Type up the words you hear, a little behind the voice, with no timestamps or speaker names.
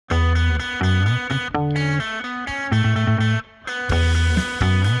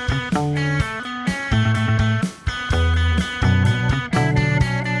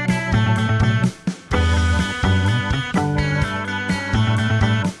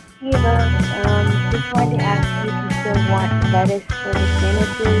Sheila. Just wanted to ask you if you still want lettuce for the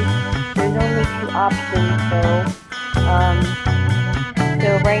sandwiches. There's only two options, though. So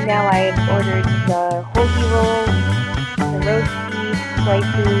right now I have ordered the hoagie rolls, the roast beef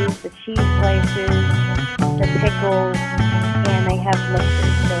slices, the cheese slices, the pickles, and I have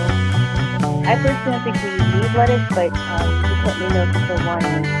mustard. So I personally don't think we need lettuce, but just let me know if you still want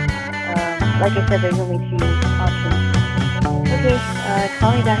it. Like I said, there's only two options. Okay,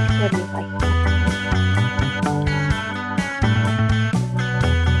 call me back. Love you. Bye.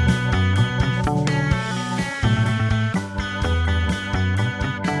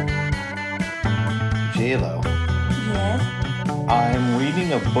 JLo, Yes. I'm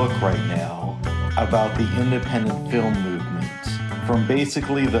reading a book right now about the independent film movement from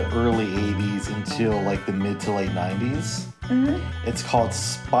basically the early 80s until like the mid to late 90s. Mm-hmm. It's called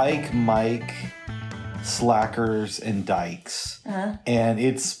Spike, Mike, Slackers, and Dykes. Uh-huh. And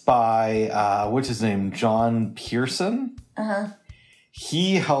it's by, what's his name? John Pearson? Uh-huh.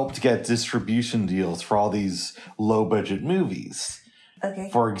 He helped get distribution deals for all these low-budget movies. Okay.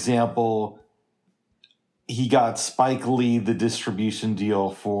 For example, he got Spike Lee the distribution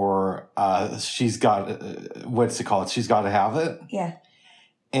deal for She's Got, what's it called? She's Got to Have It. Yeah.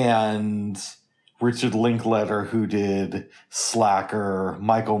 And Richard Linklater, who did Slacker,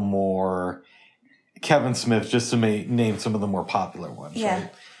 Michael Moore, Kevin Smith, just to name some of the more popular ones. Yeah.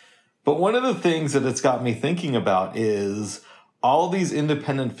 Right? But one of the things that it's got me thinking about is all these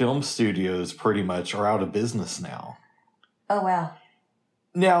independent film studios pretty much are out of business now. Oh, wow.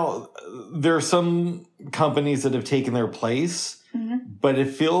 Now, there are some companies that have taken their place, but it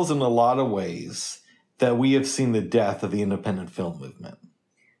feels in a lot of ways that we have seen the death of the independent film movement.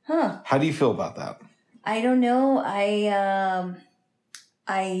 Huh. How do you feel about that? I don't know. I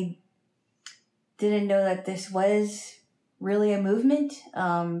didn't know that this was really a movement.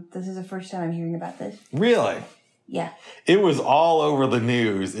 This is the first time I'm hearing about this. Really? Yeah. It was all over the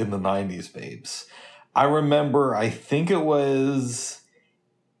news in the 90s, babes. I remember, I think it was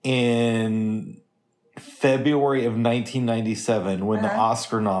in February of 1997 when the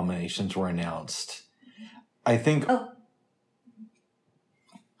Oscar nominations were announced. I think... Oh.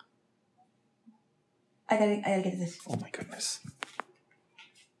 I gotta get this. Oh my goodness.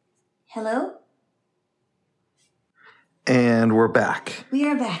 Hello? And we're back. We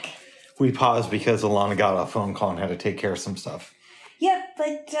are back. We paused because Alana got a phone call and had to take care of some stuff. Yeah,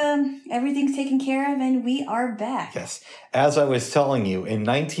 but everything's taken care of and we are back. Yes. As I was telling you, in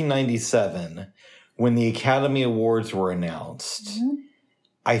 1997, when the Academy Awards were announced,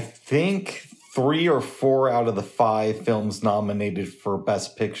 I think 3 or 4 out of the 5 films nominated for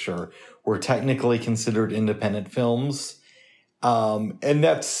Best Picture were technically considered independent films. And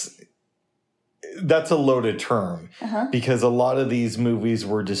that's a loaded term because a lot of these movies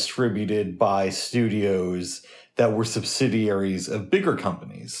were distributed by studios that were subsidiaries of bigger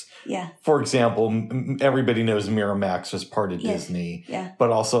companies. Yeah. For example, everybody knows Miramax was part of Disney. Yeah.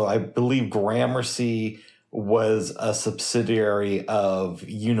 But also, I believe Gramercy was a subsidiary of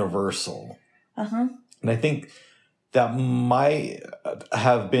Universal. Uh-huh. And I think that might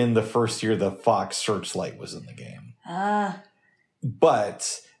have been the first year the Fox Searchlight was in the game.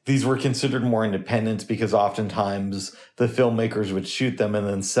 But these were considered more independent because oftentimes the filmmakers would shoot them and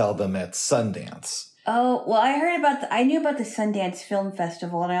then sell them at Sundance. Oh, well, I knew about the Sundance Film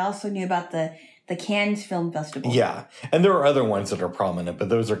Festival, and I also knew about the Cannes Film Festival. Yeah, and there are other ones that are prominent, but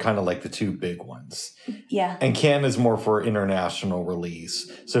those are kind of like the two big ones. Yeah. And Cannes is more for international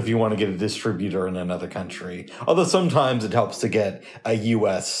release. So if you want to get a distributor in another country, although sometimes it helps to get a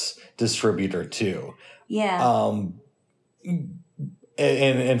U.S. distributor too. Yeah.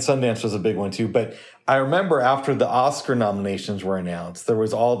 And Sundance was a big one too. But I remember after the Oscar nominations were announced, there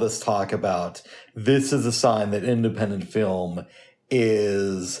was all this talk about this is a sign that independent film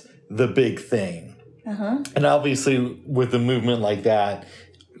is the big thing. And obviously with a movement like that,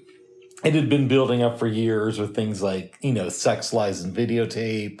 it had been building up for years with things like, Sex, Lies, and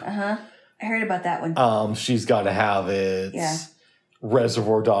Videotape. I heard about that one. She's Got to Have It. Yeah.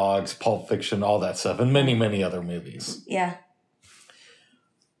 Reservoir Dogs, Pulp Fiction, all that stuff, and many, many other movies. Yeah.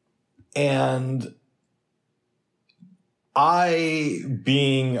 And I,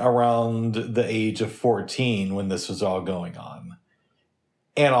 being around the age of 14 when this was all going on,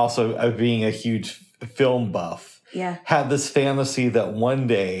 and also being a huge film buff, had this fantasy that one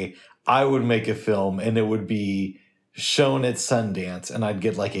day I would make a film and it would be shown at Sundance and I'd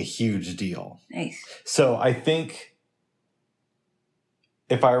get like a huge deal. Nice. So I think,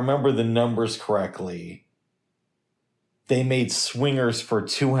 if I remember the numbers correctly, they made Swingers for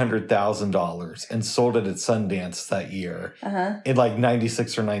 $200,000 and sold it at Sundance that year in like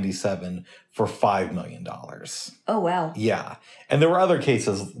 96 or 97 for $5 million. Oh, wow. Yeah. And there were other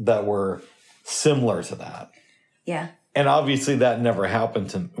cases that were similar to that. Yeah. And obviously that never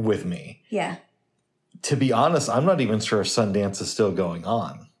happened with me. Yeah. To be honest, I'm not even sure if Sundance is still going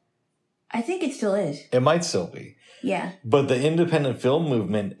on. I think it still is. It might still be. Yeah. But the independent film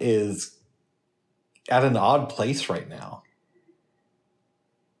movement is at an odd place right now.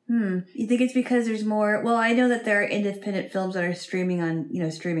 You think it's because there's more? Well, I know that there are independent films that are streaming on,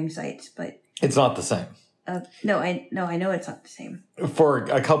 streaming sites, but it's not the same. No, I know it's not the same. For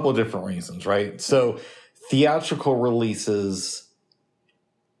a couple of different reasons, right? So theatrical releases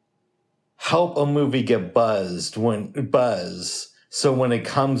help a movie get buzz. So when it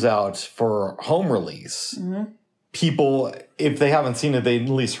comes out for home release, people, if they haven't seen it, they at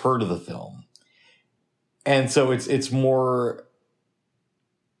least heard of the film. And so it's more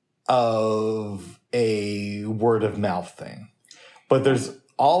of a word of mouth thing. But there's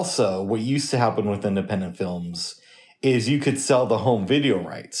also what used to happen with independent films is you could sell the home video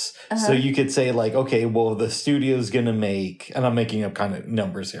rights. So you could say like, okay, well, the studio's going to make, and I'm making up kind of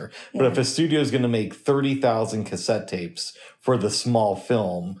numbers here, but if a studio's going to make 30,000 cassette tapes for the small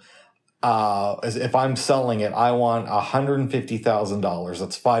film, if I'm selling it, I want $150,000.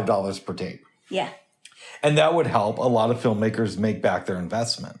 That's $5 per tape. Yeah. And that would help a lot of filmmakers make back their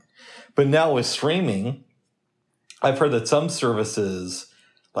investment. But now with streaming, I've heard that some services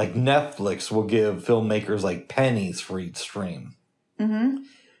like Netflix will give filmmakers like pennies for each stream.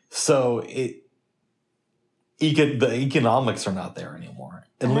 So the economics are not there anymore.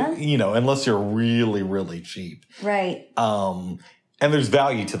 Unless you're really, really cheap. Right. And there's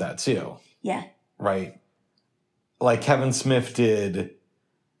value to that too. Yeah. Right. Like Kevin Smith did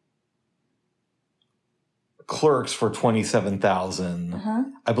Clerks for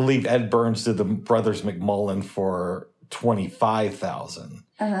 $27,000. I believe Ed Burns did the Brothers McMullen for $25,000.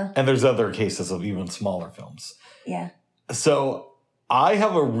 And there's other cases of even smaller films. Yeah. So I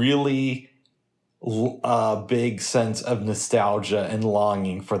have a really big sense of nostalgia and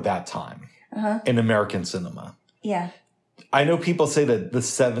longing for that time in American cinema. Yeah. I know people say that the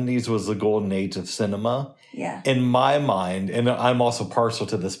 70s was the golden age of cinema. Yeah. In my mind, and I'm also partial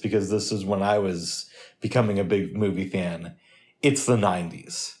to this because this is when I was becoming a big movie fan, it's the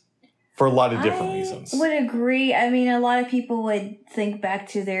 90s for a lot of different reasons. I would agree. I mean, a lot of people would think back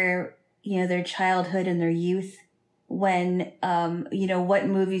to their childhood and their youth when, what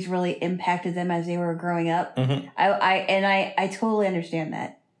movies really impacted them as they were growing up. I totally understand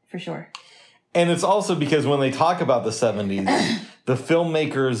that for sure. And it's also because when they talk about the 70s, the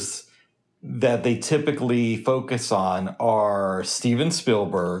filmmakers that they typically focus on are Steven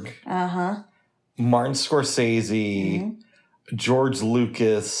Spielberg, Martin Scorsese, George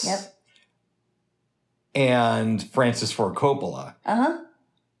Lucas, and Francis Ford Coppola.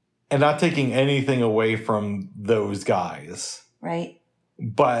 And not taking anything away from those guys. Right.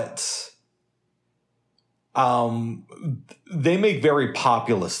 But they make very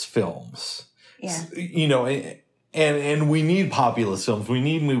populist films. Yeah. And we need populist films. We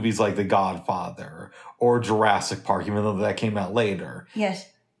need movies like The Godfather or Jurassic Park, even though that came out later. Yes.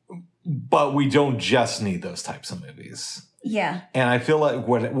 But we don't just need those types of movies. Yeah. And I feel like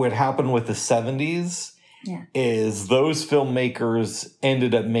what happened with the 70s is those filmmakers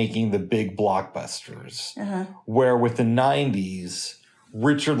ended up making the big blockbusters. Where with the 90s,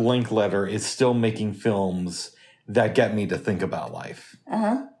 Richard Linklater is still making films that get me to think about life.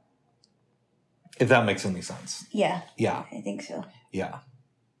 If that makes any sense. Yeah. Yeah. I think so. Yeah.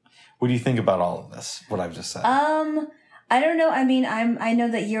 What do you think about all of this, what I've just said? I don't know. I mean, I know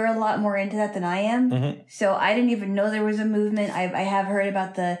that you're a lot more into that than I am. So I didn't even know there was a movement. I have heard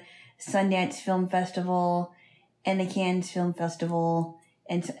about the Sundance Film Festival and the Cannes Film Festival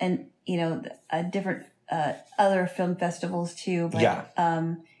and different other film festivals too. But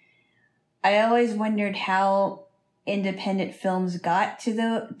I always wondered how independent films got to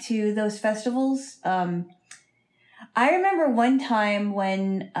those festivals. I remember one time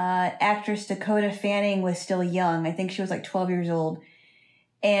when actress Dakota Fanning was still young. I think she was like 12 years old.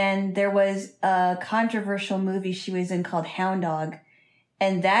 And there was a controversial movie she was in called Hound Dog.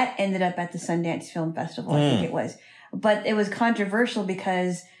 And that ended up at the Sundance Film Festival, I think it was. But it was controversial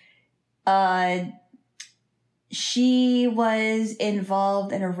because she was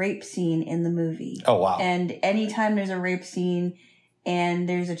involved in a rape scene in the movie. Oh, wow. And anytime there's a rape scene and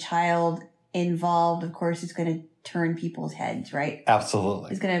there's a child involved, of course, it's going to turn people's heads, right? Absolutely.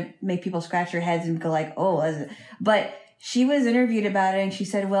 It's going to make people scratch their heads and go like, oh, but she was interviewed about it and she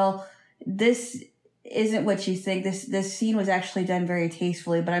said, well, this isn't what you think. This scene was actually done very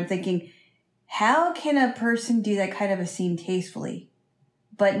tastefully, but I'm thinking, how can a person do that kind of a scene tastefully?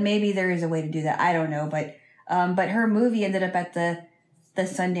 But maybe there is a way to do that. I don't know, but her movie ended up at the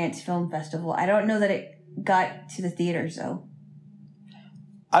Sundance Film Festival. I don't know that it got to the theaters though.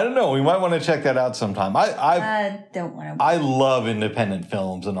 I don't know. We might want to check that out sometime. I don't want to. I love independent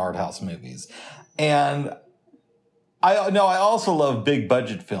films and art house movies, and I also love big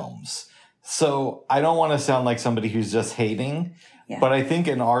budget films. So I don't want to sound like somebody who's just hating, but I think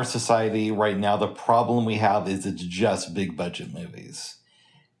in our society right now, the problem we have is it's just big budget movies.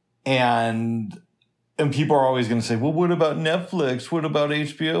 And people are always going to say, well, what about Netflix? What about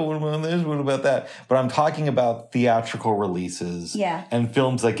HBO? What about this? What about that? But I'm talking about theatrical releases and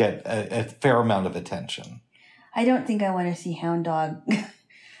films that get a fair amount of attention. I don't think I want to see Hound Dog.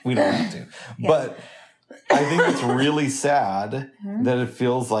 We don't have to. But I think it's really sad that it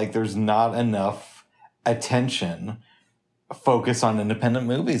feels like there's not enough attention focused on independent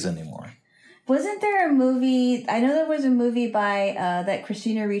movies anymore. Wasn't there a movie? I know there was a movie by that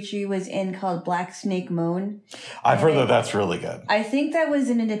Christina Ricci was in called Black Snake Moan. I've heard that that's really good. I think that was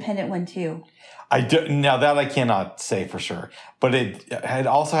an independent one too. Now that I cannot say for sure, but it had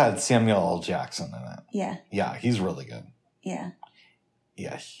also had Samuel L. Jackson in it. Yeah. Yeah, he's really good. Yeah.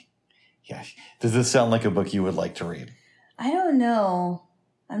 Yes. Yes. Does this sound like a book you would like to read? I don't know.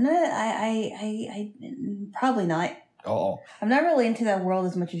 I'm not. I probably not. Oh. I'm not really into that world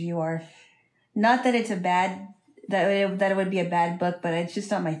as much as you are. Not that it's a bad, that it would be a bad book, but it's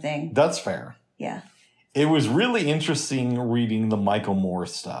just not my thing. That's fair. Yeah. It was really interesting reading the Michael Moore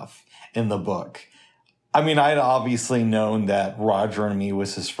stuff in the book. I mean, I'd obviously known that Roger and Me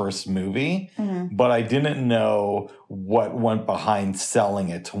was his first movie, but I didn't know what went behind selling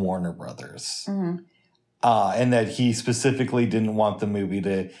it to Warner Brothers. And that he specifically didn't want the movie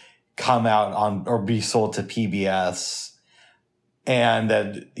to come out on or be sold to PBS. And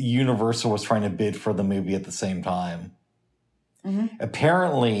that Universal was trying to bid for the movie at the same time.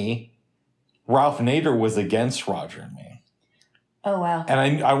 Apparently, Ralph Nader was against Roger and Me. Oh, wow.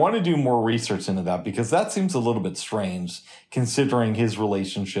 And I want to do more research into that because that seems a little bit strange considering his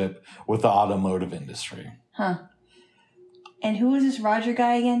relationship with the automotive industry. Huh. And who was this Roger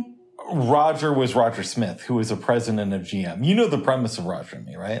guy again? Roger was Roger Smith, who was a president of GM. You know the premise of Roger and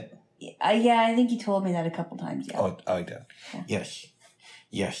Me, right? Yeah, I think you told me that a couple times. Yeah. Oh, I did. Yeah.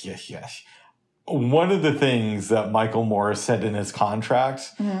 Yes. One of the things that Michael Moore said in his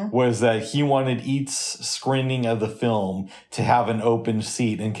contract was that he wanted each screening of the film to have an open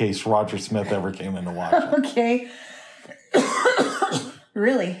seat in case Roger Smith ever came in to watch it. Okay.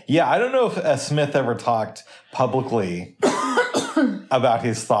 Really? Yeah, I don't know if Smith ever talked publicly about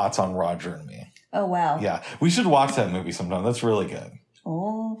his thoughts on Roger and Me. Oh, wow. Yeah, we should watch that movie sometime. That's really good.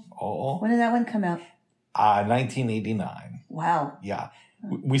 Oh. When did that one come out? 1989. Wow. Yeah.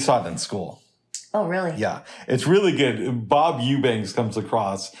 We saw it in school. Oh, really? Yeah. It's really good. Bob Eubanks comes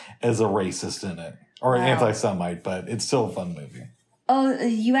across as a racist in it. Or an anti-Semite, but it's still a fun movie. Oh,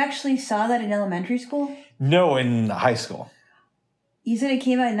 you actually saw that in elementary school? No, in high school. You said it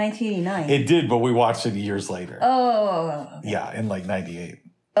came out in 1989. It did, but we watched it years later. Oh. Okay. Yeah, in like 98.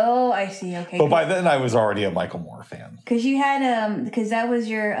 Oh, I see. Okay. But by then I was already a Michael Moore fan. Because you had, because that was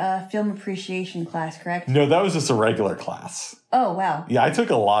your film appreciation class, correct? No, that was just a regular class. Oh, wow. Yeah, I took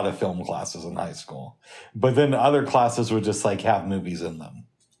a lot of film classes in high school. But then other classes would just like have movies in them.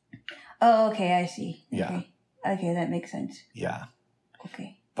 Oh, okay. I see. Yeah. Okay, that makes sense. Yeah.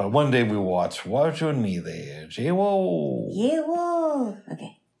 Okay. But one day we watched Roger and Me there. J-Wo. Yeah, whoa.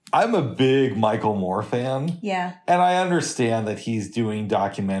 Okay. I'm a big Michael Moore fan. Yeah. And I understand that he's doing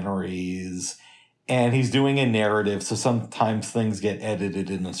documentaries and he's doing a narrative. So sometimes things get edited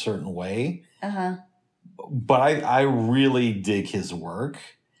in a certain way. Uh-huh. But I really dig his work.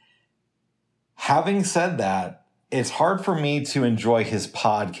 Having said that, it's hard for me to enjoy his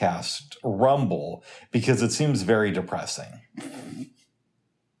podcast, Rumble, because it seems very depressing.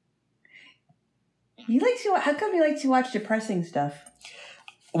 How come you like to watch depressing stuff?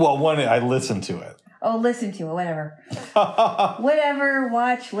 Well, one, I listen to it. Oh, listen to it, whatever. Whatever,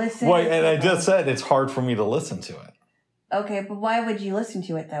 watch, listen. Well, and I just said it's hard for me to listen to it. Okay, but why would you listen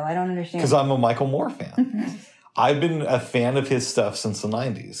to it, though? I don't understand. Because I'm a Michael Moore fan. I've been a fan of his stuff since the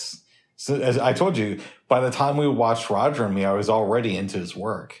 90s. So, as I told you, by the time we watched Roger and Me, I was already into his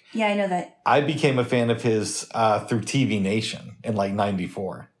work. Yeah, I know that. I became a fan of his through TV Nation in like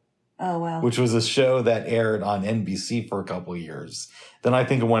 94. Oh, wow. Which was a show that aired on NBC for a couple of years. Then I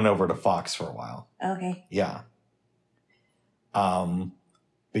think it went over to Fox for a while. Okay. Yeah. But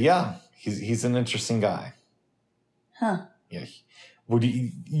yeah, he's an interesting guy. Huh. Yeah.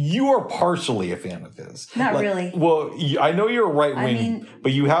 You are partially a fan of his. Not really. Well, I know you're right wing,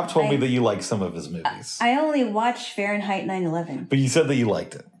 but you have told me that you like some of his movies. I only watched Fahrenheit 9/11. But you said that you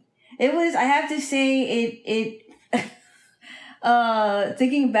liked it. It was, I have to say,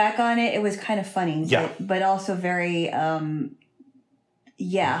 thinking back on it, it was kind of funny. Yeah. But also very,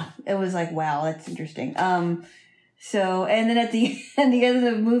 it was like, wow, that's interesting. So, and then at the end of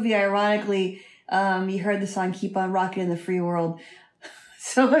the movie, ironically, you heard the song "Keep on Rockin' in the Free World."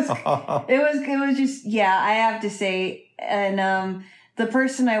 So it was just, I have to say, and the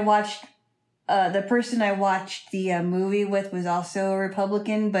person I watched the movie with was also a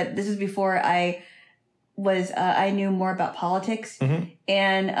Republican, but this is before I knew more about politics,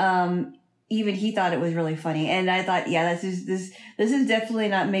 and even he thought it was really funny, and I thought, this is definitely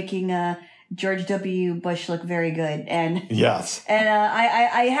not making George W. Bush look very good, and yes, and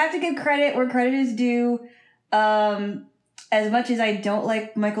I have to give credit where credit is due. As much as I don't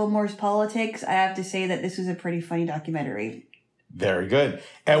like Michael Moore's politics, I have to say that this was a pretty funny documentary. Very good.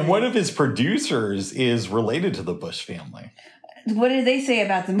 And one of his producers is related to the Bush family. What did they say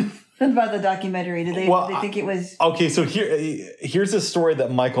about the documentary? Did they think it was... Okay, so here's a story that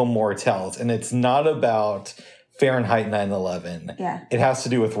Michael Moore tells, and it's not about Fahrenheit 9/11. Yeah. It has to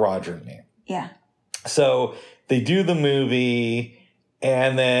do with Roger and Me. Yeah. So they do the movie,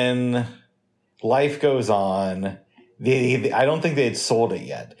 and then life goes on. I don't think they had sold it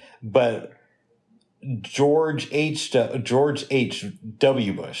yet, but George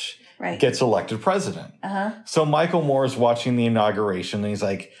H.W. Bush gets elected president. So Michael Moore is watching the inauguration, and he's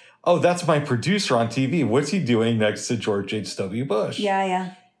like, oh, that's my producer on TV. What's he doing next to George H.W. Bush?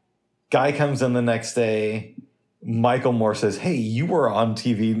 Yeah. Guy comes in the next day. Michael Moore says, hey, you were on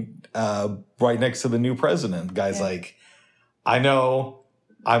TV right next to the new president. Guy's like, I know.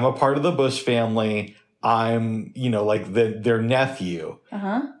 I'm a part of the Bush family. I'm, like their nephew.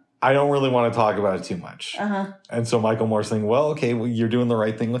 I don't really want to talk about it too much. And so Michael Moore's saying, well, okay, you're doing the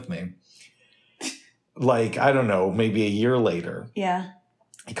right thing with me. Like, I don't know, maybe a year later. Yeah.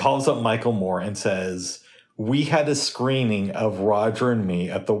 He calls up Michael Moore and says, we had a screening of Roger and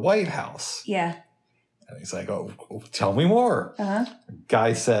Me at the White House. Yeah. And he's like, oh, tell me more.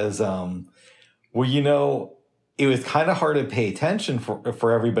 Guy says, well, it was kind of hard to pay attention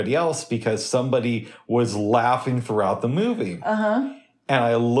for everybody else because somebody was laughing throughout the movie. And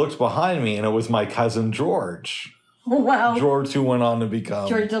I looked behind me, and it was my cousin George. Wow. George, who went on to become...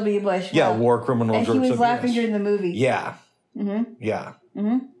 George W. Bush. Yeah, war criminal and George W. Bush. And he was laughing during the movie. Yeah. Yeah.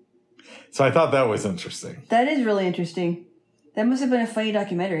 So I thought that was interesting. That is really interesting. That must have been a funny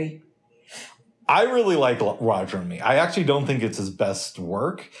documentary. I really like Roger and Me. I actually don't think it's his best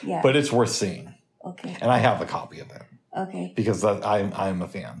work, but it's worth seeing. Okay. And I have a copy of it. Okay. Because I'm a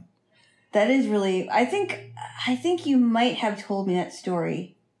fan. That is really... I think you might have told me that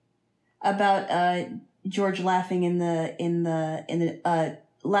story about George laughing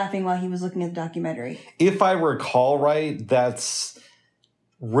laughing while he was looking at the documentary. If I recall right, that's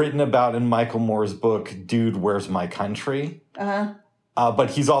written about in Michael Moore's book, Dude, Where's My Country? But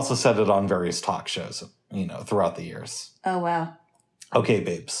he's also said it on various talk shows, throughout the years. Oh, wow. Okay,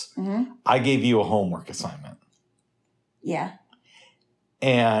 babes. I gave you a homework assignment. Yeah.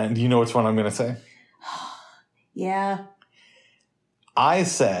 And you know which one I'm going to say? Yeah. I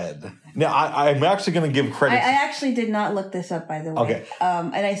said... Now, I'm actually going to give credit... I actually did not look this up, by the way. Okay.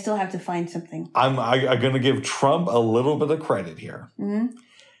 And I still have to find something. I'm going to give Trump a little bit of credit here.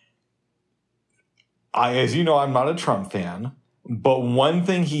 As you know, I'm not a Trump fan. But one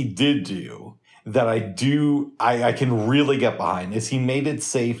thing he did do that I can really get behind is he made it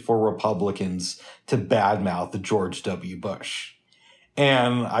safe for Republicans to badmouth George W. Bush.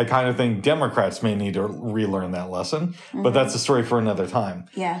 And I kind of think Democrats may need to relearn that lesson, but that's a story for another time.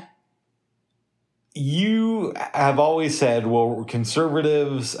 Yeah. You have always said, well,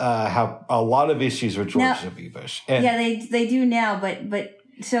 conservatives have a lot of issues with George W. Bush. And they do now, but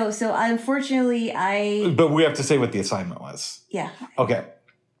so unfortunately But we have to say what the assignment was. Yeah. Okay.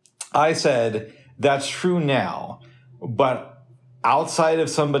 I said, that's true now, but outside of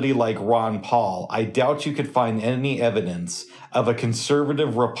somebody like Ron Paul, I doubt you could find any evidence of a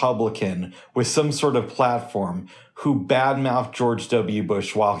conservative Republican with some sort of platform who badmouthed George W.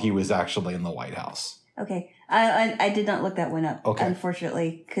 Bush while he was actually in the White House. Okay. I did not look that one up,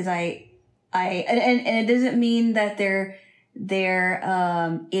 unfortunately, because and it doesn't mean that there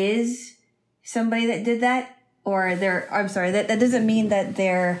is somebody that did that, or I'm sorry, that doesn't mean that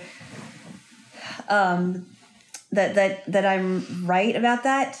they're that I'm right about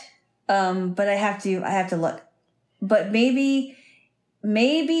that. But I have to look. But maybe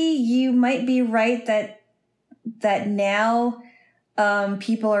you might be right that now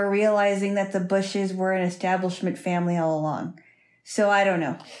people are realizing that the Bushes were an establishment family all along. So I don't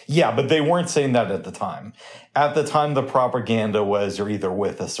know. Yeah, but they weren't saying that at the time. At the time, the propaganda was you're either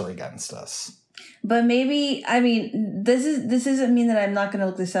with us or against us. But maybe, I mean, this doesn't mean that I'm not going to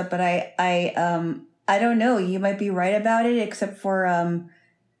look this up, but I don't know. You might be right about it, except for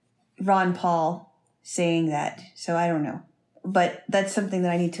Ron Paul saying that. So I don't know. But that's something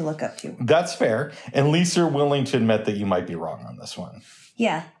that I need to look up too. That's fair. At least you're willing to admit that you might be wrong on this one.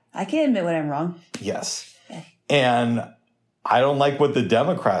 Yeah, I can admit when I'm wrong. Yes. Yeah. And I don't like what the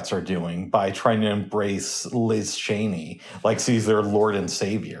Democrats are doing by trying to embrace Liz Cheney like she's their Lord and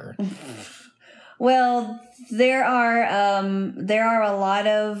Savior. Well, there are a lot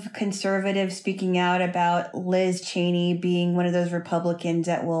of conservatives speaking out about Liz Cheney being one of those Republicans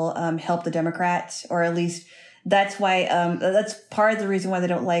that will help the Democrats, or at least that's why that's part of the reason why they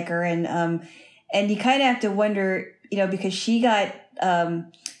don't like her. And you kind of have to wonder, because she got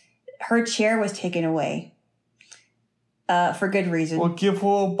her chair was taken away for good reason. Well, give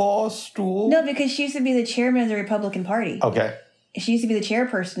her a bar stool. No, because she used to be the chairman of the Republican Party. Okay. She used to be the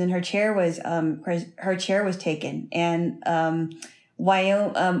chairperson, and her chair was taken. And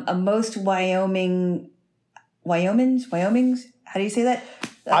most Wyomings, how do you say that?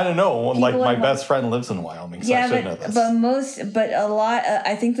 I don't know. Like my best friend lives in Wyoming, so I should know this. But a lot.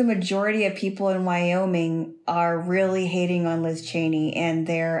 I think the majority of people in Wyoming are really hating on Liz Cheney and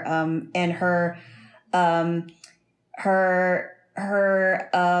their and her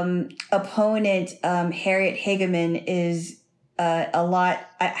opponent Harriet Hageman is a lot.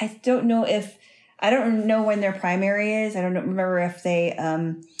 I don't know when their primary is. I don't remember if they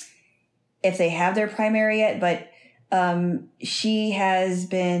have their primary yet, but she has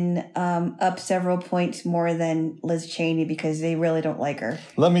been up several points more than Liz Cheney because they really don't like her.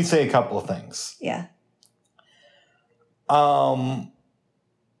 Let me say a couple of things. Yeah. I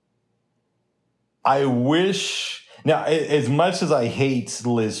wish now, as much as I hate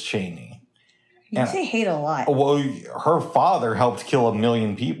Liz Cheney. You say hate a lot. Well, her father helped kill 1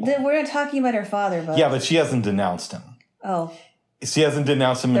 million people. We're not talking about her father, but... Yeah, but she hasn't denounced him. Oh. She hasn't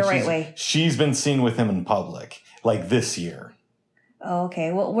denounced him. The right way. She's been seen with him in public, like this year. Oh,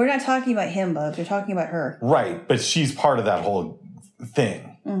 okay. Well, we're not talking about him, Bubs. We're talking about her. Right, but she's part of that whole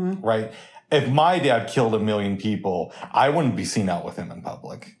thing, right? If my dad killed 1 million people, I wouldn't be seen out with him in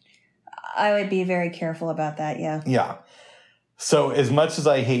public. I would be very careful about that, yeah. Yeah. So as much as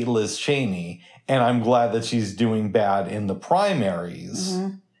I hate Liz Cheney, and I'm glad that she's doing bad in the primaries,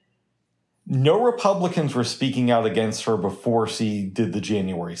 no Republicans were speaking out against her before she did the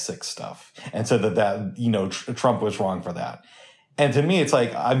January 6th stuff and said that Trump was wrong for that. And to me, it's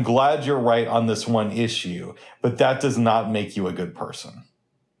like, I'm glad you're right on this one issue, but that does not make you a good person.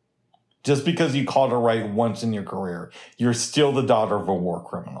 Just because you called her right once in your career, you're still the daughter of a war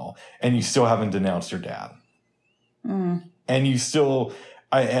criminal, and you still haven't denounced your dad. And you still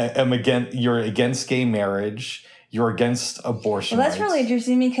you're against gay marriage. You're against abortion. Well, that's rights. really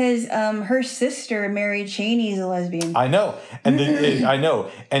interesting because her sister, Mary Cheney, is a lesbian. I know. And I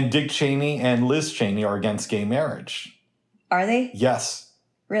know. And Dick Cheney and Liz Cheney are against gay marriage. Are they? Yes.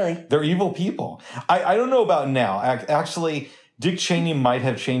 Really? They're evil people. I don't know about now. Actually, Dick Cheney might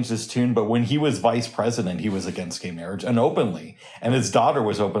have changed his tune, but when he was vice president, he was against gay marriage, and openly. And his daughter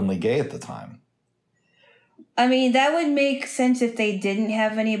was openly gay at the time. I mean, that would make sense if they didn't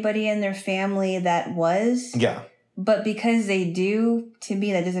have anybody in their family that was. Yeah. But because they do, to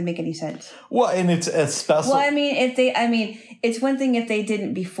me, that doesn't make any sense. Well, and it's a special... Well, it's one thing if they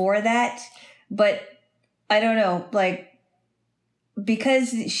didn't before that, but I don't know, like,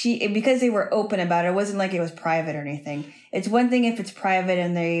 because they were open about it, it wasn't like it was private or anything. It's one thing if it's private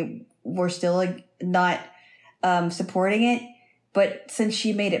and they were still like not supporting it, but since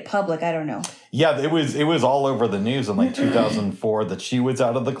she made it public, I don't know. Yeah, it was all over the news in like 2004 that she was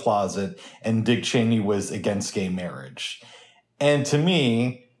out of the closet and Dick Cheney was against gay marriage. And to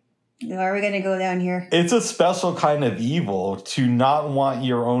me... Are we going to go down here? It's a special kind of evil to not want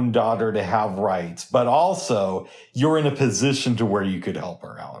your own daughter to have rights, but also you're in a position to where you could help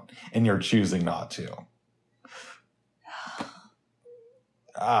her out and you're choosing not to.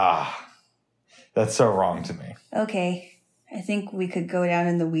 That's so wrong to me. Okay. I think we could go down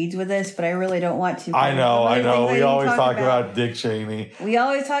in the weeds with this, but I really don't want to. I know. We always talk about Dick Cheney. We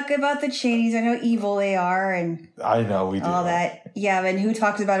always talk about the Cheneys and how evil they are, and I know we do all that. Yeah, and who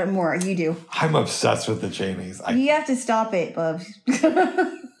talks about it more? You do. I'm obsessed with the Cheneys. You have to stop it, Bubs.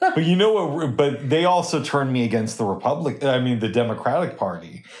 But you know what? But they also turned me against the Democratic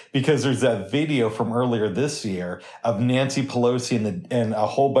Party, because there's that video from earlier this year of Nancy Pelosi and a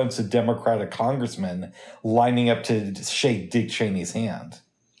whole bunch of Democratic congressmen lining up to shake Dick Cheney's hand.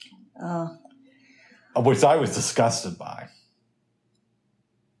 Oh. Which I was disgusted by.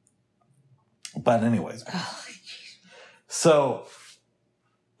 But anyways. So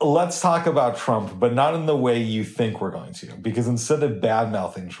let's talk about Trump, but not in the way you think we're going to. Because instead of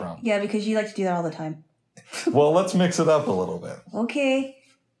bad-mouthing Trump... Yeah, because you like to do that all the time. Well, let's mix it up a little bit. Okay.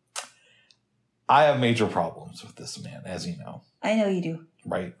 I have major problems with this man, as you know. I know you do.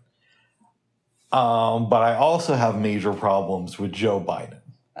 Right? But I also have major problems with Joe Biden.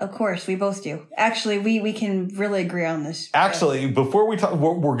 Of course, we both do. Actually, we can really agree on this. Actually, before we talk,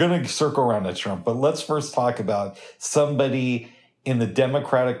 we're going to circle around to Trump, but let's first talk about somebody in the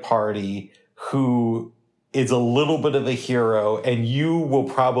Democratic Party who is a little bit of a hero, and you will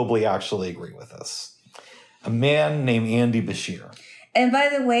probably actually agree with this. A man named Andy Beshear. And by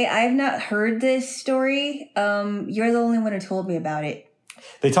the way, I've not heard this story. You're the only one who told me about it.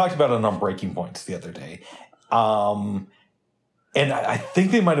 They talked about it on Breaking Points the other day. And I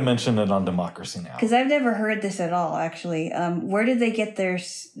think they might have mentioned it on Democracy Now! Because I've never heard this at all, actually. Where did they get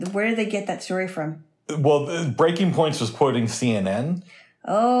that story from? Well, Breaking Points was quoting CNN.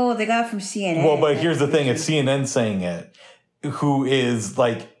 Oh, they got it from CNN. Well, but here's the thing. It's CNN saying it, who is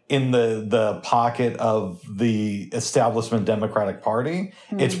like in the pocket of the establishment Democratic Party.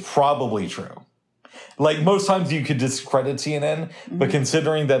 It's probably true. Like, most times you could discredit CNN, but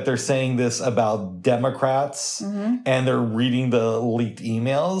considering that they're saying this about Democrats and they're reading the leaked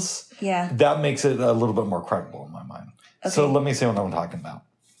emails, that makes it a little bit more credible in my mind. Okay. So let me say what I'm talking about.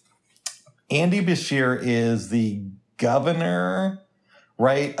 Andy Beshear is the governor,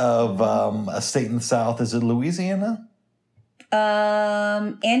 right, of a state in the South. Is it Louisiana?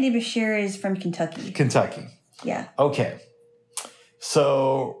 Andy Beshear is from Kentucky. Kentucky. Yeah. Okay.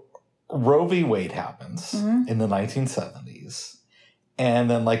 So Roe v. Wade happens in the 1970s. And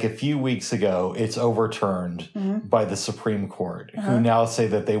then like a few weeks ago, it's overturned by the Supreme Court, who now say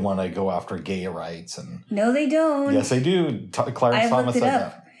that they want to go after gay rights. And no, they don't. Yes, they do. Clarence Thomas said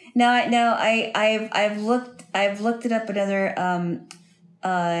that. No, I've looked it up. Another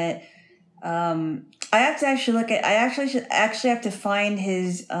I have to actually look at. I actually have to find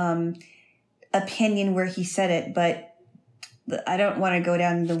his opinion where he said it, but I don't want to go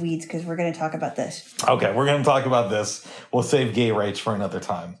down in the weeds because we're going to talk about this. Okay, we're going to talk about this. We'll save gay rights for another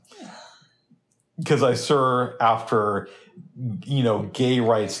time. Because after, gay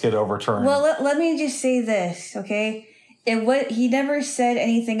rights get overturned. Well, let me just say this, okay? He never said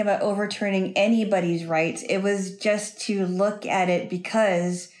anything about overturning anybody's rights. It was just to look at it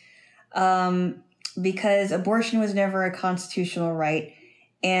because abortion was never a constitutional right.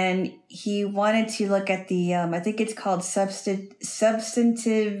 And he wanted to look at the, I think it's called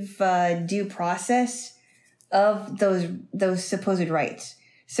substantive due process of those supposed rights.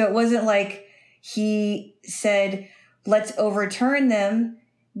 So it wasn't like he said, let's overturn them,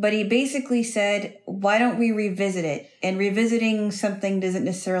 but he basically said, why don't we revisit it? And revisiting something doesn't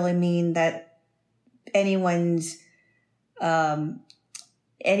necessarily mean that anyone's,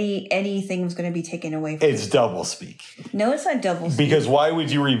 anything was going to be taken away from It's doublespeak. No, it's not doublespeak. Because why would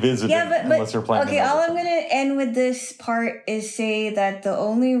you revisit it unless you're planning? Okay, all I'm going to end with this part is say that the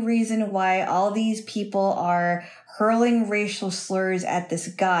only reason why all these people are hurling racial slurs at this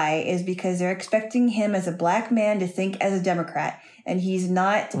guy is because they're expecting him as a black man to think as a Democrat, and he's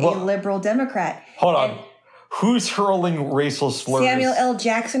not a liberal Democrat. Hold on. Who's hurling racial slurs? Samuel L.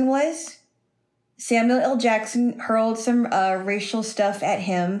 Jackson was. Samuel L. Jackson hurled some racial stuff at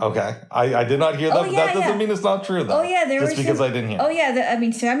him. Okay. I did not hear that. Oh, that doesn't mean it's not true, though. Oh, yeah. Just because I didn't hear. Oh,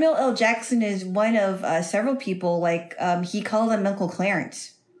 yeah. Samuel L. Jackson is one of several people. Like, he called him Uncle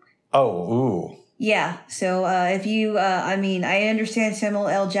Clarence. Oh, ooh. Yeah. So if you, I understand Samuel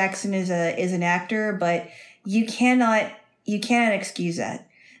L. Jackson is an actor, but you cannot excuse that.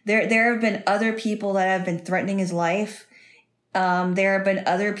 There have been other people that have been threatening his life. There have been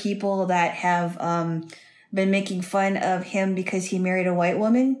other people that have been making fun of him because he married a white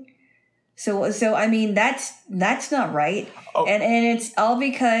woman. So that's not right. Oh. And it's all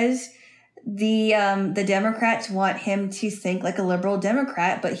because the Democrats want him to think like a liberal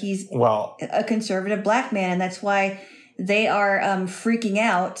Democrat, but he's a conservative black man, and that's why they are freaking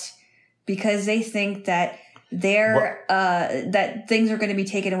out because they think that that things are going to be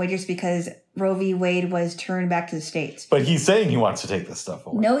taken away just because Roe v. Wade was turned back to the states. But he's saying he wants to take this stuff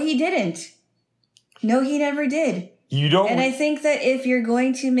away. No, he didn't. No, he never did. You don't. And I think that if you're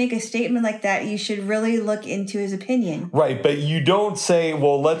going to make a statement like that, you should really look into his opinion. Right, but you don't say,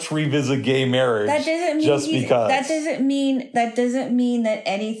 "Well, let's revisit gay marriage." That doesn't mean just because. That doesn't mean that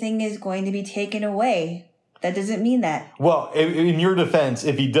anything is going to be taken away. That doesn't mean that. Well, in your defense,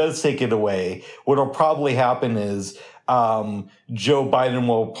 if he does take it away, what'll probably happen is Joe Biden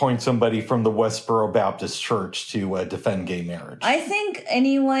will appoint somebody from the Westboro Baptist Church to defend gay marriage. I think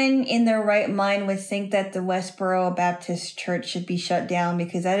anyone in their right mind would think that the Westboro Baptist Church should be shut down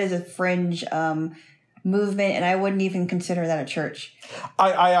because that is a fringe movement, and I wouldn't even consider that a church.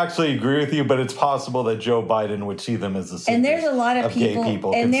 I actually agree with you, but it's possible that Joe Biden would see them as a symbol and there's a lot of gay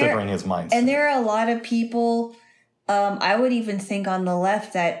people, considering his mindset. And there are a lot of people, I would even think on the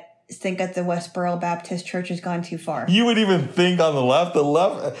left that think that the Westboro Baptist Church has gone too far. You would even think on the left?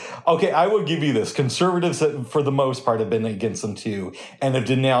 Okay, I will give you this. Conservatives, for the most part, have been against them too and have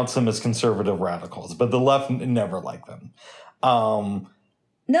denounced them as conservative radicals, but the left never liked them.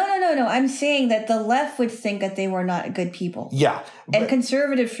 No. I'm saying that the left would think that they were not good people. Yeah. And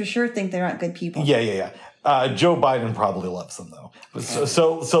conservatives for sure think they're not good people. Yeah. Joe Biden probably loves them though.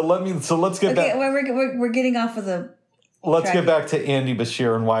 So let's get back. Okay, we're getting off of the. Let's get back to Andy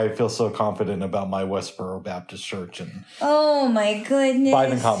Beshear and why I feel so confident about my Westboro Baptist Church and oh my goodness.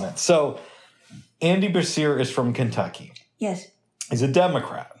 Biden comments. So Andy Beshear is from Kentucky. Yes. He's a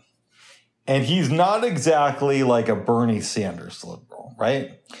Democrat. And he's not exactly like a Bernie Sanders liberal,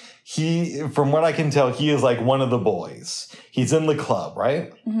 right? He, from what I can tell, he is like one of the boys. He's in the club,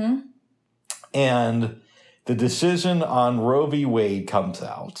 right? Mm-hmm. And the decision on Roe v. Wade comes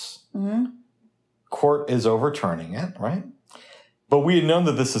out. Mm-hmm. Court is overturning it, right? But we had known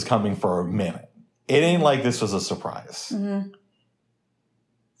that this is coming for a minute. It ain't like this was a surprise. Mm-hmm.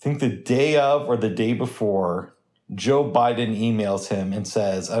 I think the day of or the day before, Joe Biden emails him and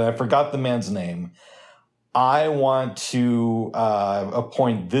says, and I forgot the man's name, I want to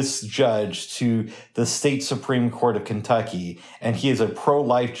appoint this judge to the state Supreme Court of Kentucky, and he is a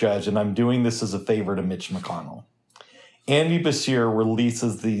pro-life judge, and I'm doing this as a favor to Mitch McConnell. Andy Beshear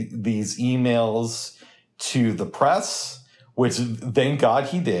releases these emails to the press, which thank God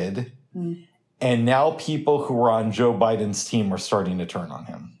he did. Mm. And now people who are on Joe Biden's team are starting to turn on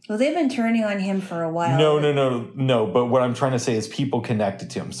him. Well, they've been turning on him for a while. No. But what I'm trying to say is people connected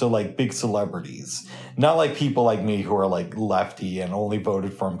to him. So like big celebrities, not like people like me who are like lefty and only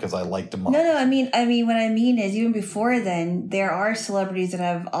voted for him because I liked him. No. I mean, what I mean is even before then, there are celebrities that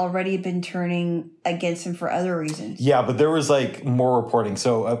have already been turning against him for other reasons. Yeah, but there was like more reporting.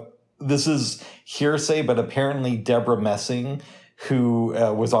 So this is hearsay, but apparently Deborah Messing, who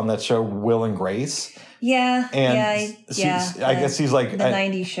was on that show Will and Grace. Yeah, I guess he's like the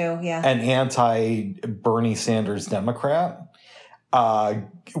 90s show, yeah. An anti-Bernie Sanders Democrat.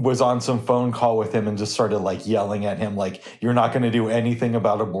 Was on some phone call with him and just started like yelling at him like, you're not going to do anything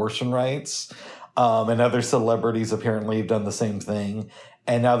about abortion rights. And other celebrities apparently have done the same thing.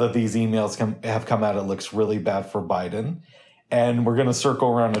 And now that these emails have come out, it looks really bad for Biden. And we're going to circle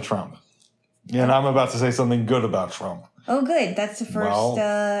around to Trump. And I'm about to say something good about Trump. Oh, good. That's the first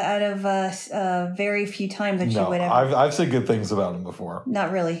out of very few times that you would ever. I've said good things about him before.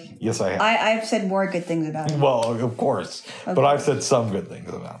 Not really. Yes, I have. I've said more good things about him. Well, of course. Okay. But I've said some good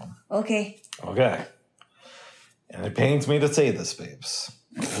things about him. Okay. And it pains me to say this, babes.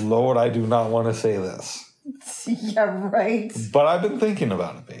 Lord, I do not want to say this. Yeah, right. But I've been thinking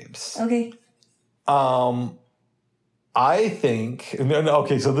about it, babes. Okay. I think,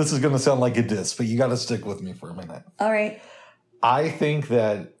 okay, so this is going to sound like a diss, but you got to stick with me for a minute. All right. I think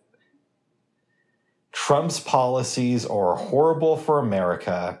that Trump's policies are horrible for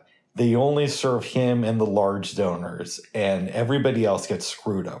America. They only serve him and the large donors, and everybody else gets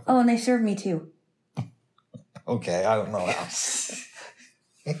screwed over. Oh, and they serve me too. Okay, I don't know how.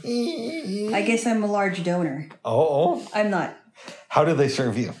 I guess I'm a large donor. Oh. I'm not. How do they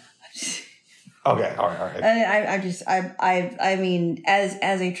serve you? Okay, all right. I mean,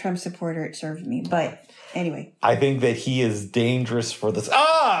 as a Trump supporter, it served me. But anyway, I think that he is dangerous for this.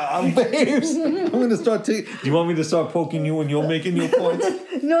 Babes, I'm going to start. Do you want me to start poking you when you're making your points?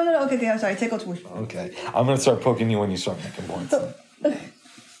 No. Okay, I'm sorry. Take out. Okay, I'm going to start poking you when you start making points.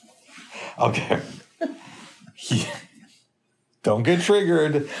 Okay. Don't get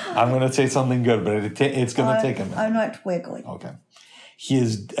triggered. I'm going to say something good, but it's going to take a minute. I'm not twiggling. Okay. He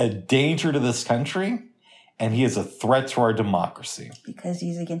is a danger to this country, and he is a threat to our democracy. Because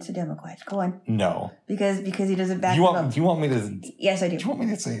he's against the Democrats. Go on. No. Because he doesn't back them up. Do you want me to? Yes, I do. Do you want me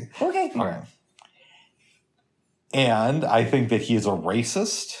to say? Okay. All right. And I think that he is a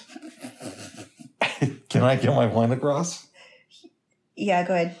racist. Can I get my point across? Yeah,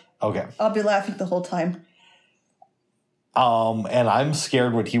 go ahead. Okay. I'll be laughing the whole time. And I'm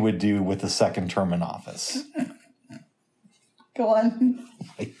scared what he would do with the second term in office. Go on.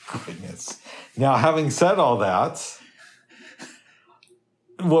 My goodness. Now, having said all that,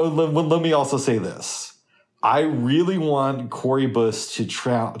 well, let me also say this. I really want Cori Bush to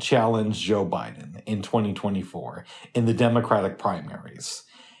challenge Joe Biden in 2024 in the Democratic primaries.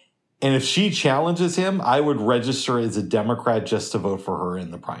 And if she challenges him, I would register as a Democrat just to vote for her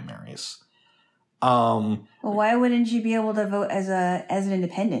in the primaries. Well, why wouldn't you be able to vote as an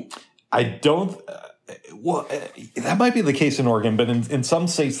independent? I don't. Well, that might be the case in Oregon, but in some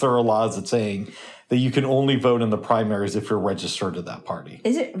states there are laws that saying that you can only vote in the primaries if you're registered to that party.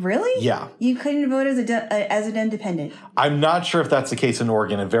 Is it really? Yeah. You couldn't vote as an independent. I'm not sure if that's the case in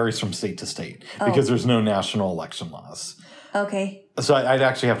Oregon. It varies from state to state because there's no national election laws. Okay. So I'd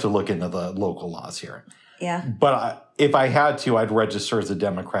actually have to look into the local laws here. Yeah. But if I had to, I'd register as a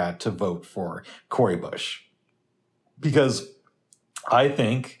Democrat to vote for Cori Bush because I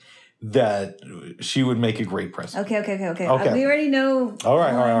think that she would make a great president. Okay. We already know. All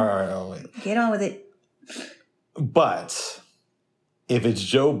right. Get on with it. But if it's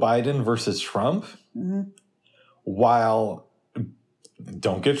Joe Biden versus Trump, while,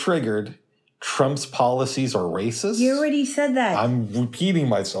 don't get triggered, Trump's policies are racist. You already said that. I'm repeating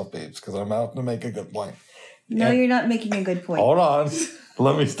myself, babes, because I'm out to make a good point. No, you're not making a good point. Hold on.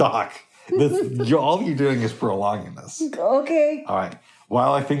 Let me talk. All you're doing is prolonging this. Okay. All right.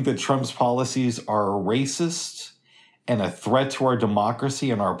 While I think that Trump's policies are racist and a threat to our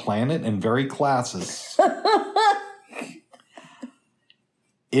democracy and our planet and very classist,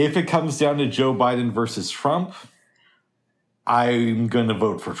 if it comes down to Joe Biden versus Trump, I'm going to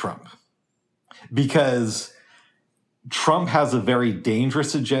vote for Trump. Because Trump has a very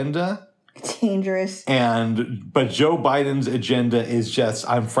dangerous agenda. Dangerous. But Joe Biden's agenda is just,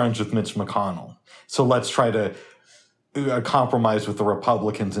 I'm friends with Mitch McConnell. So let's try to compromise with the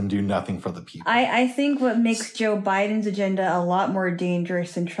Republicans and do nothing for the people. I think what makes Joe Biden's agenda a lot more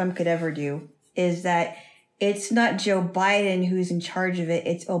dangerous than Trump could ever do is that it's not Joe Biden who's in charge of it.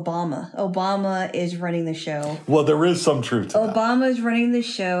 It's Obama. Obama is running the show. Well, there is some truth to that. Obama's running the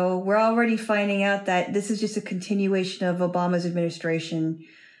show. We're already finding out that this is just a continuation of Obama's administration.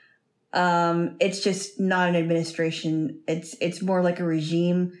 It's just not an administration. It's more like a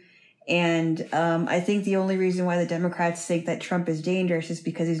regime. And I think the only reason why the Democrats think that Trump is dangerous is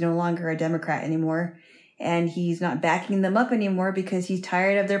because he's no longer a Democrat anymore. And he's not backing them up anymore because he's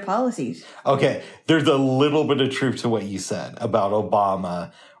tired of their policies. Okay, there's a little bit of truth to what you said about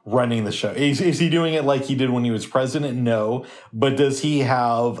Obama running the show. Is he doing it like he did when he was president? No. But does he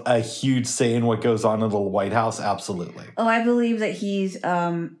have a huge say in what goes on in the White House? Absolutely. Oh, I believe that he's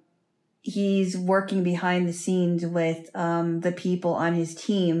working behind the scenes with the people on his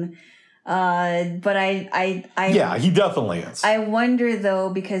team. But yeah, he definitely is. I wonder though,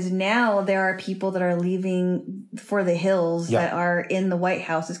 because now there are people that are leaving for the hills that are in the White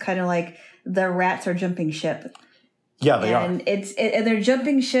House. It's kind of like the rats are jumping ship. Yeah, they are. And they're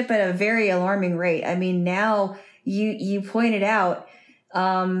jumping ship at a very alarming rate. I mean, now you pointed out,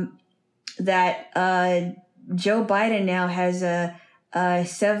 that, Joe Biden now has a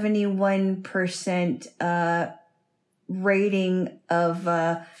 71%, rating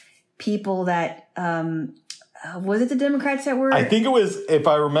of, people that was it the Democrats that were? I think it was, if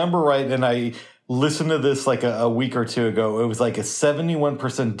I remember right, and I listened to this like a week or two ago, it was like a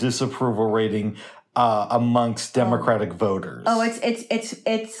 71% disapproval rating amongst Democratic voters. Oh,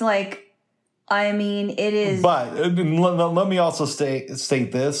 it's like, I mean, it is. But let me also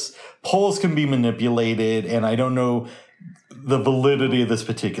state this: polls can be manipulated, and I don't know the validity of this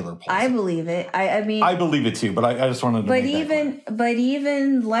particular poll. I believe it. I mean, I believe it too, but I just wanted to. But even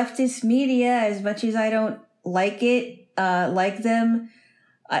leftist media, as much as I don't like them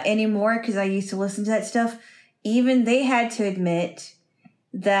anymore, because I used to listen to that stuff, even they had to admit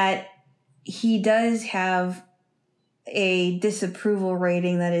that he does have a disapproval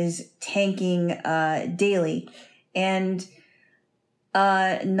rating that is tanking daily, and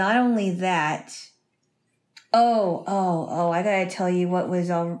not only that. Oh! I gotta tell you what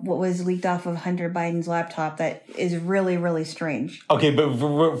was leaked off of Hunter Biden's laptop that is really, really strange. Okay,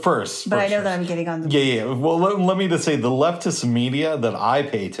 but first. I know that I'm getting on the. Yeah. Well, let me just say the leftist media that I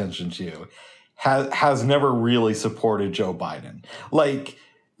pay attention to has never really supported Joe Biden. Like,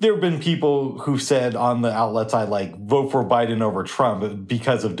 there have been people who said on the outlets I like, vote for Biden over Trump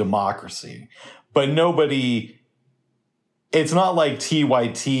because of democracy, but nobody. It's not like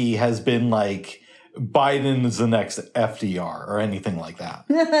TYT has been like, Biden is the next FDR or anything like that.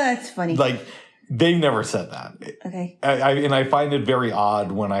 That's funny. Like, they've never said that. Okay. I find it very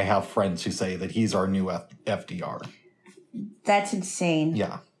odd when I have friends who say that he's our new FDR. That's insane.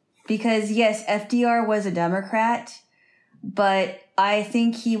 Yeah. Because, yes, FDR was a Democrat, but I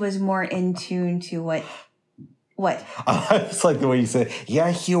think he was more in tune to what? It's like the way you say,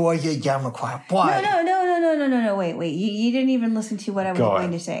 yeah, he was a Democrat. What? No. Wait. You didn't even listen to what I was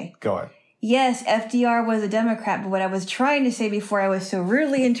going to say. Go ahead. Yes, FDR was a Democrat, but what I was trying to say before I was so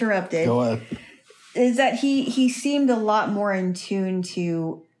rudely interrupted is that he seemed a lot more in tune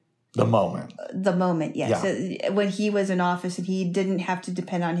to the moment. Yes. Yeah. When he was in office and he didn't have to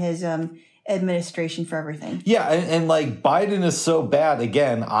depend on his administration for everything. Yeah, and like Biden is so bad,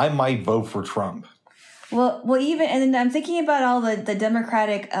 again, I might vote for Trump. Well, even, and then I'm thinking about all the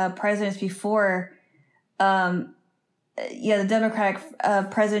Democratic presidents before, the Democratic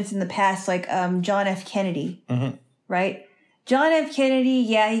presidents in the past, like John F. Kennedy, right? John F. Kennedy,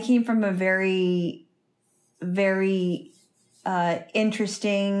 he came from a very, very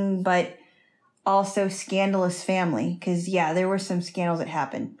interesting but also scandalous family because, there were some scandals that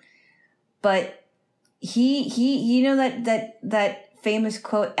happened. But he you know that famous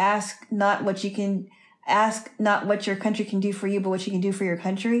quote, ask not what your country can do for you, but what you can do for your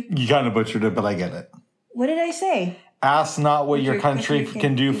country? You kind of butchered it, but I get it. What did I say? Ask not what your country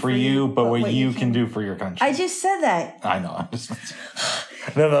can do for you, but what you can do for your country. I just said that. I know.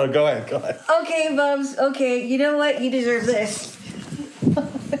 No, go ahead. Okay, Bubs. Okay, you know what? You deserve this.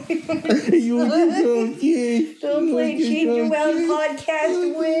 Don't play Cheap Your Well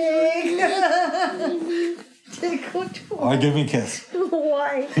podcast wig. Give me a kiss.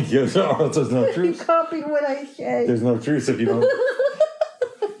 Why? There's no truth. You copied what I said. There's no truth if you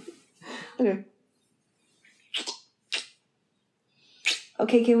don't.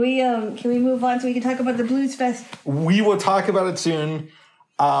 Okay, can we move on so we can talk about the Blues Fest? We will talk about it soon.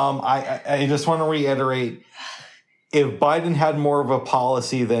 I just want to reiterate, if Biden had more of a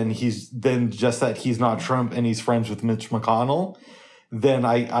policy than just that he's not Trump and he's friends with Mitch McConnell, then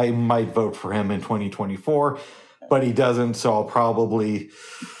I might vote for him in 2024. But he doesn't, so I'll probably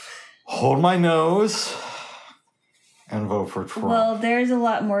hold my nose and vote for Trump. Well, there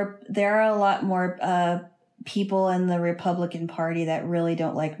are a lot more people in the Republican Party that really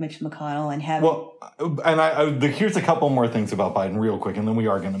don't like Mitch McConnell and have. Well, and here's a couple more things about Biden real quick, and then we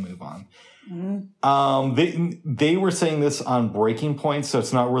are going to move on. Mm-hmm. They were saying this on Breaking Point, so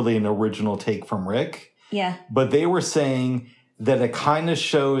it's not really an original take from Rick. Yeah. But they were saying that it kind of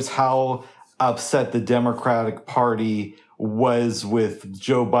shows how upset the Democratic Party was with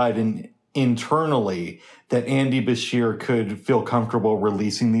Joe Biden internally, that Andy Beshear could feel comfortable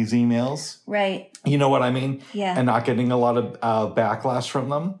releasing these emails. Right. You know what I mean? Yeah. And not getting a lot of backlash from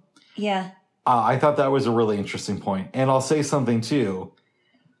them. Yeah. I thought that was a really interesting point. And I'll say something too.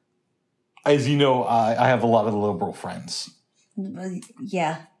 As you know, I have a lot of liberal friends.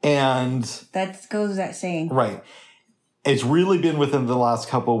 Yeah. And that goes without saying. Right. It's really been within the last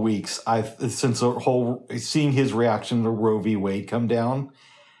couple of weeks, since seeing his reaction to Roe v. Wade come down,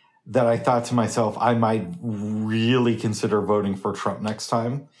 that I thought to myself, I might really consider voting for Trump next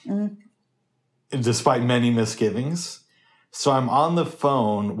time, despite many misgivings. So I'm on the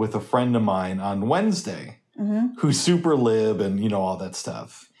phone with a friend of mine on Wednesday, who's super lib and, all that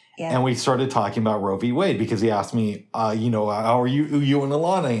stuff. Yeah. And we started talking about Roe v. Wade because he asked me, how are you and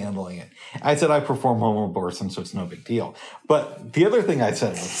Alana handling it? I said, I perform home abortion, so it's no big deal. But the other thing I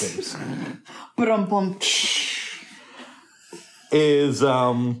said was, is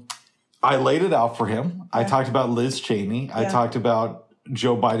I laid it out for him. I talked about Liz Cheney. I talked about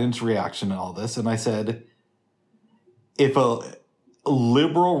Joe Biden's reaction to all this. And I said, if a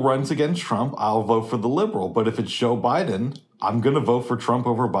liberal runs against Trump, I'll vote for the liberal. But if it's Joe Biden, I'm going to vote for Trump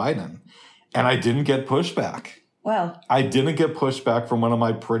over Biden. And I didn't get pushback. Wow. I didn't get pushback from one of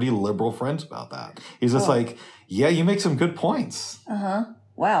my pretty liberal friends about that. He's just like, yeah, you make some good points. Uh-huh.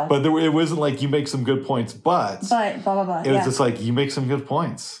 Wow. But it wasn't like you make some good points, but blah, blah, blah. It was just like, you make some good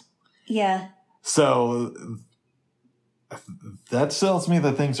points. Yeah. So that tells me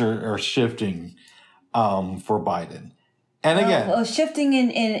that things are shifting for Biden. And again, shifting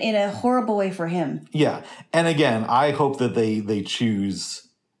in a horrible way for him. Yeah. And again, I hope that the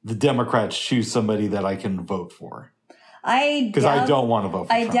Democrats choose somebody that I can vote for. Because I don't want to vote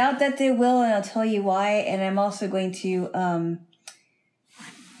for Trump. I doubt that they will, and I'll tell you why. And I'm also going to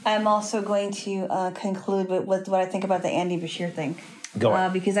conclude with what I think about the Andy Beshear thing. Go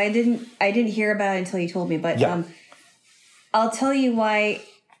ahead. Because I didn't hear about it until you told me. But I'll tell you why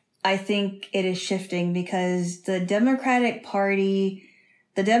I think it is shifting, because the Democrat Party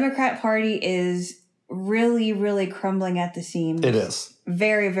is really, really crumbling at the seams. It is.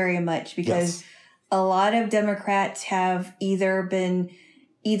 Very, very much, because a lot of Democrats have either been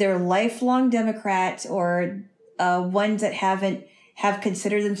lifelong Democrats or ones that have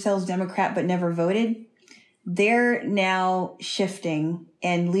considered themselves Democrat but never voted, they're now shifting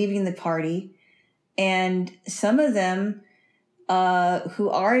and leaving the party. And some of them who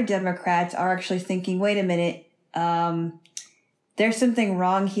are Democrats are actually thinking, wait a minute, there's something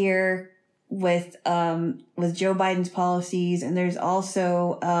wrong here with Joe Biden's policies. And there's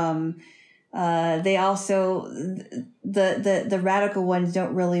also the radical ones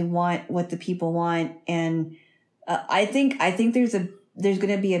don't really want what the people want. And I think there's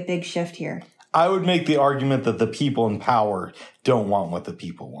going to be a big shift here. I would make the argument that the people in power don't want what the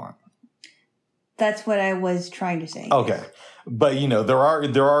people want. That's what I was trying to say. Okay. But,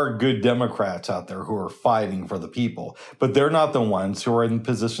 there are good Democrats out there who are fighting for the people, but they're not the ones who are in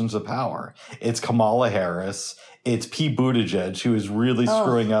positions of power. It's Kamala Harris. It's Pete Buttigieg, who is really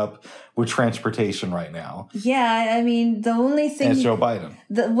screwing up with transportation right now. Yeah. I mean, the only thing. And it's Joe Biden.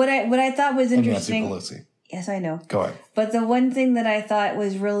 What I thought was interesting. And Nancy Pelosi. Yes, I know. Go ahead. But the one thing that I thought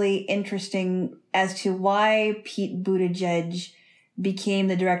was really interesting as to why Pete Buttigieg became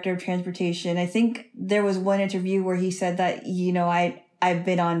the director of transportation, I think there was one interview where he said that, I've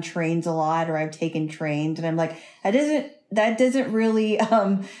been on trains a lot, or I've taken trains. And I'm like, that doesn't really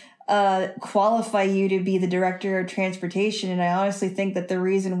qualify you to be the director of transportation. And I honestly think that the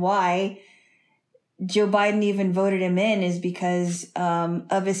reason why Joe Biden even voted him in is because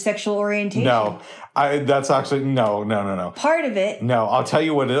of his sexual orientation. No, that's actually, no. Part of it. No, I'll tell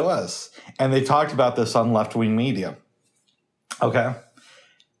you what it was. And they talked about this on left-wing media. Okay.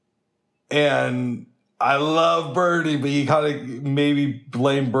 And I love Bernie, but you kind of maybe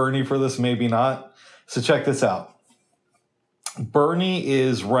blame Bernie for this, maybe not. So check this out. Bernie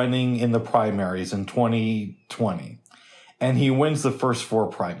is running in the primaries in 2020. And he wins the first 4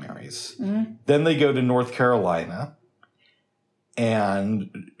 primaries. Mm-hmm. Then they go to North Carolina,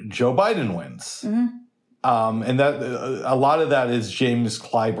 and Joe Biden wins. Mm-hmm. And that a lot of that is James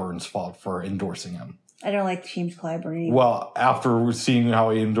Clyburn's fault for endorsing him. I don't like James Clyburn either. Well, after seeing how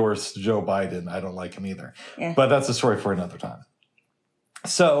he endorsed Joe Biden, I don't like him either. Yeah. But that's a story for another time.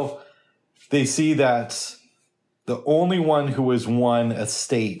 So they see that the only one who has won a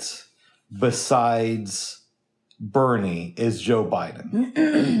state besides Bernie is Joe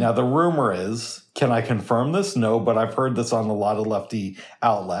Biden. Now, the rumor is, can I confirm this? No, but I've heard this on a lot of lefty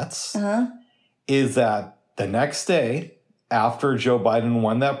outlets, is that the next day after Joe Biden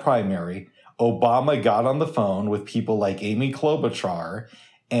won that primary, Obama got on the phone with people like Amy Klobuchar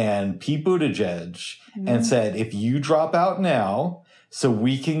and Pete Buttigieg and said, if you drop out now so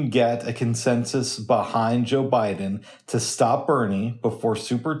we can get a consensus behind Joe Biden to stop Bernie before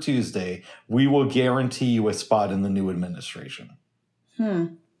Super Tuesday, we will guarantee you a spot in the new administration.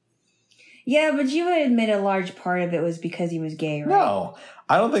 Yeah, but you would admit a large part of it was because he was gay, right? No,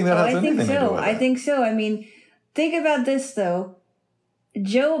 I don't think that has anything to do with it. I think so. I mean, think about this, though.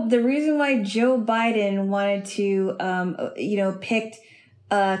 The reason why Joe Biden wanted to, picked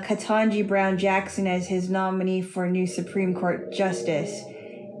Ketanji Brown Jackson as his nominee for new Supreme Court justice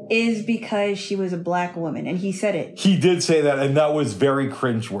is because she was a black woman, and he said it. He did say that, and that was very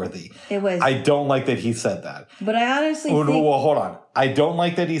cringeworthy. It was. I don't like that he said that. But I honestly think... Well, hold on. I don't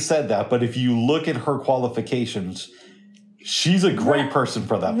like that he said that, but if you look at her qualifications... She's a great person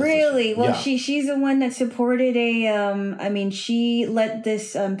for that position. Really? Well, yeah. She's the one that supported she let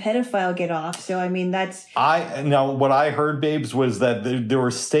this pedophile get off. So, I mean, that's... Now, what I heard, babes, was that there were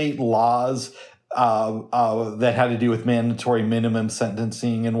state laws that had to do with mandatory minimum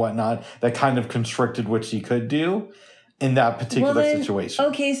sentencing and whatnot that kind of constricted what she could do in that particular situation.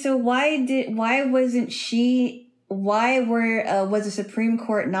 Okay, so why was the Supreme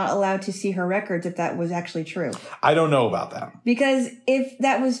Court not allowed to see her records if that was actually true? I don't know about that. Because if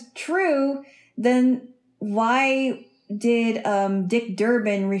that was true, then why did Dick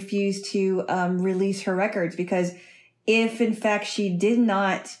Durbin refuse to release her records? Because if, in fact, she did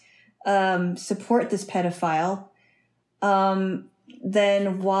not support this pedophile,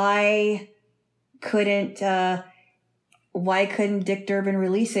 then why couldn't Dick Durbin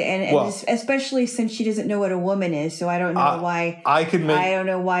release it? And especially since she doesn't know what a woman is, so I don't know why. I don't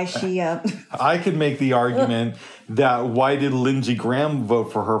know why she. I could make the argument that why did Lindsey Graham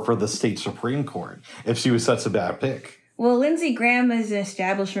vote for her for the state Supreme Court if she was such a bad pick? Well, Lindsey Graham is an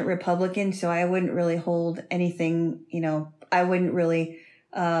establishment Republican, so I wouldn't really hold anything. I wouldn't really.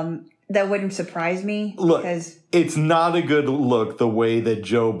 That wouldn't surprise me. Look, it's not a good look the way that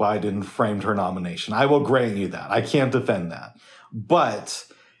Joe Biden framed her nomination. I will grant you that. I can't defend that. But,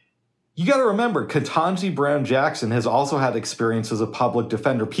 You got to remember, Ketanji Brown Jackson has also had experience as a public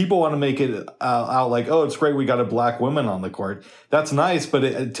defender. People want to make it out like, oh, it's great we got a black woman on the court. That's nice,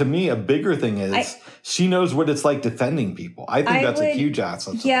 but to me, a bigger thing is she knows what it's like defending people. I think that's a huge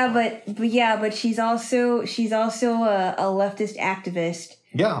asset. Yeah, but she's also a leftist activist.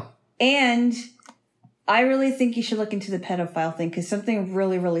 Yeah, and I really think you should look into the pedophile thing because something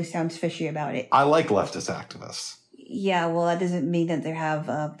really, really sounds fishy about it. I like leftist activists. Yeah, well, that doesn't mean that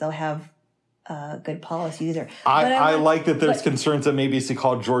they'll have good policies either. I like that there's concerns that maybe it's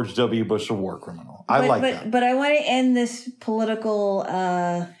called George W. Bush a war criminal. I like that. But I want to end this political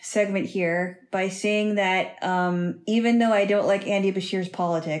segment here by saying that even though I don't like Andy Bashir's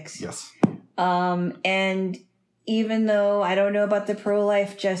politics, yes, and even though I don't know about the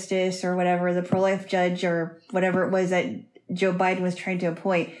pro-life justice or whatever, the pro-life judge or whatever it was that Joe Biden was trying to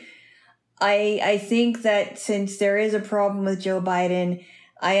appoint, I think that since there is a problem with Joe Biden,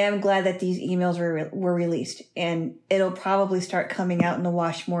 I am glad that these emails were released, and it'll probably start coming out in the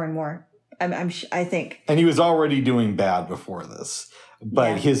wash more and more. I think. And he was already doing bad before this,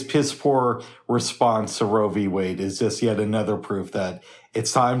 but his piss poor response to Roe v. Wade is just yet another proof that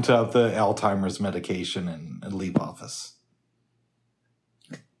it's time to up the Alzheimer's medication and leave office.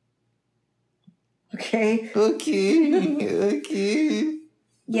 Okay.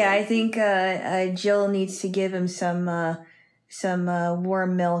 Yeah, I think Jill needs to give him some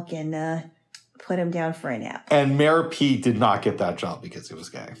warm milk and put him down for a nap. And Mayor Pete did not get that job because he was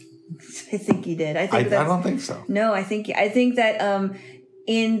gay. I think he did. I don't think so. No, I think that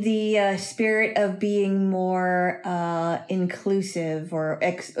in the spirit of being more inclusive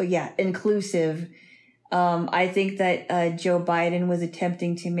inclusive, I think that Joe Biden was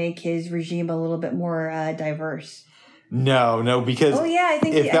attempting to make his regime a little bit more diverse. No, because I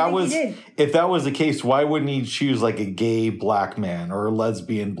think he did. If that was the case, why wouldn't he choose like a gay black man or a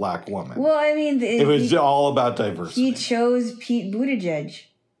lesbian black woman? Well, I mean, it was all about diversity. He chose Pete Buttigieg.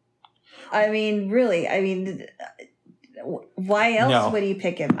 I mean, really, why else would he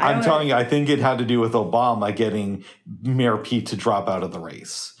pick him? I'm telling you, I think it had to do with Obama getting Mayor Pete to drop out of the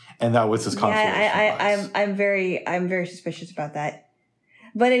race, and that was his consolation prize. I'm very suspicious about that.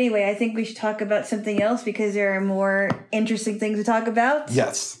 But anyway, I think we should talk about something else because there are more interesting things to talk about.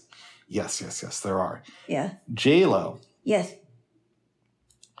 Yes, there are. Yeah. J-Lo. Yes.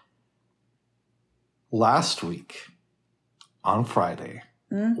 Last week, on Friday,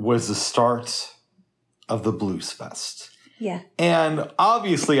 was the start of the Blues Fest. Yeah. And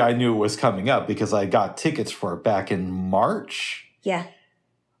obviously I knew it was coming up because I got tickets for it back in March. Yeah.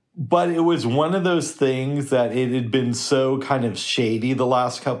 But it was one of those things that it had been so kind of shady the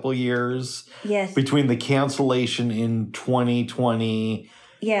last couple years. Yes. Between the cancellation in 2020.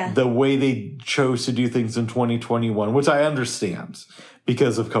 Yeah. The way they chose to do things in 2021, which I understand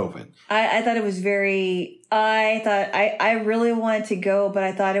because of COVID. I thought it was I really wanted to go, but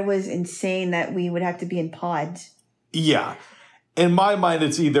I thought it was insane that we would have to be in pods. Yeah. In my mind,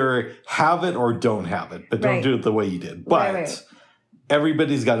 it's either have it or don't have it, but don't do it the way you did. But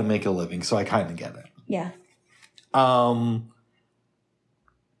everybody's got to make a living, so I kind of get it. Yeah.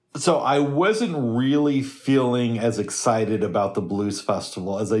 So I wasn't really feeling as excited about the Blues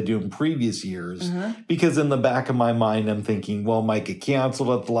Festival as I do in previous years because in the back of my mind, I'm thinking, well, might get canceled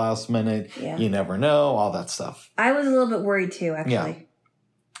at the last minute. Yeah. You never know, all that stuff. I was a little bit worried too, actually.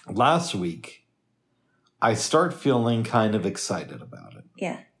 Yeah. Last week, I start feeling kind of excited about it.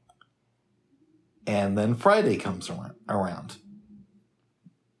 Yeah. And then Friday comes around.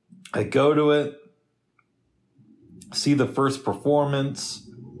 I go to it, see the first performance.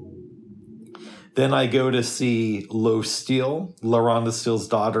 Then I go to see Lo Steele, LaRhonda Steele's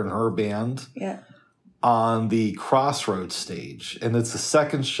daughter and her band, on the Crossroads stage. And it's the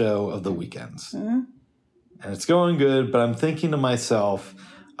second show of the weekends. And it's going good, but I'm thinking to myself,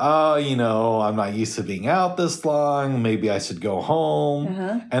 I'm not used to being out this long. Maybe I should go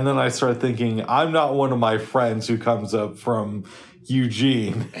home. And then I start thinking, I'm not one of my friends who comes up from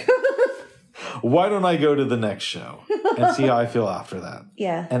Eugene. Why don't I go to the next show and see how I feel after that?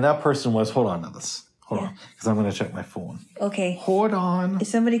 Yeah. And that person was, hold on to this. Hold on, because I'm going to check my phone. Okay. Hold on. Is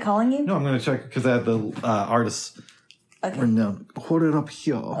somebody calling you? No, I'm going to check because I have the artist written down. Hold it up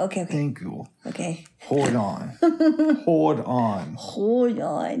here. Okay. Thank you. Okay. Hold on. Hold on. Hold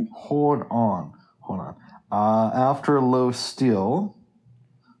on. Hold on. Hold on. After Lo Steele.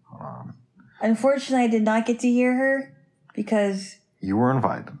 Hold on. Unfortunately, I did not get to hear her because you were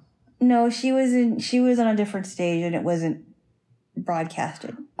invited. No, she was on a different stage and it wasn't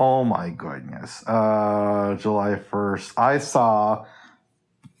broadcasted. Oh my goodness. July 1st. I saw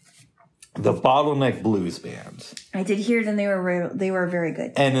the Bottleneck Blues Band. I did hear them. They were very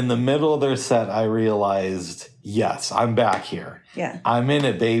good. And in the middle of their set, I realized, yes, I'm back here. Yeah. I'm in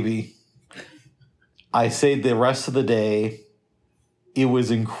it, baby. I stayed the rest of the day. It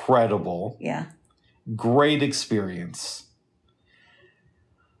was incredible. Yeah. Great experience.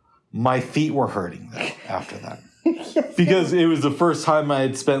 My feet were hurting, though, after that. Because it was the first time I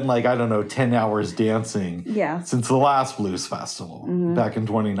had spent, 10 hours dancing since the last blues festival back in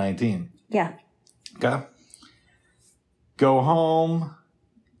 2019. Yeah. Okay. Go home,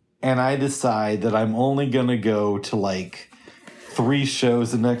 and I decide that I'm only going to go to 3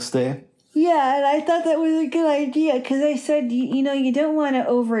 shows the next day. Yeah, and I thought that was a good idea because I said, you don't want to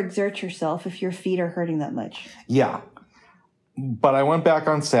overexert yourself if your feet are hurting that much. Yeah. But I went back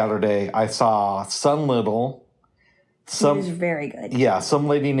on Saturday. I saw Sun Little. He was very good. Yeah, some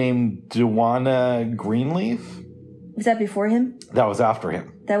lady named Duana Greenleaf. Was that before him? That was after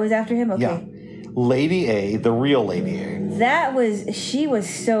him. That was after him? Okay. Yeah. Lady A, the real Lady A. She was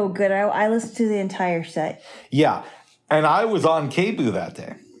so good. I listened to the entire set. Yeah. And I was on KBOO that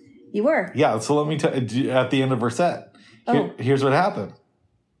day. You were? Yeah, so let me tell you, at the end of her set, here's what happened.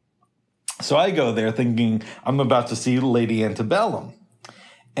 So I go there thinking I'm about to see Lady Antebellum.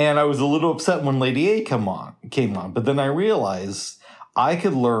 And I was a little upset when Lady A came on. But then I realized I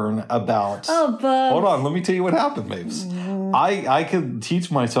could learn about... Oh, Bubs. Hold on, let me tell you what happened, babes. I could teach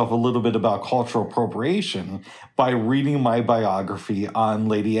myself a little bit about cultural appropriation by reading my biography on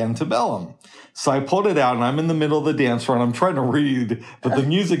Lady Antebellum. So I pulled it out, and I'm in the middle of the dance floor, and I'm trying to read, but the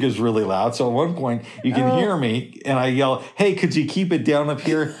music is really loud. So at one point, you can hear me, and I yell, hey, could you keep it down up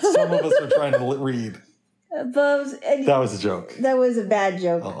here? Some of us are trying to read. Bubs. That was a joke. That was a bad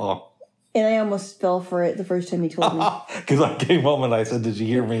joke. Uh-oh. And I almost fell for it the first time you told me. Because I came home and I said, did you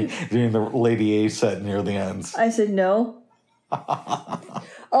hear me doing the Lady A set near the end? I said no.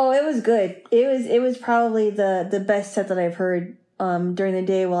 Oh, it was good. It was probably the best set that I've heard during the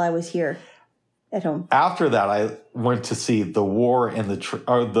day while I was here at home. After that, I went to see The War and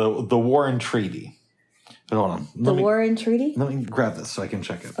the War and Treaty. But hold on. War and Treaty? Let me grab this so I can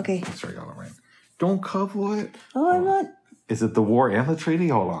check it. Okay. Make sure I got it right. Don't cover it. Oh, I'm not. Is it The War and the Treaty?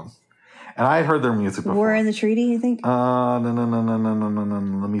 Hold on. And I had heard their music before. War and the Treaty, you think? No.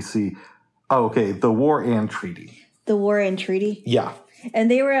 Let me see. Oh, okay. The War and Treaty. The War and Treaty? Yeah. And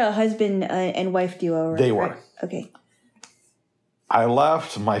they were a husband and wife duo, right? They were. Okay. I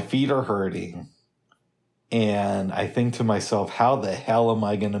left. My feet are hurting. And I think to myself, how the hell am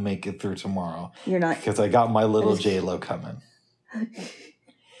I going to make it through tomorrow? You're not. Because I got my little J-Lo coming.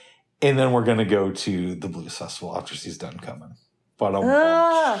 And then we're going to go to the Blues Festival after she's done coming. But that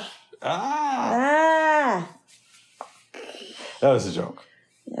was a joke.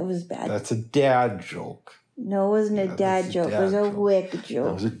 That was bad. That's a dad joke. No, it wasn't a dad joke. It was a wicked joke.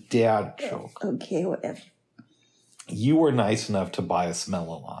 That was a dad joke. Okay, whatever. You were nice enough to buy us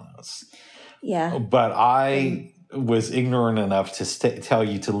Melonanos. Yeah. But I was ignorant enough to tell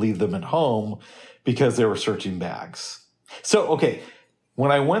you to leave them at home because they were searching bags. So, okay,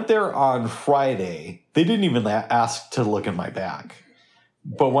 when I went there on Friday, they didn't even ask to look in my bag.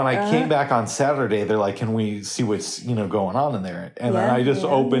 But when I came back on Saturday, they're like, can we see what's, going on in there? And then I just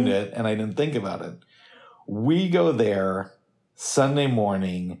opened it and I didn't think about it. We go there Sunday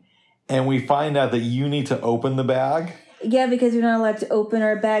morning and we find out that you need to open the bag. Yeah, because we're not allowed to open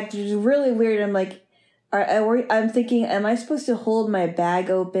our bag, which is really weird. I'm like, I'm thinking, am I supposed to hold my bag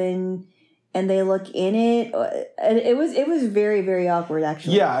open and they look in it? And it was very, very awkward,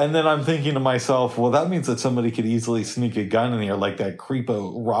 actually. Yeah, and then I'm thinking to myself, well, that means that somebody could easily sneak a gun in here, like that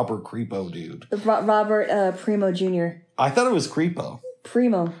Robert Creepo dude. Robert Primo Jr. I thought it was Creepo.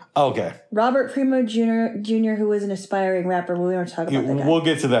 Primo. Okay. Robert Primo Jr., who was an aspiring rapper. We don't talk about that guy. We'll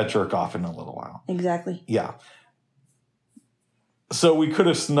get to that jerk off in a little while. Exactly. Yeah. So we could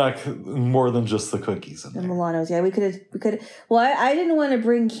have snuck more than just the cookies in there. The Milanos, yeah. We could have. Well, I didn't want to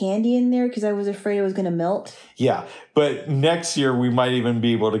bring candy in there because I was afraid it was going to melt. Yeah. But next year, we might even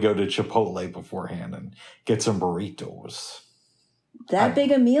be able to go to Chipotle beforehand and get some burritos. That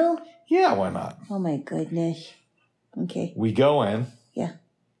big a meal? Yeah, why not? Oh, my goodness. Okay. We go in. Yeah.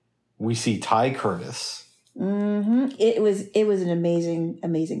 We see Ty Curtis. Mm-hmm. It was an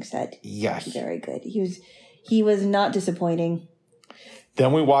amazing set. Yeah. Very good. He was not disappointing.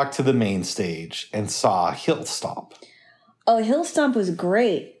 Then we walked to the main stage and saw Hill Stomp. Oh, Hill Stomp was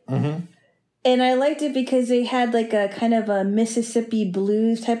great. Mm-hmm. And I liked it because they had like a kind of a Mississippi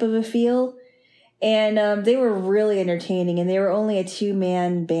blues type of a feel. And they were really entertaining, and they were only a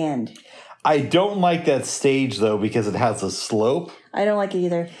 2-man band. I don't like that stage, though, because it has a slope. I don't like it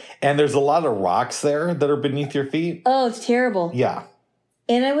either. And there's a lot of rocks there that are beneath your feet. Oh, it's terrible. Yeah.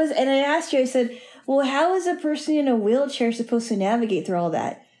 And I asked you, I said, well, how is a person in a wheelchair supposed to navigate through all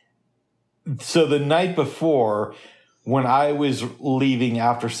that? So the night before, when I was leaving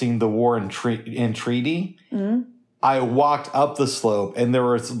after seeing the war in Treaty, I walked up the slope and there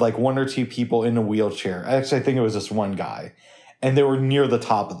was like one or two people in a wheelchair. Actually, I think it was just one guy. And they were near the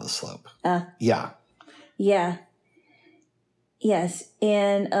top of the slope. Yeah. Yeah. Yes.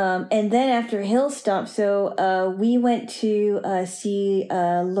 And then after Hill stopped, so we went to see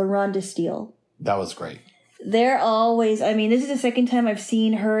LaRonda Steele. That was great. They're always, I mean, this is the second time I've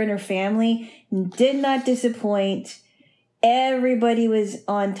seen her and her family. Did not disappoint. Everybody was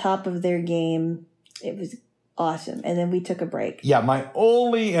on top of their game. It was awesome. And then we took a break. Yeah, my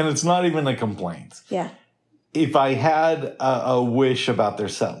only, and it's not even a complaint. Yeah. If I had a wish about their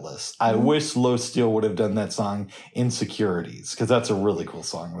set list, I wish Lo Steel would have done that song Insecurities, because that's a really cool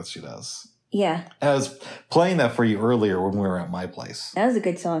song that she does. Yeah. I was playing that for you earlier when we were at my place. That was a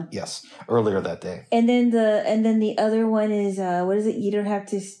good song. Yes, earlier that day. And then the other one is what is it? You don't have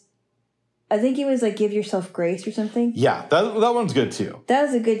to. I think it was like Give Yourself Grace or something. Yeah, that one's good too. That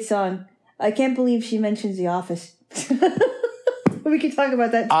was a good song. I can't believe she mentions The Office. We could talk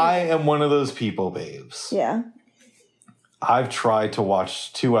about that too. I am one of those people, babes. Yeah. I've tried to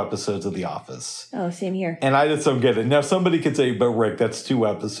watch 2 episodes of The Office. Oh, same here. And I just don't get it. Now, somebody could say, but Rick, that's 2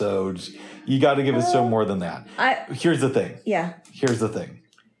 episodes. You got to give it so more than that. Here's the thing. Yeah. Here's the thing.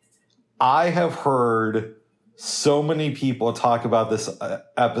 I have heard so many people talk about this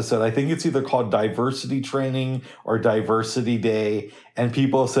episode. I think it's either called Diversity Training or Diversity Day. And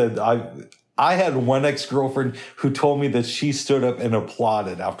people said, I had one ex-girlfriend who told me that she stood up and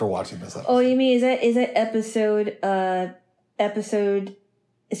applauded after watching this episode. Oh, you mean, is that episode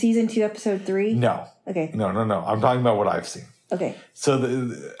season 2, episode 3? No. Okay. No. I'm talking about what I've seen. Okay.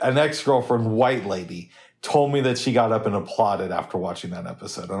 So an ex-girlfriend, white lady, told me that she got up and applauded after watching that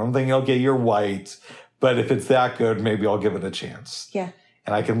episode. And I'm thinking, okay, you're white, but if it's that good, maybe I'll give it a chance. Yeah.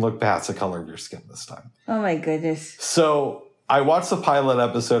 And I can look past the color of your skin this time. Oh my goodness. So I watched the pilot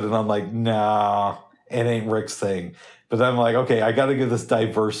episode and I'm like, nah, it ain't Rick's thing. But then I'm like, okay, I got to give this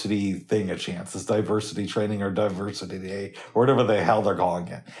diversity thing a chance. This diversity training or diversity day or whatever the hell they're calling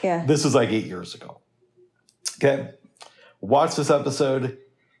it. Yeah. This was like 8 years ago. Okay. Watched this episode.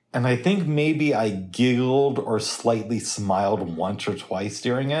 And I think maybe I giggled or slightly smiled once or twice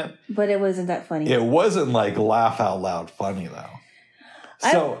during it. But it wasn't that funny. It wasn't like laugh out loud funny though.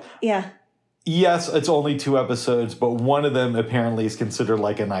 So yeah. Yes, it's only 2 episodes, but one of them apparently is considered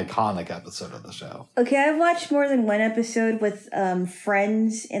like an iconic episode of the show. Okay, I've watched more than one episode with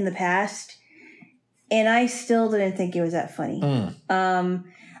friends in the past, and I still didn't think it was that funny.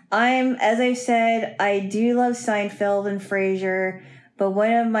 As I've said, I do love Seinfeld and Frasier, but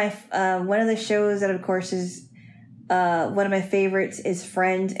one of the shows that, of course, is one of my favorites is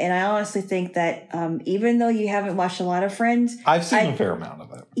Friends, and I honestly think that even though you haven't watched a lot of Friends, I've seen a fair amount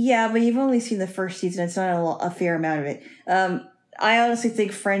of it. Yeah, but you've only seen the first season. It's not a fair amount of it. I honestly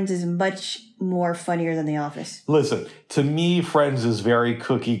think Friends is much more funnier than The Office. Listen, to me, Friends is very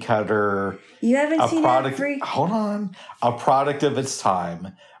cookie cutter. You haven't seen that freak? Hold on. A product of its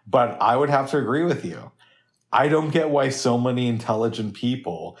time. But I would have to agree with you. I don't get why so many intelligent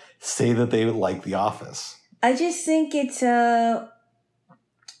people say that they like The Office. I just think it's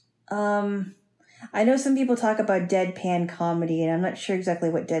I know some people talk about deadpan comedy, and I'm not sure exactly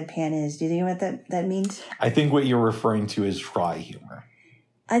what deadpan is. Do you know what that means? I think what you're referring to is dry humor.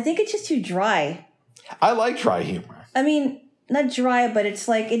 I think it's just too dry. I like dry humor. I mean, not dry, but it's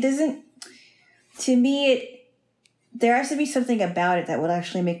like, it doesn't, to me, there has to be something about it that would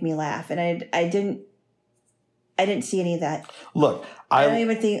actually make me laugh. And I didn't see any of that. Look, I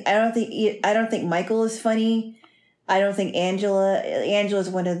don't think Michael is funny. I don't think Angela's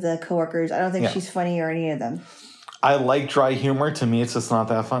one of the coworkers. I don't think she's funny or any of them. I like dry humor. To me, it's just not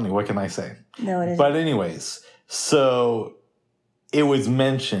that funny. What can I say? No, it isn't. But anyways, so it was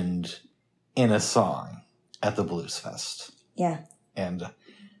mentioned in a song at the Blues Fest. Yeah. And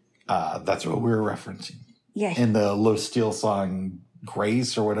that's what we were referencing. Yeah. In the Lo Steel song,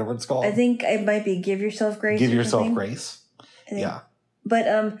 Grace or whatever it's called. I think it might be Give Yourself Grace. Give Yourself Grace. Yeah. But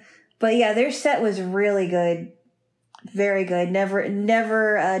yeah, their set was really good. Very good.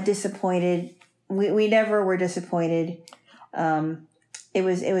 Never disappointed. We never were disappointed. It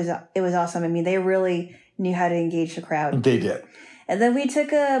was awesome. I mean, they really knew how to engage the crowd. They did. And then we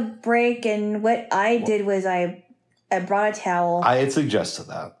took a break, and what I did was I brought a towel. I had suggested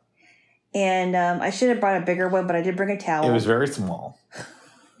that. And I should have brought a bigger one, but I did bring a towel. It was very small.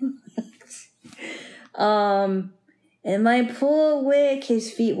 And my poor Wick,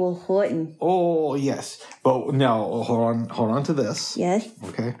 his feet were hurting. Oh, yes. But now, hold on to this. Yes?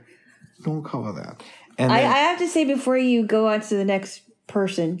 Okay. Don't cover that. And I then, have to say before you go on to the next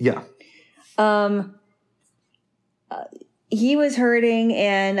person. yeah. He was hurting,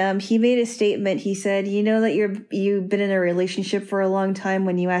 and he made a statement. He said, "You know that you've been in a relationship for a long time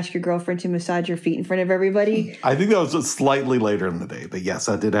when you ask your girlfriend to massage your feet in front of everybody." I think that was just slightly later in the day, but yes,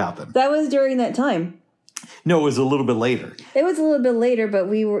 that did happen. That was during that time. No, it was a little bit later. It was a little bit later, but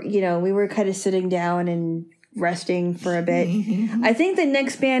we were kind of sitting down and resting for a bit. I think the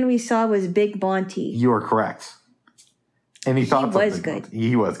next band we saw was Big Monty. You are correct. And he thought was good.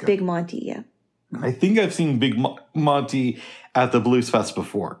 He was good. Big Monty, yeah. I think I've seen Big Monty at the Blues Fest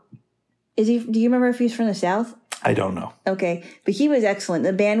before. Is he? Do you remember if he's from the South? I don't know. Okay, but he was excellent.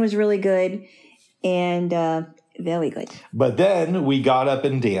 The band was really good, and very good. But then we got up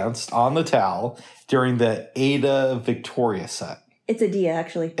and danced on the towel during the Ada Victoria set. It's Adia,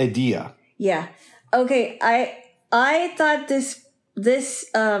 actually. Adia. Yeah. Okay. I thought this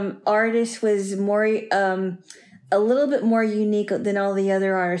artist was more a little bit more unique than all the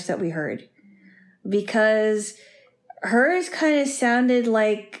other artists that we heard, because hers kind of sounded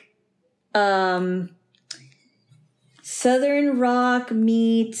like Southern rock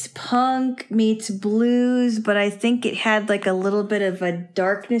meets punk meets blues, but I think it had like a little bit of a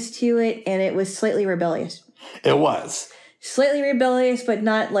darkness to it, and it was slightly rebellious. It was. Slightly rebellious, but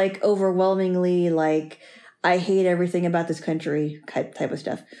not like overwhelmingly like, I hate everything about this country type of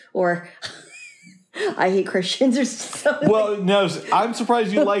stuff. Or I hate Christians or something. Well, no, I'm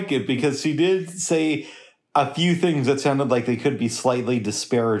surprised you like it, because she did say a few things that sounded like they could be slightly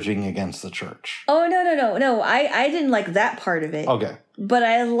disparaging against the church. Oh, no. I didn't like that part of it. Okay. But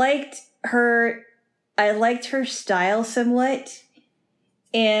I liked her style somewhat.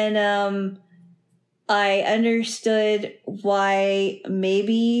 And I understood why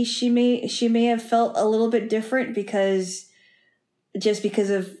maybe she may have felt a little bit different, because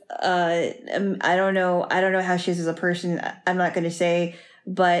of I don't know how she is as a person. I'm not going to say,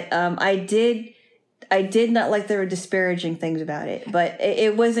 but I did not like there were disparaging things about it, but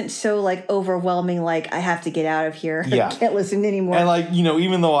it wasn't so like overwhelming, like I have to get out of here. Yeah. I can't listen anymore. And like,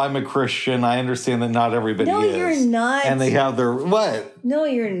 even though I'm a Christian, I understand that not everybody is. No, you're not. And they have their, what? No,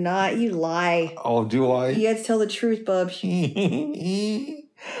 you're not. You lie. Oh, do I? You have to tell the truth, Bubs.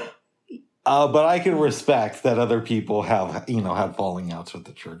 But I can respect that other people have, had falling outs with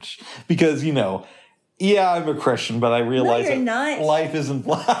the church. Because, yeah, I'm a Christian, but I realize you're not. Life isn't...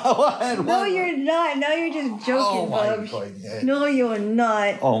 What? No, you're not. Now you're just joking, Bubs. Goodness. No, you're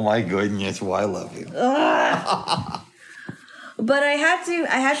not. Oh, my goodness. Well, I love you. But I have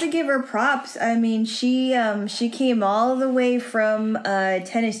to give her props. I mean, she came all the way from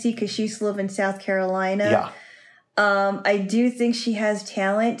Tennessee, because she used to live in South Carolina. Yeah. I do think she has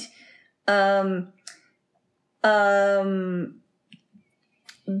talent. The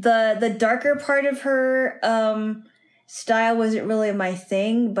darker part of her style wasn't really my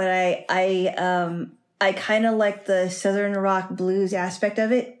thing, but I kind of like the Southern rock blues aspect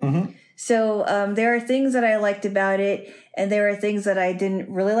of it. Mm-hmm. So there are things that I liked about it, and there are things that I didn't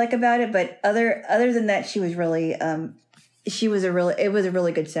really like about it. But other than that, she was really it was a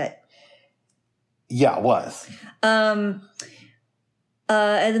really good set. Yeah, it was. And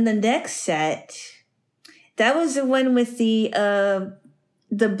then the next set, that was the one with the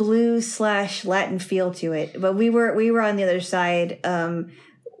blues / Latin feel to it. But we were on the other side,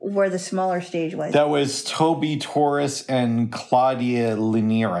 where the smaller stage was. That was Toby Torres and Claudia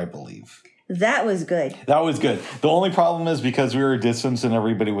Lanier, I believe. That was good. That was good. The only problem is, because we were a distance and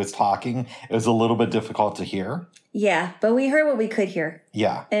everybody was talking, it was a little bit difficult to hear. Yeah, but we heard what we could hear.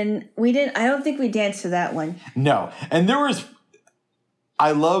 Yeah. And I don't think we danced to that one. No. And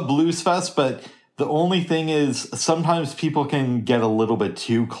I love Blues Fest, but the only thing is sometimes people can get a little bit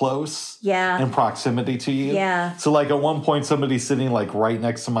too close. Yeah. In proximity to you. Yeah. So like at one point, somebody's sitting like right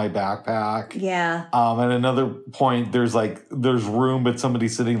next to my backpack. Yeah. At another point, there's room, but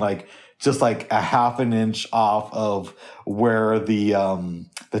somebody's sitting like just like a half an inch off of where the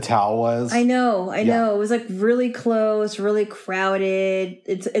towel was. I know. It was like really close, really crowded.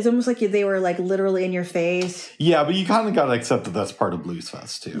 It's almost like they were like literally in your face. Yeah, but you kind of got to accept that that's part of Blues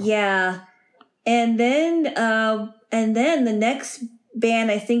Fest too. Yeah. And then the next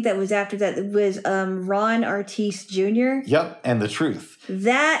band, I think that was after that, was Ron Artest Jr. Yep, and The Truth.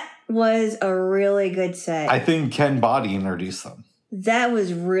 That was a really good set. I think Ken Body introduced them. That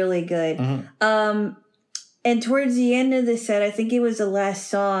was really good. Mm-hmm. And towards the end of the set, I think it was the last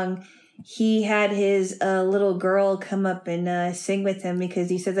song, he had his little girl come up and sing with him because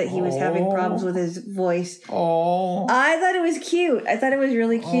he said that he was having problems with his voice. Oh. I thought it was cute. I thought it was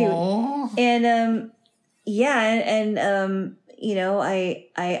really cute. Aww. And you know,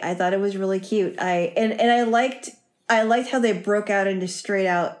 I thought it was really cute. I liked how they broke out into straight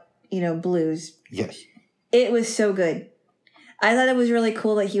out, you know, blues. Yes. It was so good. I thought it was really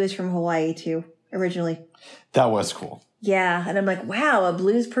cool that he was from Hawaii too, originally. That was cool. Yeah, and I'm like, wow, a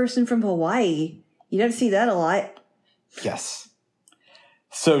blues person from Hawaii. You don't see that a lot. Yes.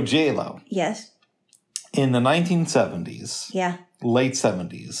 So J-Lo. Yes. In the 1970s, Yeah. late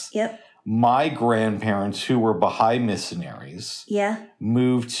 70s, Yep. my grandparents, who were Baha'i missionaries, Yeah.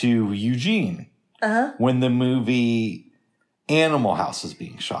 moved to Eugene Uh-huh. when the movie Animal House was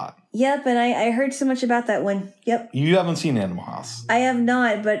being shot. Yep, and I heard so much about that one. Yep. You haven't seen Animal House. I have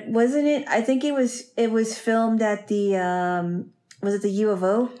not, but wasn't it? I think it was filmed at the was it the U of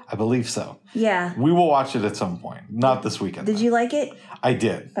O? I believe so. Yeah. We will watch it at some point. Not this weekend. Did you like it? I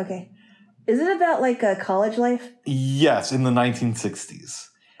did. Okay. Is it about like a college life? Yes, in the 1960s.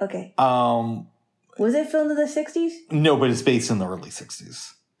 Okay. Was it filmed in the 60s? No, but it's based in the early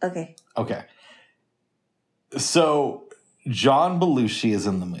 60s. Okay. Okay. So John Belushi is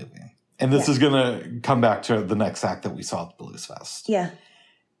in the movie. And this is going to come back to the next act that we saw at Blues Fest. Yeah.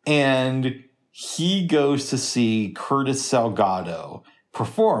 And he goes to see Curtis Salgado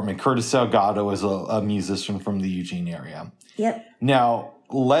perform. And Curtis Salgado is a musician from the Eugene area. Yep. Now,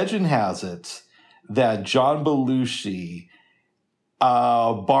 legend has it that John Belushi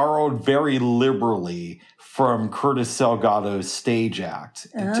borrowed very liberally from Curtis Salgado's stage act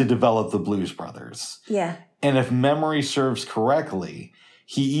to develop the Blues Brothers. Yeah. And if memory serves correctly,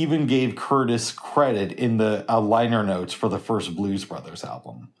 he even gave Curtis credit in the liner notes for the first Blues Brothers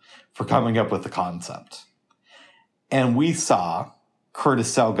album for coming up with the concept. And we saw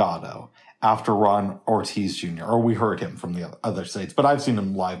Curtis Salgado after Ron Ortiz Jr., or we heard him from the other states, but I've seen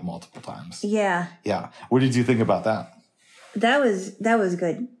him live multiple times. Yeah. Yeah. What did you think about that? That was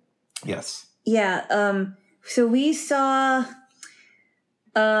good. Yes. Yeah. So we saw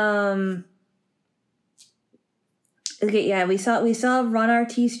okay, yeah, we saw Ron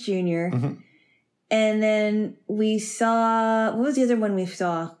Ortiz Jr. Mm-hmm. And then we saw, what was the other one we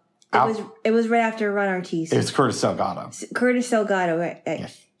saw? It was right after Ron Ortiz. It's Curtis Salgado. Curtis Salgado, right?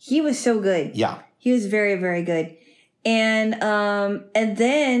 Yes. He was so good. Yeah. He was very, very good. And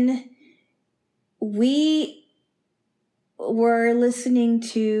then we were listening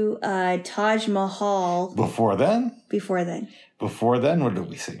to Taj Mahal. Before then, Before then, what did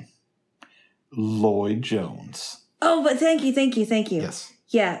we see? Lloyd Jones. Oh, but thank you. Yes.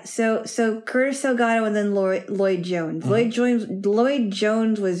 Yeah, so Curtis Salgado and then Lloyd Jones. Mm-hmm. Lloyd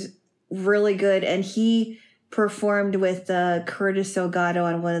Jones was really good, and he performed with Curtis Salgado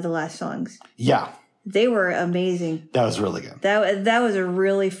on one of the last songs. Yeah. They were amazing. That was really good. That was a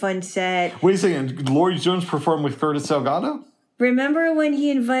really fun set. Wait a second. Lloyd Jones performed with Curtis Salgado? Remember when he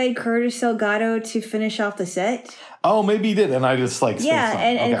invited Curtis Salgado to finish off the set? Oh, maybe he did, and I just like yeah, spaced on.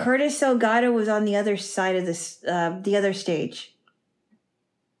 and Okay. Curtis Salgado was on the other side of this, the other stage.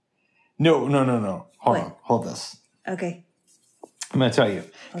 No. Hold What? on. Hold this. Okay. I'm going to tell you,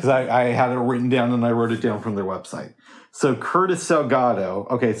 because I had it written down and I wrote it down from their website. So Curtis Salgado,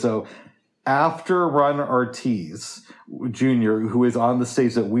 okay, so after Ron Ortiz Jr., who is on the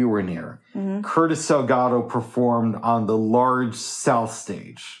stage that we were near, Curtis Salgado performed on the large South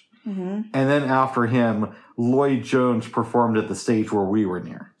stage. And then after him, Lloyd Jones performed at the stage where we were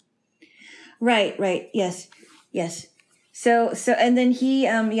near. Right. Yes. So and then he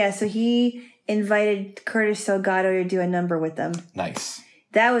he invited Curtis Salgado to do a number with them. Nice.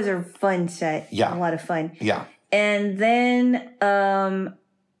 That was a fun set. Yeah. A lot of fun. Yeah. And then the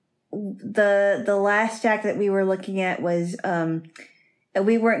last act that we were looking at was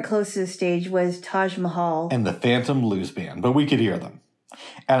we weren't close to the stage, was Taj Mahal. And the Phantom Blues Band, but we could hear them.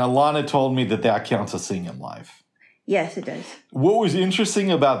 And Alana told me that counts as singing live. Yes, it does. What was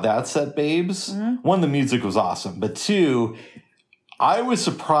interesting about that set, babes, one, the music was awesome, but two, I was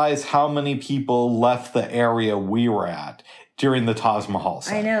surprised how many people left the area we were at during the Taj Mahal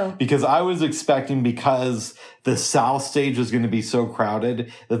set. I know. Because I was expecting, because the South stage was going to be so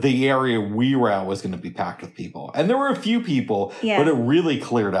crowded, that the area we were at was going to be packed with people. And there were a few people, but it really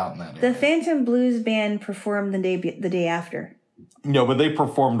cleared out in that area. The Phantom Blues Band performed the day after. No, but they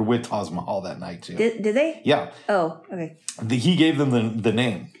performed with Taj Mahal that night too. Did they? Yeah. Oh, okay. He gave them the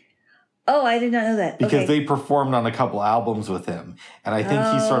name. Oh, I did not know that. Because okay. they performed on a couple albums with him. And I think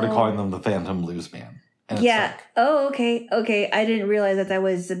he started calling them the Phantom Blues Band. And yeah. Oh, okay. Okay. I didn't realize that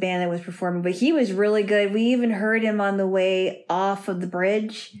was the band that was performing, but he was really good. We even heard him on the way off of the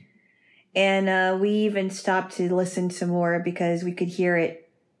bridge. And we even stopped to listen some more because we could hear it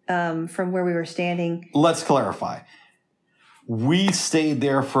from where we were standing. Let's clarify. We stayed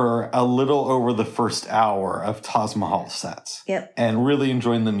there for a little over the first hour of Taj Mahal sets. Yep. And really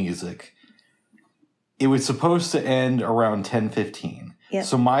enjoying the music. It was supposed to end around 10:15. Yep.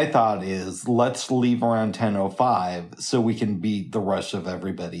 So my thought is, let's leave around 10:05 so we can beat the rush of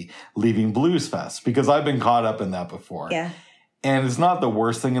everybody leaving Blues Fest. Because I've been caught up in that before. Yeah. And it's not the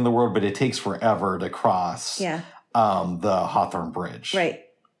worst thing in the world, but it takes forever to cross the Hawthorne Bridge. Right.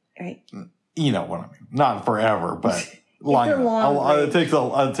 You know what I mean. Not forever, but long It's a enough. long It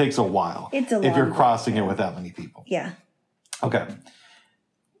takes a while. It's a long if you're crossing bridge, it with that many people. Yeah. Okay.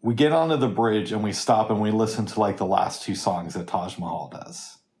 We get onto the bridge and we stop and we listen to like the last two songs that Taj Mahal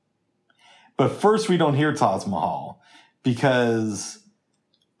does. But first we don't hear Taj Mahal because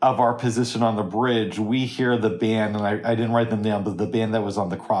of our position on the bridge. We hear the band, and I didn't write them down, but the band that was on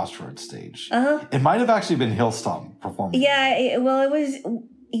the Crossroads stage. Uh-huh. It might have actually been Hillstomp performing. Yeah, it was...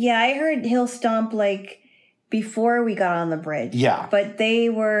 Yeah, I heard Hill Stomp like before we got on the bridge. Yeah. But they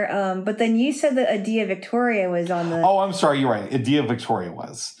were, but then you said that Adia Victoria was on the... Oh, I'm sorry. You're right. Adia Victoria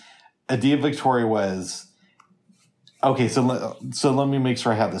was. Okay, so let me make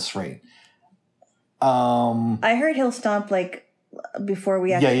sure I have this straight. I heard Hill Stomp like before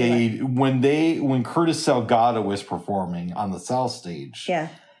we actually... Yeah. When Curtis Salgado was performing on the South stage,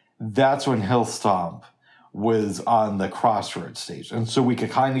 that's when Hill Stomp was on the Crossroads stage. And so we could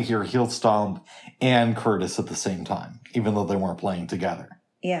kind of hear Hill Stomp and Curtis at the same time, even though they weren't playing together.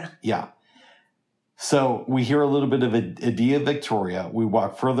 Yeah. Yeah. So we hear a little bit of Adia Victoria. We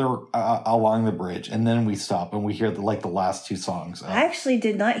walk further along the bridge, and then we stop and we hear the last two songs. I actually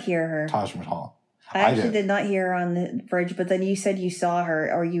did not hear her. Taj Mahal. I actually did not hear her on the bridge, but then you said you saw her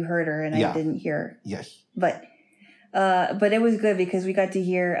or you heard her, and I didn't hear her. Yes. But it was good because we got to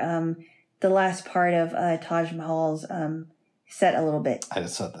hear the last part of Taj Mahal's set a little bit. I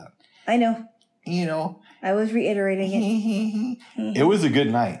just said that. I know. You know. I was reiterating it. It was a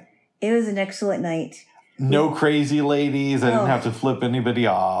good night. It was an excellent night. No crazy ladies. I didn't have to flip anybody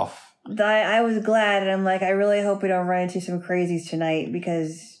off. I was glad, and I'm like, I really hope we don't run into some crazies tonight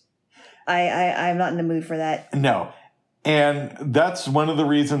because I'm not in the mood for that. No. And that's one of the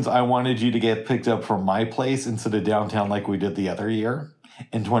reasons I wanted you to get picked up from my place instead of downtown like we did the other year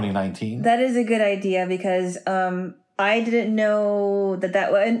in 2019. That is a good idea because I didn't know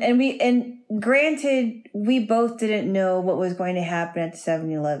that was, and granted, we both didn't know what was going to happen at the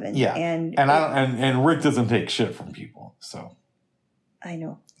 7-Eleven. Yeah. And Rick doesn't take shit from people, so. I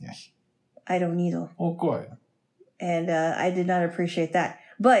know. Yes. I don't either. Oh, good. And I did not appreciate that.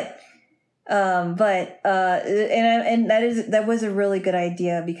 But that was a really good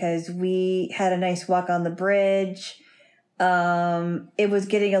idea because we had a nice walk on the bridge. It was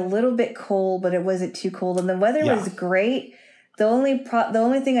getting a little bit cold, but it wasn't too cold, and the weather was great. The only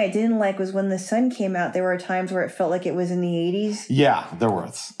thing I didn't like was when the sun came out. There were times where it felt like it was in the 80s. Yeah, there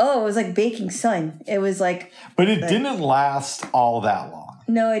was. Oh, it was like baking sun. It was like... But it didn't last all that long.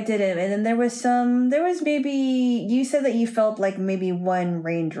 No, it didn't. And then there was maybe... You said that you felt like maybe one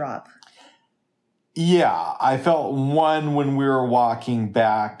raindrop. Yeah, I felt one when we were walking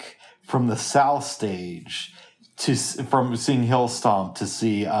back from the South Stage from seeing Hill Stomp to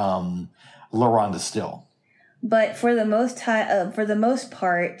see La Ronda Still. But for the most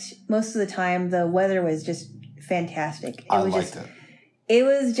part, most of the time, the weather was just fantastic. I liked it. It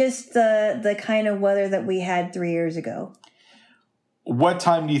was just the kind of weather that we had 3 years ago. What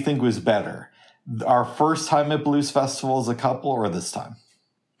time do you think was better? Our first time at Blues Festival as a couple or this time?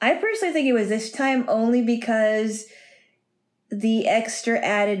 I personally think it was this time only because the extra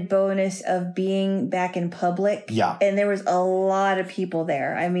added bonus of being back in public. Yeah. And there was a lot of people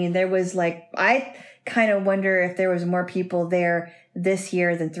there. I mean, there was I kind of wonder if there was more people there this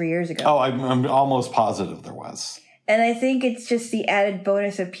year than 3 years ago. Oh, I'm almost positive there was. And I think it's just the added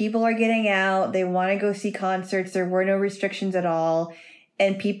bonus of people are getting out. They want to go see concerts. There were no restrictions at all.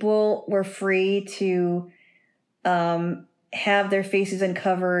 And people were free to have their faces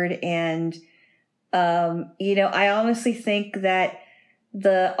uncovered. And, I honestly think that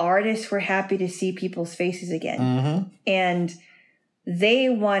the artists were happy to see people's faces again. Mm-hmm. And they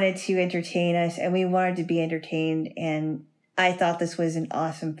wanted to entertain us, and we wanted to be entertained. And I thought this was an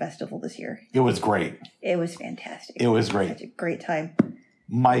awesome festival this year. It was great. It was fantastic. It was great. Such a great time.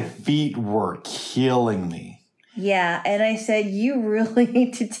 My feet were killing me. Yeah, and I said, you really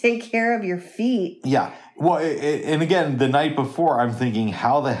need to take care of your feet. Yeah. Well, and again, the night before, I'm thinking,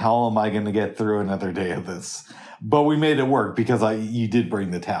 how the hell am I going to get through another day of this? But we made it work because you did bring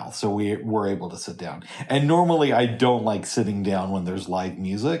the towel, so we were able to sit down. And normally I don't like sitting down when there's live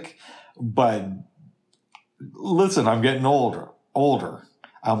music, But listen, I'm getting older.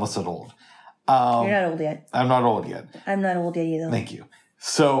 I almost said old. You're not old yet. I'm not old yet. I'm not old yet either. Thank you.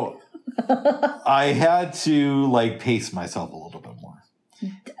 So I had to like pace myself a little bit more.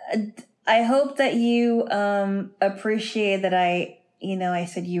 I hope that you appreciate that I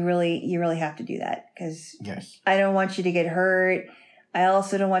said you really have to do that, because Yes. I don't want you to get hurt. I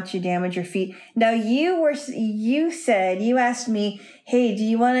also don't want you to damage your feet. Now you asked me, hey, do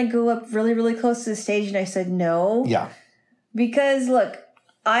you want to go up really, really close to the stage? And I said no. Yeah. Because look,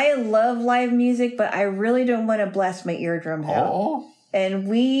 I love live music, but I really don't want to blast my eardrums out. Oh. And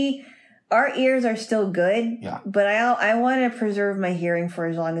our ears are still good. Yeah. But I want to preserve my hearing for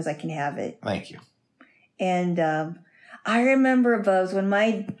as long as I can have it. Thank you. And I remember, Bubs, when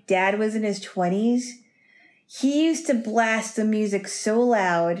my dad was in his 20s, he used to blast the music so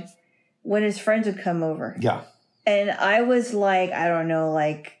loud when his friends would come over. Yeah. And I was like, I don't know,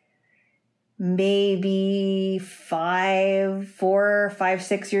 like maybe 4, 5,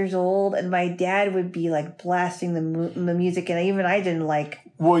 6 years old. And my dad would be like blasting the music. And I didn't like.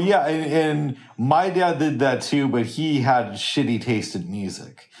 Well, yeah. And my dad did that too, but he had shitty taste in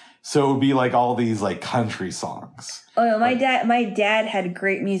music. So it would be like all these like country songs. Oh no, my dad had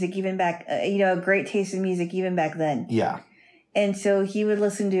great music even back, great taste in music even back then. Yeah. And so he would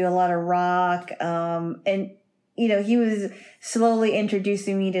listen to a lot of rock. And he was slowly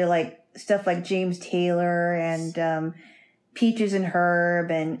introducing me to like stuff like James Taylor and Peaches and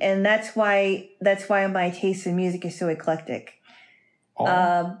Herb, and that's why my taste in music is so eclectic.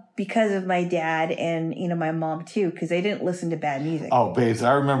 Oh. Because of my dad and my mom too, because they didn't listen to bad music. Oh, babes,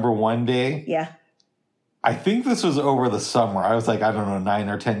 I remember one day. Yeah. I think this was over the summer. I was like, I don't know, 9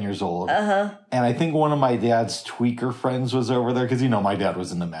 or 10 years old. Uh-huh. And I think one of my dad's tweaker friends was over there because, my dad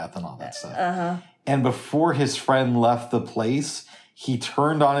was into meth and all that stuff. Uh-huh. And before his friend left the place, he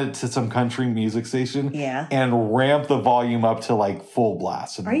turned on it to some country music station. Yeah. And ramped the volume up to like full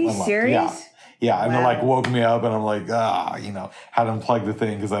blast. Are you serious? Yeah. Yeah, and Wow. it like woke me up, and I'm like, had to unplug the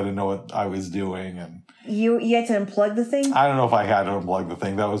thing because I didn't know what I was doing, and You had to unplug the thing? I don't know if I had to unplug the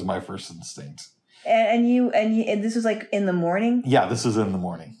thing. That was my first instinct. And this was like in the morning? Yeah, this is in the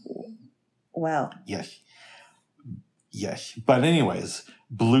morning. Wow. Yes. But anyways,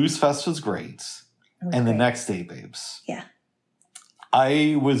 Blues Fest was great, and the next day, babes. Yeah.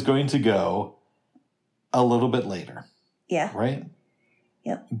 I was going to go a little bit later. Yeah. Right.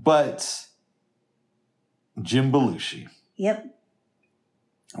 Yep. But Jim Belushi. Yep.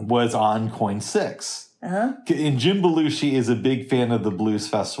 Was on Coin 6. Uh-huh. And Jim Belushi is a big fan of the Blues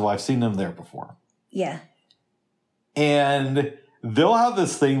Festival. I've seen him there before. Yeah. And they'll have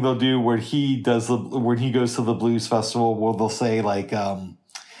this thing they'll do where when he goes to the Blues Festival, where they'll say like,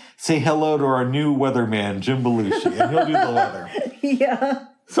 say hello to our new weatherman, Jim Belushi, and he'll do the weather. Yeah.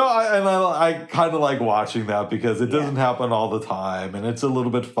 So I kind of like watching that because it doesn't happen all the time, and it's a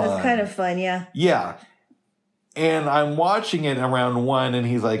little bit fun. It's kind of fun, yeah. Yeah. And I'm watching it around 1, and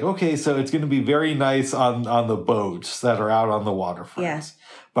he's like, okay, so it's going to be very nice on the boats that are out on the waterfront. Yeah.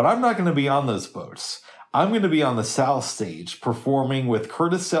 But I'm not going to be on those boats. I'm going to be on the South Stage performing with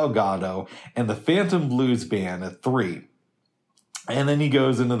Curtis Salgado and the Phantom Blues Band at 3. And then he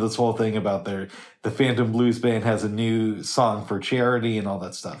goes into this whole thing about the Phantom Blues Band has a new song for charity and all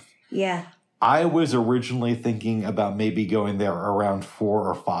that stuff. Yeah. I was originally thinking about maybe going there around 4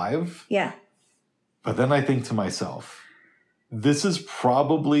 or 5. Yeah. But then I think to myself, this is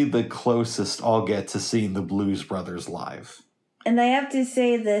probably the closest I'll get to seeing the Blues Brothers live. And I have to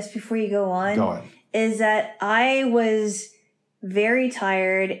say this before you go on. Go on. Is that I was very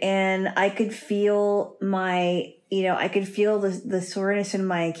tired and I could feel the soreness in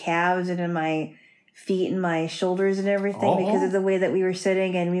my calves and in my feet and my shoulders and everything because of the way that we were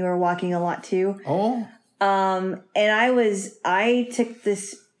sitting and we were walking a lot too. Oh. And I took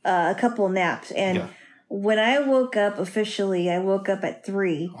this a couple naps, and when I woke up officially, I woke up at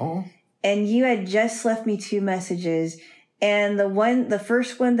 3. Oh. And you had just left me 2 messages, and the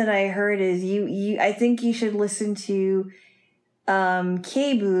first one that I heard is you. I think you should listen to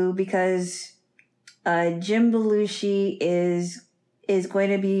KBOO because Jim Belushi is going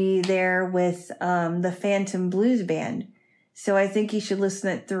to be there with the Phantom Blues Band. So I think you should listen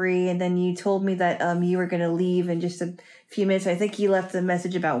at 3. And then you told me that you were going to leave in just a few minutes. I think you left the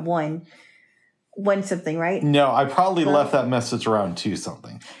message about 1 something, right? No, I probably left that message around 2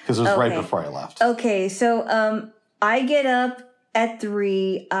 something because it was right before I left. Okay, so I get up at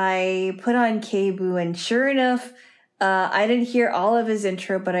 3. I put on KBOO, and sure enough, I didn't hear all of his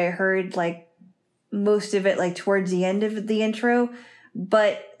intro, but I heard like most of it like towards the end of the intro.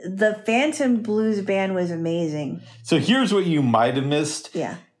 But the Phantom Blues Band was amazing. So here's what you might have missed.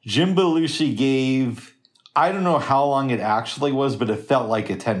 Yeah. Jim Belushi gave, I don't know how long it actually was, but it felt like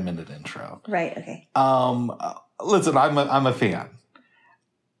a 10-minute intro. Right, okay. Listen, I'm a fan.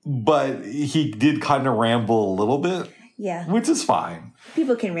 But he did kind of ramble a little bit. Yeah. Which is fine.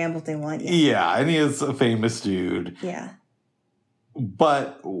 People can ramble if they want. Yeah, and he is a famous dude. Yeah.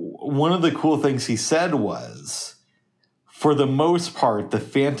 But one of the cool things he said was, for the most part, the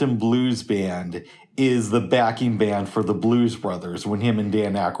Phantom Blues Band is the backing band for the Blues Brothers when him and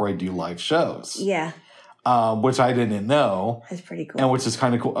Dan Aykroyd do live shows. Yeah. Which I didn't know. That's pretty cool. And which is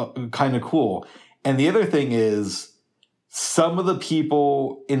kind of cool. And the other thing is, some of the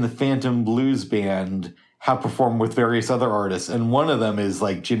people in the Phantom Blues Band have performed with various other artists, and one of them is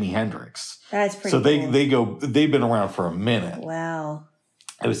like Jimi Hendrix. That's pretty cool. So they've been around for a minute. Wow.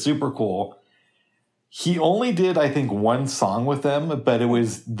 It was super cool. He only did, I think, one song with them, but it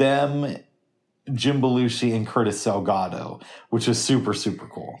was them, Jim Belushi, and Curtis Salgado, which was super, super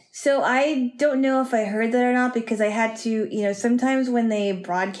cool. So I don't know if I heard that or not, because I had to, sometimes when they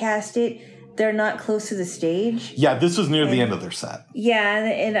broadcast it, they're not close to the stage. Yeah, this was near the end of their set. Yeah,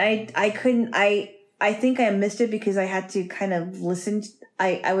 and I couldn't, I think I missed it because I had to kind of listen.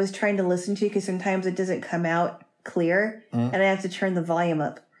 I was trying to listen to it because sometimes it doesn't come out clear, and I have to turn the volume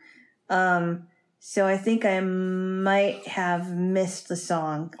up. So I think I might have missed the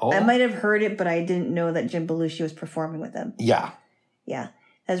song. Oh. I might have heard it, but I didn't know that Jim Belushi was performing with them. Yeah. Yeah,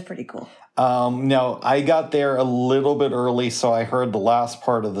 that's pretty cool. Now, I got there a little bit early, so I heard the last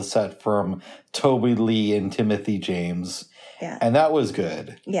part of the set from Toby Lee and Timothy James. Yeah. And that was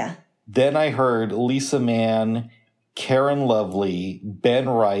good. Yeah. Then I heard Lisa Mann, Karen Lovely, Ben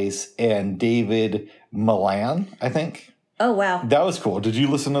Rice, and David Milan, I think. Oh, wow. That was cool. Did you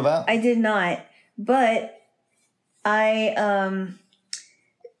listen to that? I did not, but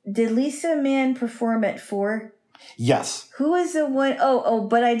did Lisa Mann perform at 4? Yes. Who was the one?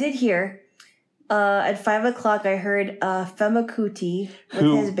 But I did hear at 5 o'clock I heard Fema Kuti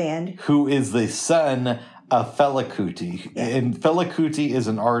with his band. Who is the son of Fela Kuti. Yeah. And Fela Kuti is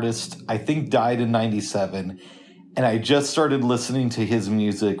an artist, I think died in 97. And I just started listening to his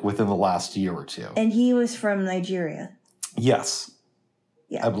music within the last year or two. And he was from Nigeria. Yes.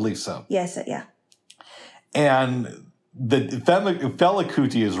 Yeah. I believe so. Yes, yeah. And the Fela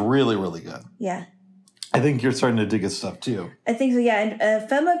Kuti is really, really good. Yeah. I think you're starting to dig his stuff too. I think so, yeah. And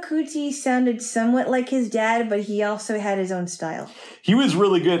Fema Kuti sounded somewhat like his dad, but he also had his own style. He was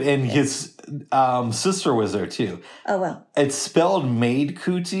really good, and his sister was there too. Oh, well. It's spelled Made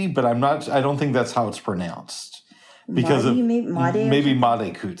Kuti, but I don't think that's how it's pronounced. Because maybe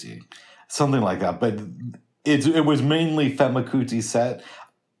Made Kuti. Something like that. But it was mainly Fema Kuti's set.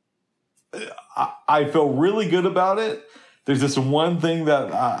 I feel really good about it. There's just one thing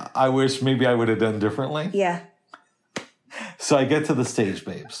that I wish maybe I would have done differently. Yeah. So I get to the stage,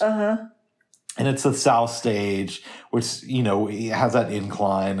 babes. Uh-huh. And it's the south stage, which, it has that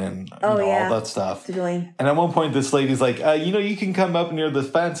incline and all that stuff. And at one point, this lady's like, you can come up near the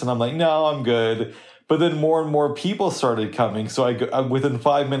fence. And I'm like, no, I'm good. But then more and more people started coming. So within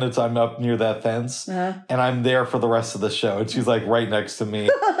 5 minutes, I'm up near that fence. Uh-huh. And I'm there for the rest of the show. And she's like right next to me.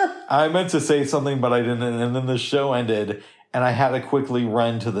 I meant to say something, but I didn't. And then the show ended. And I had to quickly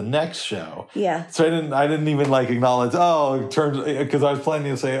run to the next show. Yeah. So I didn't even acknowledge, because I was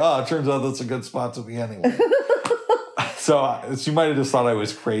planning to say, it turns out that's a good spot to be anyway. So she might have just thought I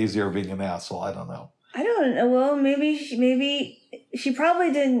was crazy or being an asshole. I don't know. I don't know. Well, maybe she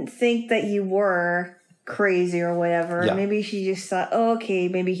probably didn't think that you were crazy or whatever. Yeah. Maybe she just thought, okay,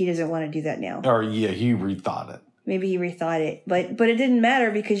 maybe he doesn't want to do that now. Or he rethought it. Maybe he rethought it. But it didn't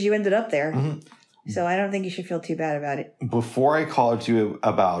matter because you ended up there. Mm-hmm. So I don't think you should feel too bad about it. Before I called you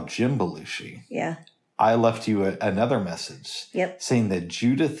about Jim Belushi, yeah, I left you another message. Yep. Saying that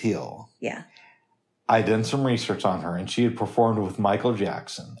Judith Hill. Yeah. I did some research on her, and she had performed with Michael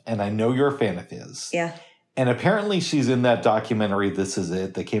Jackson, and I know you're a fan of his. Yeah. And apparently she's in that documentary, This Is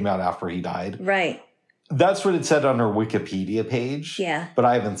It, that came out after he died. Right. That's what it said on her Wikipedia page. Yeah. But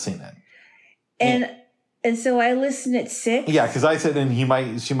I haven't seen it. And so I listened at 6. Yeah, because I said,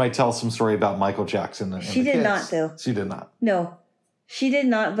 she might tell some story about Michael Jackson. And she did not, though. She did not. No, she did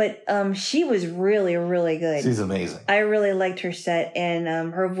not. But she was really, really good. She's amazing. I really liked her set,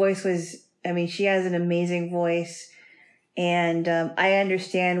 and her voice was. I mean, she has an amazing voice, and I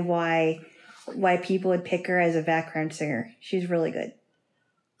understand why people would pick her as a background singer. She's really good.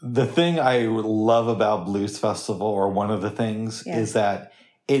 The thing I love about Blues Festival, or one of the things, is that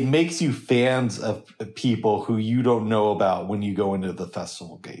it makes you fans of people who you don't know about when you go into the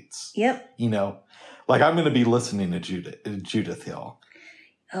festival gates. Yep. I'm going to be listening to Judith Hill.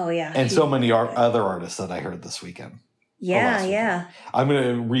 Oh, yeah. And so many other artists that I heard this weekend. Yeah, yeah. I'm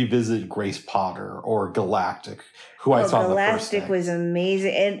going to revisit Grace Potter or Galactic, who I saw the first day. Galactic was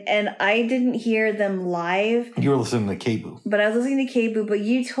amazing. And I didn't hear them live. You were listening to K-Boo. But I was listening to K-Boo, but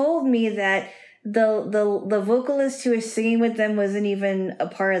you told me that the vocalist who was singing with them wasn't even a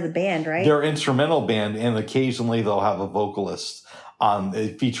part of the band, right? They're instrumental band, and occasionally they'll have a vocalist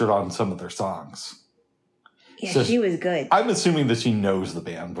featured on some of their songs. Yeah, so she was good. I'm assuming that she knows the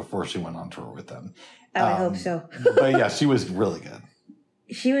band before she went on tour with them. I would hope so. But yeah, she was really good.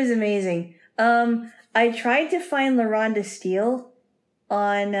 She was amazing. I tried to find LaRonda Steele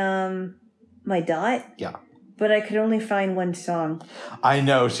on my dot. Yeah. But I could only find one song. I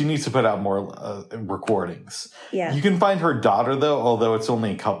know. She needs to put out more recordings. Yeah. You can find her daughter, though, although it's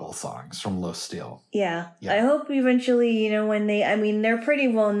only a couple songs from Low Steel. Yeah. I hope eventually, when they're pretty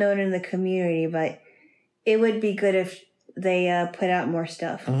well known in the community, but it would be good if they put out more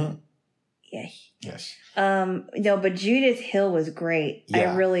stuff. Mm-hmm. Yeah. Yes. No, but Judith Hill was great.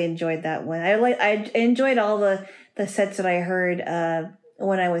 Yeah. I really enjoyed that one. I enjoyed all the sets that I heard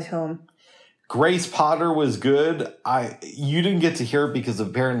when I was home. Grace Potter was good. You didn't get to hear it because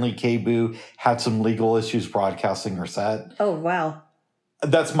apparently K-Boo had some legal issues broadcasting her set. Oh, wow.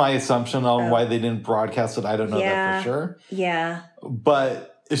 That's my assumption on why they didn't broadcast it. I don't know that for sure. Yeah.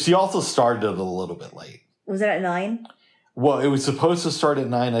 But she also started it a little bit late. Was it at 9? Well, it was supposed to start at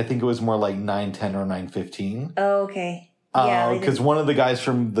 9. I think it was more like 9:10 or 9:15. Oh, okay. Yeah. Because one of the guys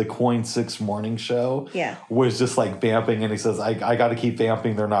from the Coin 6 morning show was just like vamping, and he says, I got to keep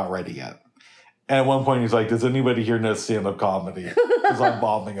vamping. They're not ready yet. And at one point he's like, does anybody here know stand-up comedy? Because I'm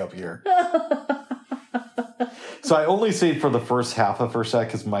bombing up here. So I only stayed for the first half of her set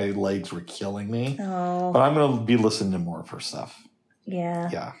because my legs were killing me. Oh. But I'm going to be listening to more of her stuff. Yeah.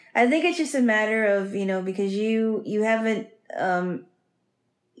 Yeah. I think it's just a matter of, because you haven't,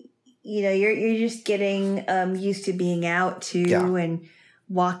 you're just getting used to being out too and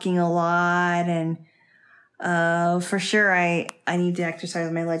walking a lot. And for sure, I need to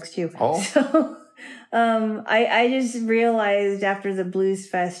exercise my legs too. Oh. So I just realized after the Blues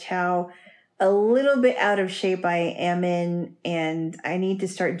Fest how a little bit out of shape I am in, and I need to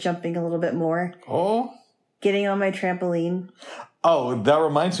start jumping a little bit more. Oh. Getting on my trampoline. Oh, that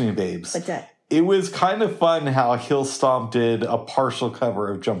reminds me, babes. What's that? It was kind of fun how Hill Stomp did a partial cover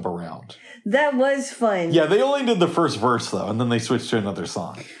of Jump Around. That was fun. Yeah, they only did the first verse, though, and then they switched to another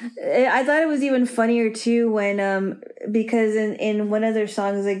song. I thought it was even funnier, too, when, because in one of their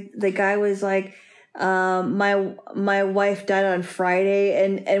songs, like, the guy was like, my wife died on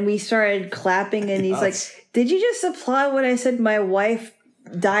Friday, and we started clapping, and he's like, did you just applaud when I said my wife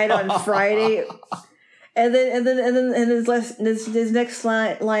died on Friday? And then his next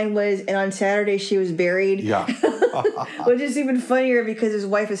line was, and on Saturday she was buried. Yeah. Which is even funnier because his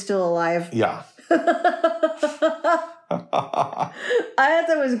wife is still alive. Yeah. I thought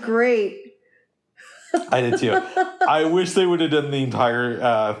that was great. I did too. I wish they would have done the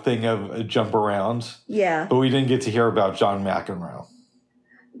entire thing of Jump Around. Yeah. But we didn't get to hear about John McEnroe.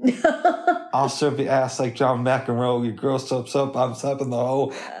 I'll serve the ass like John McEnroe. Your girl steps up, I'm stepping the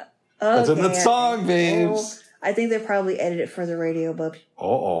hoe. That's in the song, babes. I think they probably edited it for the radio, Bub.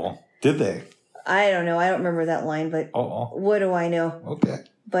 Uh-oh. Did they? I don't know. I don't remember that line, but what do I know? Okay.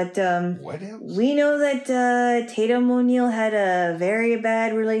 But what else? We know that Tatum O'Neal had a very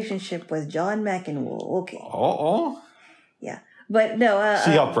bad relationship with John McEnroe. Okay. Uh-oh. Yeah. But no. She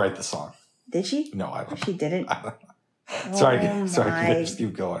helped write the song. Did she? No, I don't know. She didn't? Sorry, just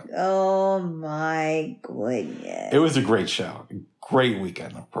keep going. Oh, my goodness. It was a great show. Great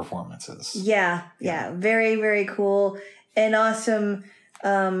weekend of performances. Yeah. Very, very cool. An awesome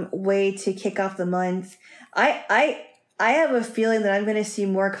way to kick off the month. I have a feeling that I'm going to see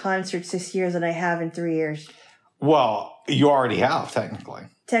more concerts this year than I have in 3 years. Well, you already have, technically.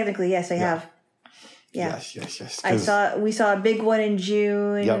 Technically, yes, I have. Yeah. Yes. We saw a big one in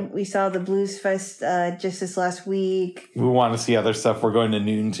June. Yep. We saw the Blues Fest just this last week. We want to see other stuff. We're going to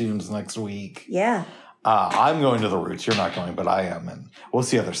Noon Tunes next week. Yeah. I'm going to the Roots. You're not going, but I am, and we'll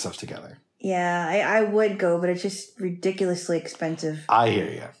see other stuff together. Yeah, I would go, but it's just ridiculously expensive. I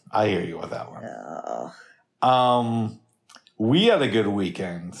hear you with that one. Oh. We had a good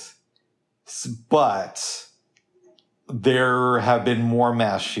weekend, but there have been more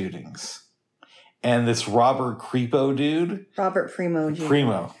mass shootings. And this Robert Creepo dude. Robert Primo.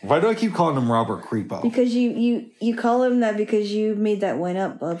 Primo. Why do I keep calling him Robert Creepo? Because you call him that because you made that one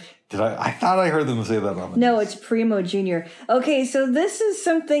up, Bub. Did I? I thought I heard them say that on the No, news. it's Primo Jr. Okay, so this is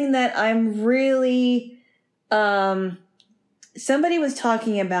something that I'm really... somebody was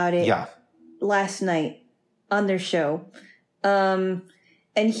talking about it last night on their show.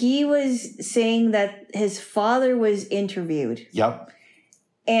 And he was saying that his father was interviewed. Yep.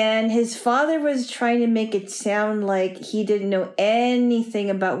 And his father was trying to make it sound like he didn't know anything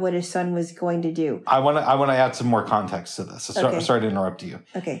about what his son was going to do. I want to add some more context to this. Sorry to interrupt you.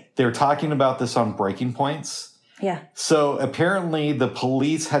 Okay. They were talking about this on Breaking Points. Yeah. So apparently the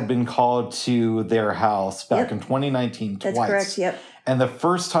police had been called to their house back in 2019 twice. That's correct, yep. And the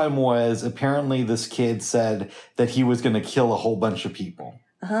first time was apparently this kid said that he was going to kill a whole bunch of people.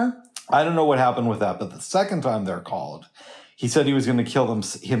 Uh-huh. I don't know what happened with that, but the second time they're called, he said he was going to kill them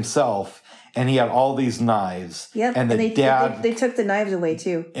himself, and he had all these knives. Yep, and they took the knives away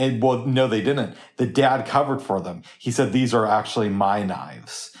too. And, well, no, they didn't. The dad covered for them. He said, these are actually my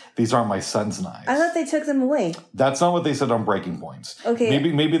knives. These aren't my son's knives. I thought they took them away. That's not what they said on Breaking Points. Okay.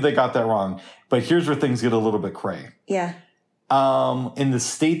 Maybe they got that wrong. But here's where things get a little bit cray. Yeah. In the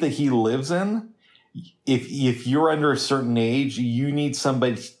state that he lives in, if you're under a certain age, you need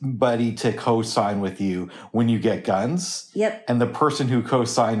somebody to co-sign with you when you get guns. Yep. And the person who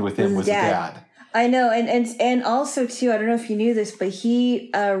co-signed with him was the dad. I know, and also too, I don't know if you knew this, but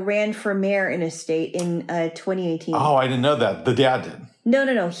he ran for mayor in a state in 2018. Oh, I didn't know that. The dad did.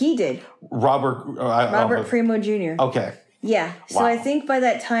 No, he did. Robert Primo Jr. Okay. Yeah. So wow. I think by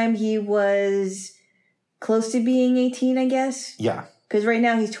that time he was close to being 18, I guess. Yeah. Because right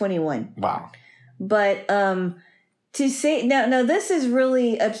now he's 21. Wow. But to say now this is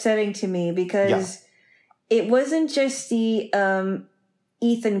really upsetting to me because it wasn't just the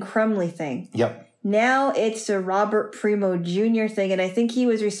Ethan Crumley thing. Yep. Now it's a Robert Primo Jr. thing, and I think he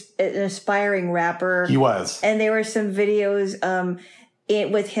was an aspiring rapper. He was. And there were some videos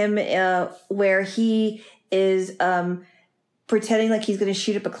with him where he is pretending like he's going to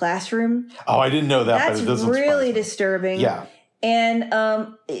shoot up a classroom. Oh, I didn't know that. That's but it doesn't really disturbing. Yeah.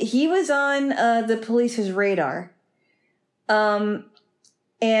 And he was on the police's radar. And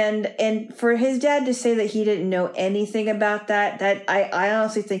for his dad to say that he didn't know anything about that I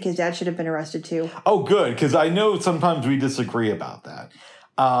honestly think his dad should have been arrested too. Oh, good, because I know sometimes we disagree about that.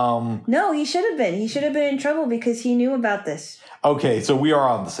 No, he should have been. He should have been in trouble because he knew about this. Okay, so we are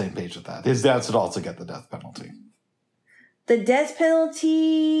on the same page with that. His dad should also get the death penalty. The death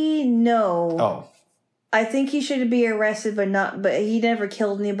penalty, no. Oh. I think he should be arrested, but he never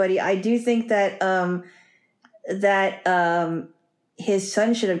killed anybody. I do think that his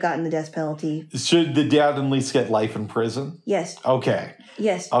son should have gotten the death penalty. Should the dad at least get life in prison? Yes. Okay.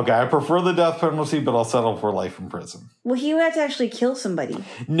 Yes. Okay, I prefer the death penalty, but I'll settle for life in prison. Well, he would have to actually kill somebody.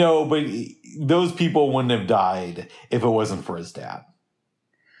 No, but those people wouldn't have died if it wasn't for his dad.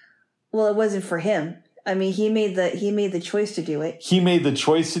 Well, it wasn't for him. I mean, he made the choice to do it. He made the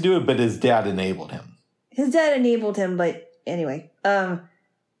choice to do it, but his dad enabled him. His dad enabled him, but anyway,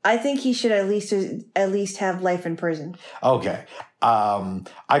 I think he should at least have life in prison. Okay.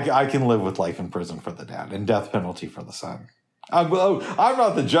 I can live with life in prison for the dad and death penalty for the son. I'm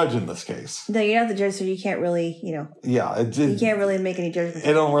not the judge in this case. No, you're not the judge, so you can't really, Yeah. You can't really make any judgments.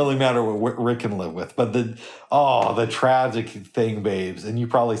 It don't really matter what Rick can live with. But the tragic thing, babes, and you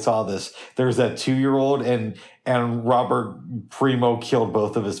probably saw this. There's that 2-year-old and Robert Primo killed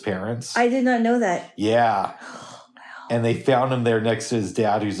both of his parents. I did not know that. Yeah. And they found him there next to his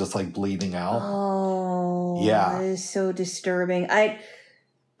dad who's just like bleeding out. Oh. Yeah. That is so disturbing. I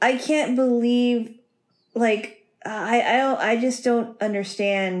can't believe, like, I just don't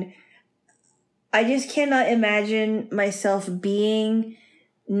understand. I just cannot imagine myself being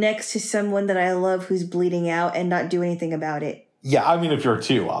next to someone that I love who's bleeding out and not do anything about it. Yeah, I mean, if you're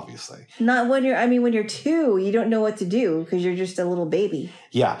 2, obviously. Not when you're 2, you don't know what to do because you're just a little baby.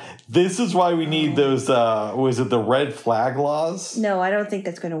 Yeah, this is why we need those, was it the red flag laws? No, I don't think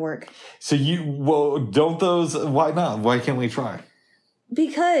that's going to work. So don't those, why not? Why can't we try?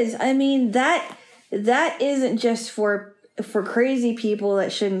 Because, I mean, that isn't just for crazy people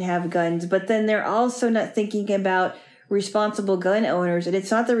that shouldn't have guns, but then they're also not thinking about responsible gun owners. And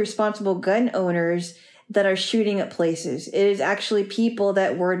it's not the responsible gun owners that are shooting at places. It is actually people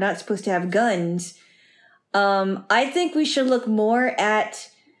that were not supposed to have guns. I think we should look more at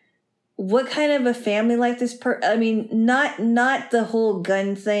what kind of a family like this I mean, not the whole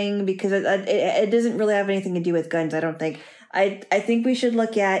gun thing, because it doesn't really have anything to do with guns, I don't think. I think we should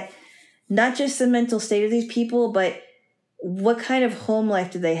look at not just the mental state of these people, but what kind of home life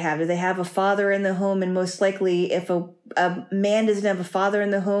do they have? Do they have a father in the home? And most likely, if a man doesn't have a father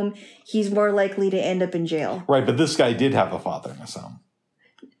in the home, he's more likely to end up in jail. Right, but this guy did have a father in his home.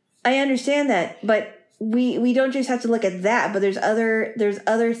 I understand that, but we don't just have to look at that. But there's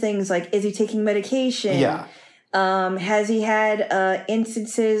other things, like, is he taking medication? Yeah. Has he had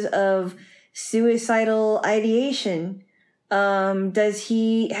instances of suicidal ideation? Has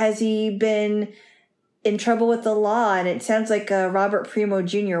he been in trouble with the law? And it sounds like Robert Primo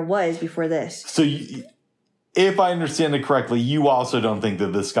Jr. was before this. So if I understand it correctly, you also don't think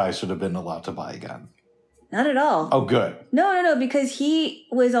that this guy should have been allowed to buy a gun? Not at all. Oh, good. No, because he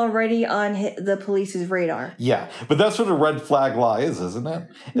was already on the police's radar. Yeah, but that's what a red flag law is, isn't it?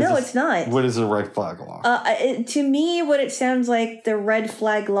 It's not. What is a red flag law? To me, what it sounds like the red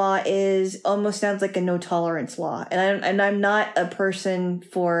flag law almost sounds like a no tolerance law, and I'm not a person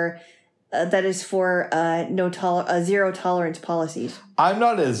for that is for zero tolerance policies. I'm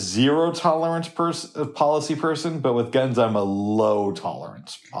not a zero tolerance policy person, but with guns, I'm a low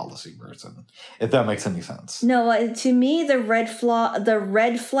tolerance policy person. If that makes any sense. No, to me, the red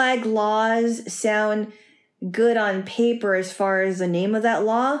flag laws sound good on paper as far as the name of that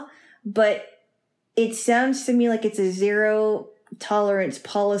law, but it sounds to me like it's a zero tolerance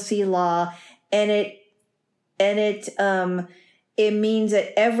policy law, and it means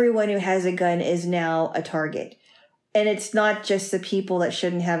that everyone who has a gun is now a target. And it's not just the people that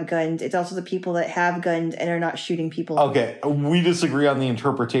shouldn't have guns. It's also the people that have guns and are not shooting people. Okay, we disagree on the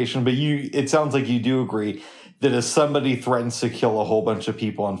interpretation, but it sounds like you do agree that if somebody threatens to kill a whole bunch of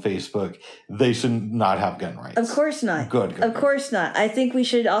people on Facebook, they should not have gun rights. Of course not. Good. Of course not. I think we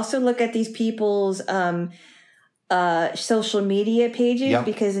should also look at these people's social media pages,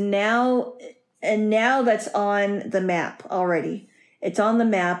 because now that's on the map already. It's on the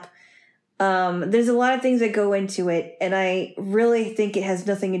map. There's a lot of things that go into it, and I really think it has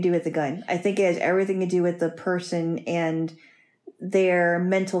nothing to do with the gun. I think it has everything to do with the person and their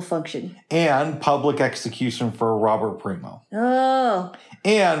mental function. And public execution for Robert Primo. Oh.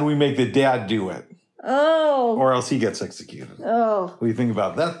 And we make the dad do it. Oh. Or else he gets executed. Oh. What do you think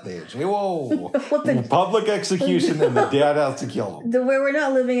about that, Paige? Hey, whoa. Public execution and the dad has to kill him. Where we're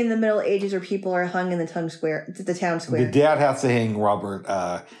not living in the Middle Ages where people are hung in the town square. The dad has to hang Robert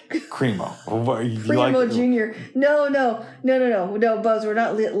Primo. Primo Jr. No, Buzz. We're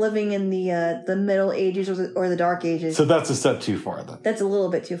not living in the Middle Ages or the Dark Ages. So that's a step too far then. That's a little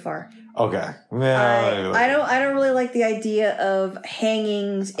bit too far. Okay. I don't really like the idea of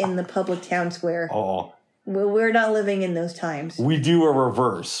hangings in the public town square. Oh. We're not living in those times. We do a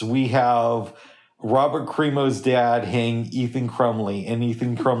reverse. We have Robert Primo's dad hang Ethan Crumley, and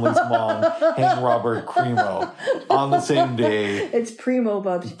Ethan Crumley's mom hang Robert Primo on the same day. It's Primo,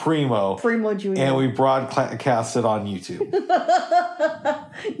 Bubs. Primo Jr. And we broadcast it on YouTube.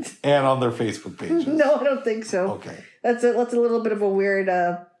 And on their Facebook pages. No, I don't think so. Okay. That's a little bit of a weird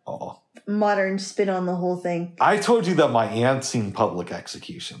modern spin on the whole thing. I told you that my aunt seen public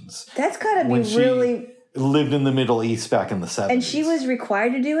executions. That's gotta be really... lived in the Middle East back in the 70s. And she was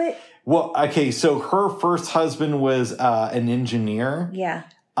required to do it? Well, okay, so her first husband was an engineer. Yeah.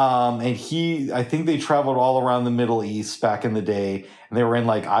 And I think they traveled all around the Middle East back in the day. And they were in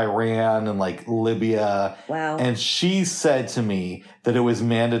like Iran and like Libya. Wow. And she said to me that it was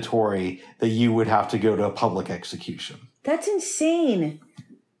mandatory that you would have to go to a public execution. That's insane.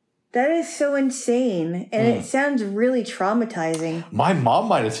 That is so insane. And it sounds really traumatizing. My mom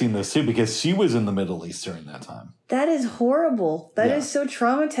might have seen this too because she was in the Middle East during that time. That is horrible. That is so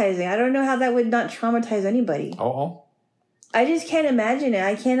traumatizing. I don't know how that would not traumatize anybody. Oh. I just can't imagine it.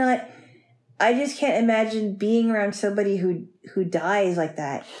 I just can't imagine being around somebody who dies like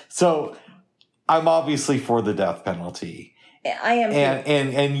that. So I'm obviously for the death penalty. I am.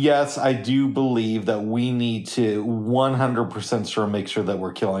 And yes, I do believe that we need to 100% make sure that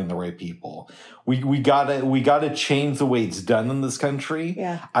we're killing the right people. We gotta change the way it's done in this country.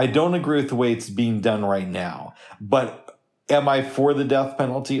 Yeah. I don't agree with the way it's being done right now, but am I for the death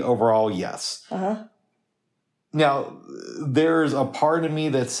penalty overall? Yes. Uh-huh. Now, there's a part of me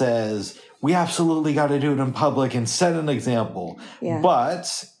that says we absolutely got to do it in public and set an example. Yeah.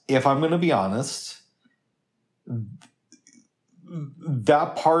 But if I'm going to be honest,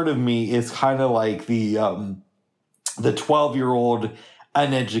 that part of me is kind of like the 12-year-old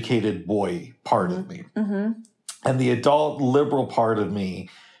uneducated boy part of me. Mm-hmm. And the adult liberal part of me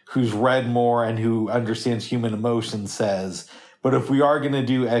who's read more and who understands human emotion says, but if we are going to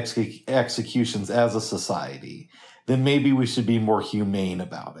do executions as a society, then maybe we should be more humane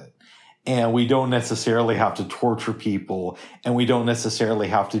about it. And we don't necessarily have to torture people, and we don't necessarily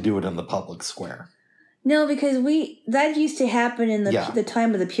have to do it in the public square. No, because that used to happen in the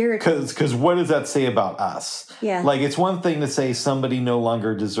time of the Puritans. Because what does that say about us? Yeah. Like, it's one thing to say somebody no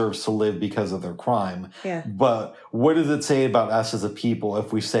longer deserves to live because of their crime. Yeah. But what does it say about us as a people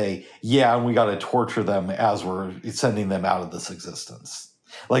if we say, yeah, and we got to torture them as we're sending them out of this existence?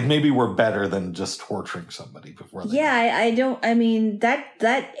 Like maybe we're better than just torturing somebody before they Yeah, I mean,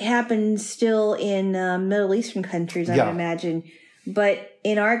 that happens still in Middle Eastern countries, I would imagine. But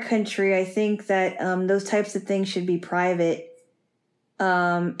in our country, I think that those types of things should be private.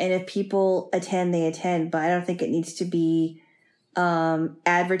 And if people attend, they attend. But I don't think it needs to be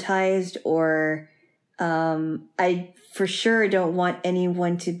advertised or I for sure don't want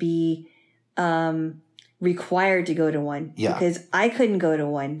anyone to be required to go to one. Yeah. Because I couldn't go to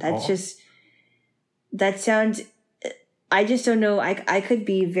one. That's that sounds... I just don't know. I could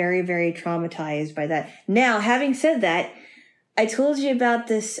be very, very traumatized by that. Now, having said that, I told you about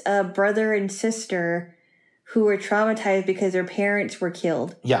this brother and sister who were traumatized because their parents were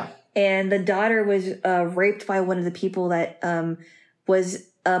killed. Yeah. And the daughter was raped by one of the people that was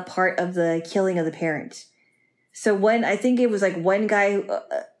a part of the killing of the parents. So I think it was like one guy,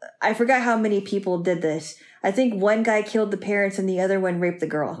 I forgot how many people did this. I think one guy killed the parents and the other one raped the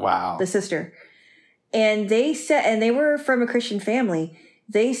girl. Wow. The sister. And they said, and they were from a Christian family.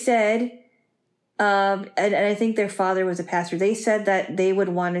 They said, and I think their father was a pastor. They said that they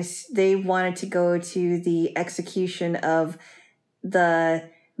wanted to go to the execution of the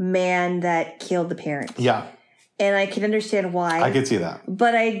man that killed the parents. Yeah. And I can understand why. I could see that.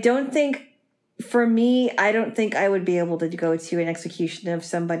 But I don't think, for me, I don't think I would be able to go to an execution of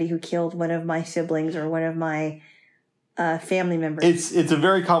somebody who killed one of my siblings or one of my family members. It's a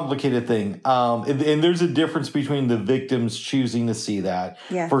very complicated thing. And there's a difference between the victims choosing to see that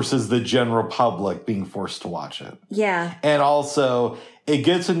versus the general public being forced to watch it. Yeah. And also, it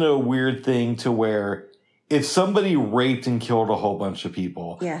gets into a weird thing to where if somebody raped and killed a whole bunch of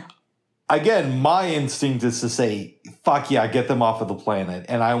people, again, my instinct is to say, fuck yeah, get them off of the planet.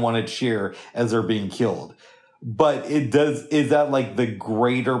 And I want to cheer as they're being killed. But is that like the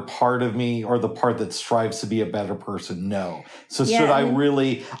greater part of me or the part that strives to be a better person? No. So should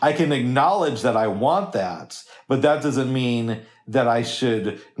I can acknowledge that I want that, but that doesn't mean that I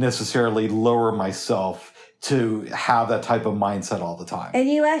should necessarily lower myself to have that type of mindset all the time. And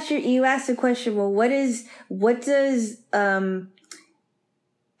you asked the question, well,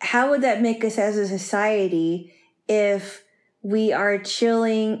 how would that make us as a society if we are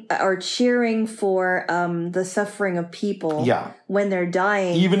cheering for the suffering of people when they're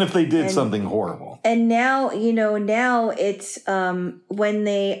dying, even if they did something horrible. And now it's when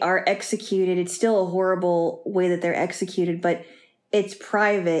they are executed, it's still a horrible way that they're executed, but it's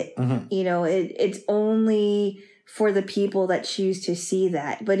private. Mm-hmm. It's only for the people that choose to see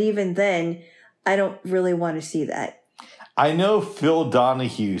that. But even then, I don't really want to see that. I know Phil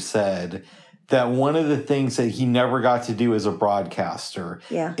Donahue said that one of the things that he never got to do as a broadcaster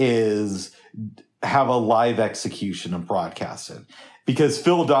is have a live execution and broadcast it. Because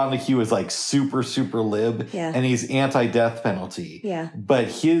Phil Donahue is like super, super lib and he's anti-death penalty. Yeah. But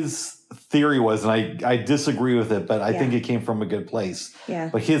his theory was, and I disagree with it, but I think it came from a good place. Yeah.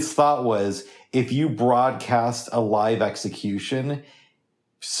 But his thought was, if you broadcast a live execution,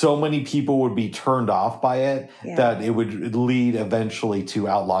 so many people would be turned off by it that it would lead eventually to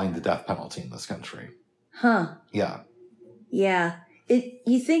outlawing the death penalty in this country. Huh. Yeah. Yeah.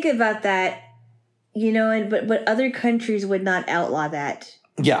 You think about that, but other countries would not outlaw that.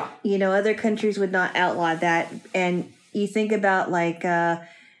 Yeah. Other countries would not outlaw that. And you think about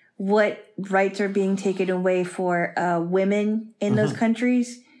what rights are being taken away for women in those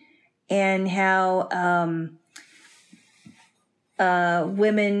countries and how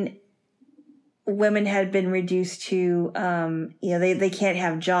women had been reduced to, they can't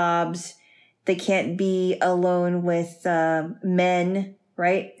have jobs. They can't be alone with men,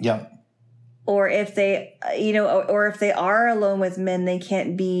 right? Yeah. Or if they, or if they are alone with men, they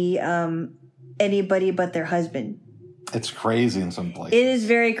can't be anybody but their husband. It's crazy in some places. It is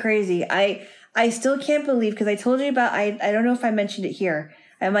very crazy. I still can't believe, because I told you about, I don't know if I mentioned it here.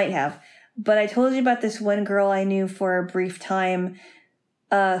 I might have. But I told you about this one girl I knew for a brief time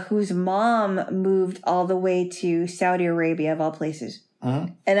whose mom moved all the way to Saudi Arabia, of all places.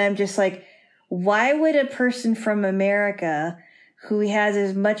 Mm-hmm. And I'm just like, why would a person from America who has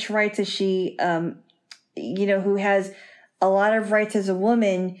as much rights as she, who has a lot of rights as a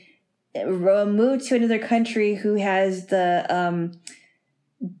woman, move to another country who has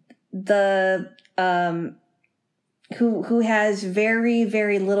who has very,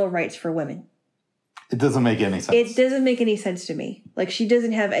 very little rights for women? It doesn't make any sense. It doesn't make any sense to me. Like, she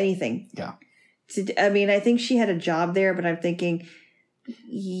doesn't have anything. Yeah. I think she had a job there, but I'm thinking,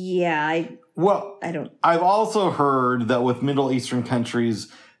 I don't. I've also heard that with Middle Eastern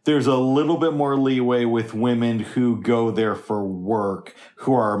countries, there's a little bit more leeway with women who go there for work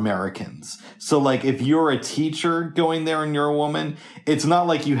who are Americans. So, like, if you're a teacher going there and you're a woman, it's not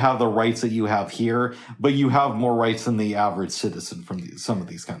like you have the rights that you have here, but you have more rights than the average citizen from some of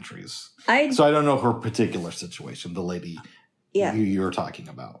these countries. So I don't know her particular situation, the lady who you're talking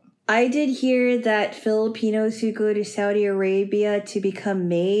about. I did hear that Filipinos who go to Saudi Arabia to become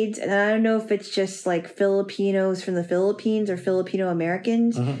maids, and I don't know if it's just like Filipinos from the Philippines or Filipino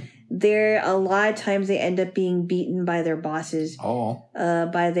Americans. There, a lot of times they end up being beaten by their bosses.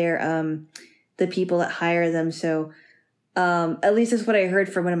 By their the people that hire them. So, at least that's what I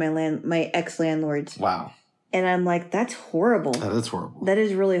heard from one of my ex landlords. Wow. And I'm like, that's horrible. That is horrible. That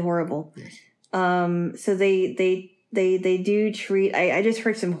is really horrible. Yes. So they do treat. I just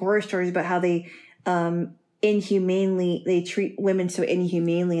heard some horror stories about how they they treat women so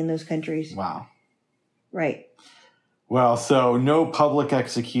inhumanely in those countries. Wow. Right. Well, so no public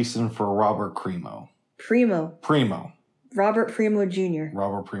execution for Robert Primo. Robert Primo Jr.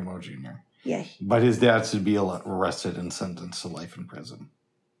 Robert Primo Jr. Yeah. But his dad should be arrested and sentenced to life in prison.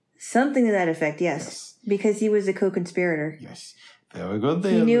 Something to that effect, yes. Because he was a co-conspirator. Yes. Very good.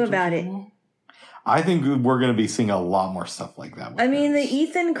 He knew about it. I think we're going to be seeing a lot more stuff like that. I mean, the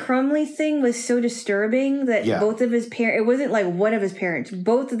Ethan Crumley thing was so disturbing that both of his parents, it wasn't like one of his parents,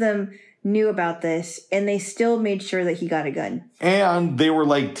 both of them knew about this, and they still made sure that he got a gun. And they were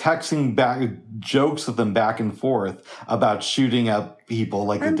like texting back jokes with them back and forth about shooting up people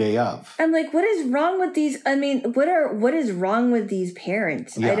like the day of. I'm like, what is wrong with these? I mean, what is wrong with these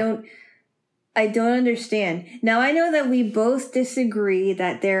parents? Yeah. I don't understand. Now, I know that we both disagree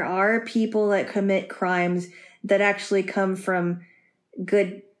that there are people that commit crimes that actually come from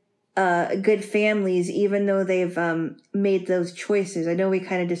good families, even though they've made those choices. I know we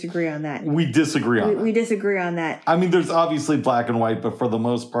kind of disagree on that. We disagree on that. We disagree on that. I mean, there's obviously black and white, but for the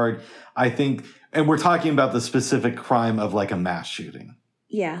most part, I think, and we're talking about the specific crime of like a mass shooting.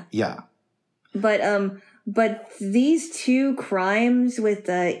 Yeah. Yeah. But these two crimes with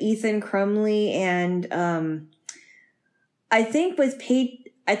Ethan Crumley and I think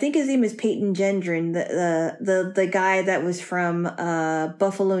his name is Peyton Gendron, the guy that was from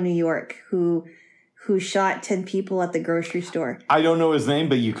Buffalo, New York, who shot 10 people at the grocery store. I don't know his name,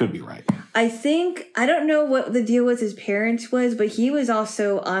 but you could be right. I don't know what the deal with his parents was, but he was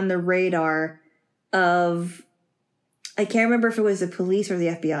also on the radar of, I can't remember if it was the police or the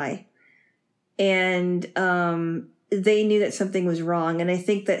FBI. And they knew that something was wrong. And I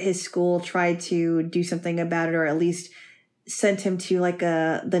think that his school tried to do something about it, or at least sent him to like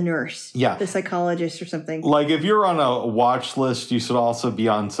the nurse, the psychologist or something. Like if you're on a watch list, you should also be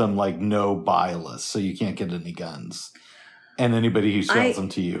on some like no buy list, so you can't get any guns. And anybody who sells them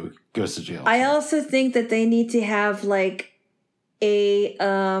to you goes to jail. I also think that they need to have like a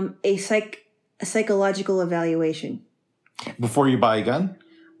psychological evaluation before you buy a gun.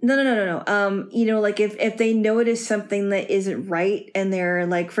 No. Like if they notice something that isn't right, and they're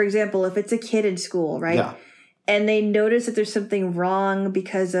like, for example, if it's a kid in school, right? Yeah. And they notice that there's something wrong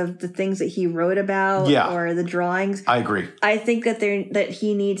because of the things that he wrote about or the drawings. I agree. I think that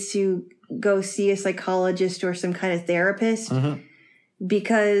he needs to go see a psychologist or some kind of therapist,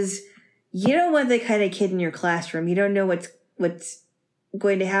 because you don't want that kind of kid in your classroom. You don't know what's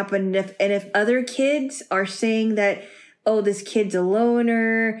going to happen. And if other kids are saying that, oh, this kid's a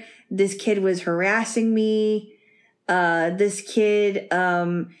loner, this kid was harassing me, this kid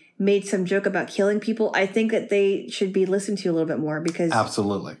made some joke about killing people, I think that they should be listened to a little bit more, because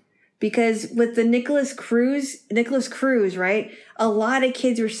absolutely. Because with the Nicholas Cruz, right? A lot of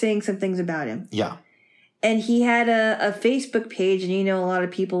kids were saying some things about him. Yeah. And he had a Facebook page, and a lot of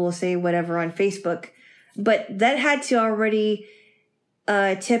people will say whatever on Facebook, but that had to already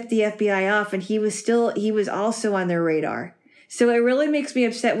tip the FBI off, and he was also on their radar. So it really makes me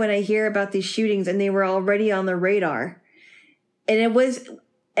upset when I hear about these shootings and they were already on the radar. And it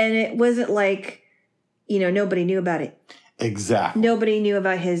wasn't like, nobody knew about it. Exactly. Nobody knew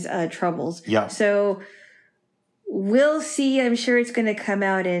about his troubles. Yeah. So we'll see. I'm sure it's going to come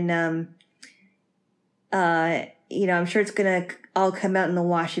out in, I'm sure it's going to all come out in the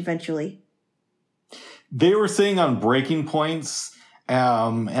wash eventually. They were saying on Breaking Points,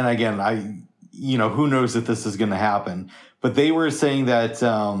 and again, who knows if this is going to happen, but they were saying that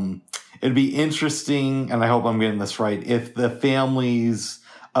it'd be interesting, and I hope I'm getting this right, if the families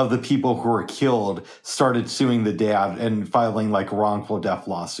of the people who were killed started suing the dad and filing like wrongful death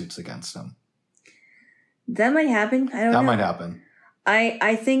lawsuits against him. That might happen. I don't know. That might happen.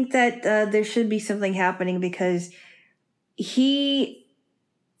 I think that there should be something happening, because he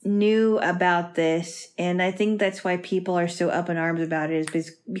knew about this, and I think that's why people are so up in arms about it,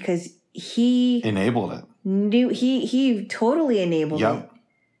 is because he enabled it. He totally enabled it.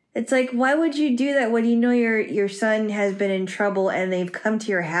 It's like, why would you do that when you know your son has been in trouble and they've come to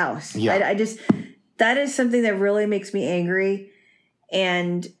your house? Yeah. I just, that is something that really makes me angry,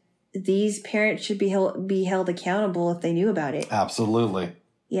 and these parents should be held accountable if they knew about it. Absolutely.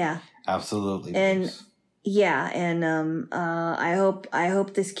 Yeah. Absolutely. And please. yeah, and I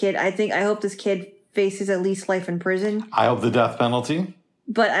hope this kid faces at least life in prison. I hope the death penalty.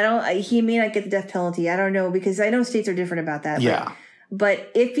 But he may not get the death penalty. I don't know, because I know states are different about that. Yeah.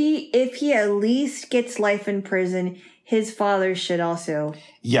 But if he at least gets life in prison, his father should also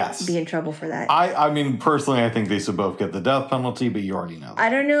be in trouble for that. I mean, personally, I think they should both get the death penalty, but you already know that. I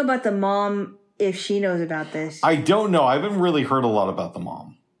don't know about the mom, if she knows about this. I don't know. I haven't really heard a lot about the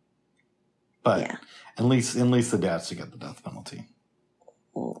mom. But yeah. at least the dad should get the death penalty.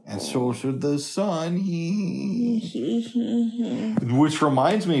 And so should the son. Which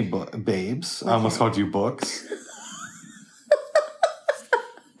reminds me, babes. I almost called you books.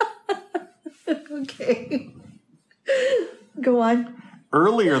 Okay. Go on.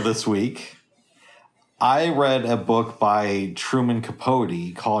 Earlier this week, I read a book by Truman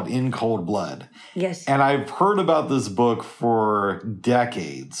Capote called In Cold Blood. Yes. And I've heard about this book for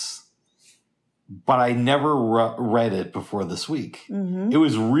decades. But I never read it before this week. Mm-hmm. It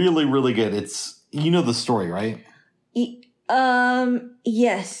was really, really good. It's, you know the story, right?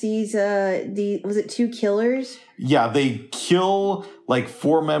 Yes. These, was it 2 killers? Yeah, they kill like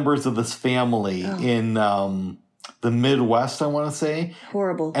 4 members of this family in the Midwest, I want to say.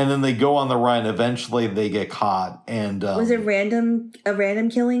 Horrible. And then they go on the run. Eventually, they get caught. And was it a random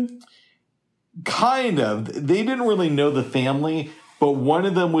killing? Kind of. They didn't really know the family. But one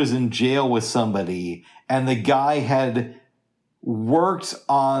of them was in jail with somebody, and the guy had worked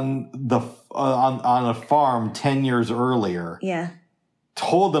on on a farm 10 years earlier. Yeah.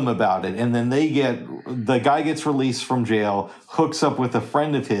 Told them about it, and then the guy gets released from jail, hooks up with a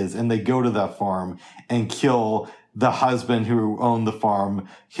friend of his, and they go to that farm and kill the husband who owned the farm,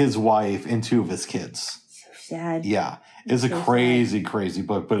 his wife, and 2 of his kids. So sad. Yeah. It's a crazy, crazy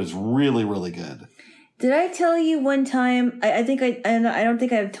book, but it's really, really good. Did I tell you one time, I don't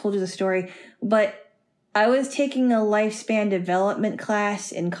think I've told you the story, but I was taking a lifespan development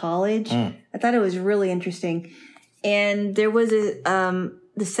class in college. I thought it was really interesting. And there was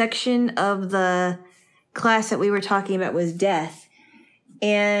the section of the class that we were talking about was death.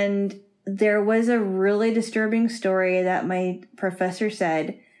 And there was a really disturbing story that my professor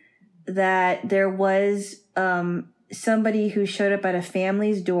said, that there was somebody who showed up at a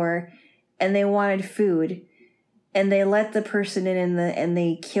family's door and they wanted food, and they let the person in and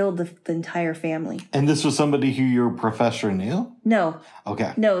they killed the entire family. And this was somebody who your professor knew? No.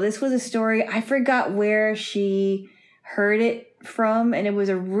 Okay. No, this was a story. I forgot where she heard it from, and it was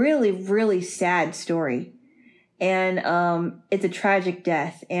a really, really sad story. And it's a tragic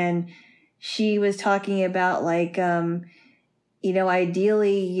death. And she was talking about, like,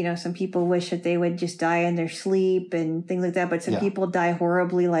 ideally, some people wish that they would just die in their sleep and things like that, but some people die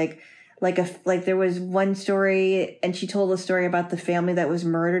horribly, like there was one story, and she told a story about the family that was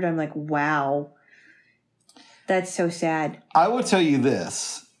murdered. I'm like, wow, that's so sad. I would tell you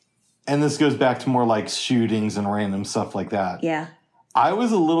this, and this goes back to more like shootings and random stuff like that. Yeah. I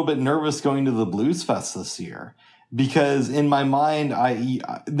was a little bit nervous going to the Blues Fest this year because in my mind,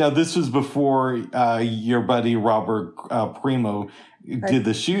 now this was before your buddy Robert Primo did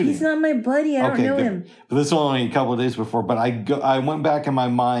the shooting. He's not my buddy. I don't know him. But this was only a couple of days before. But I went back in my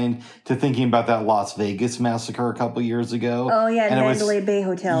mind to thinking about that Las Vegas massacre a couple of years ago. Oh, yeah, and Mandalay Bay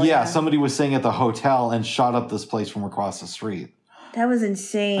Hotel. Yeah, somebody was staying at the hotel and shot up this place from across the street. That was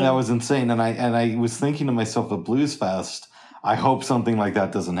insane. That was insane. And I was thinking to myself, at Blues Fest, I hope something like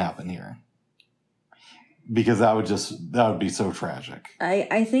that doesn't happen here. Because that would be so tragic.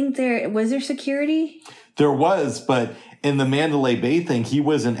 I think was there security? There was, but in the Mandalay Bay thing, he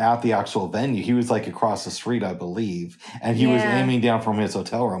wasn't at the actual venue. He was like across the street, I believe. And he was aiming down from his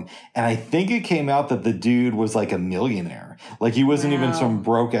hotel room. And I think it came out that the dude was like a millionaire. Like he wasn't even some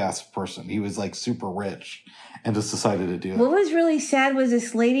broke ass person. He was like super rich and just decided to do it. What was really sad was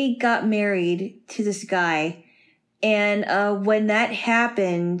this lady got married to this guy. And when that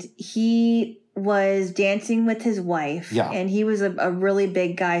happened, he was dancing with his wife. Yeah. And he was a really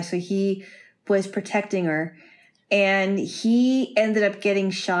big guy. So he was protecting her. And he ended up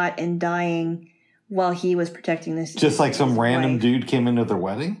getting shot and dying while he was protecting this. Just like some random dude came into their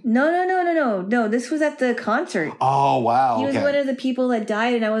wedding? No. This was at the concert. Oh, wow. He was one of the people that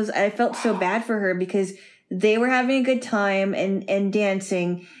died, and I felt so bad for her because they were having a good time and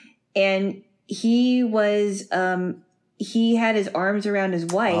dancing, and he was he had his arms around his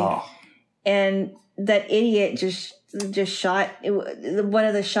wife, and that idiot just shot one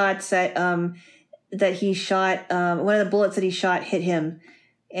of the shots that he shot, one of the bullets that he shot hit him.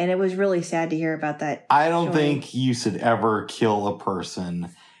 And it was really sad to hear about that. I don't think you should ever kill a person.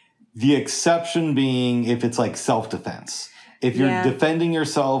 The exception being if it's like self-defense. If you're defending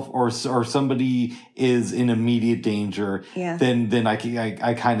yourself or somebody is in immediate danger, then I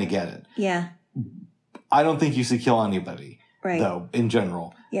kind of get it. Yeah. I don't think you should kill anybody, though, in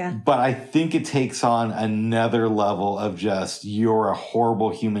general. Yeah. But I think it takes on another level of just you're a horrible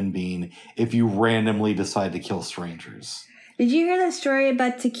human being if you randomly decide to kill strangers. Did you hear that story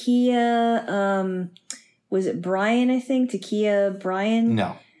about Takia? Was it Bryan, I think? Takia Bryan?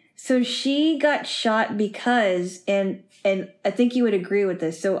 No. So she got shot because, and I think you would agree with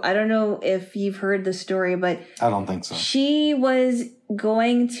this. So I don't know if you've heard the story, but I don't think so. She was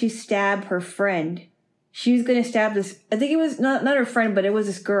going to stab her friend. She was going to stab this, I think it was not her friend, but it was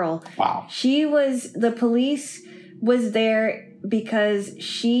this girl. Wow. The police was there because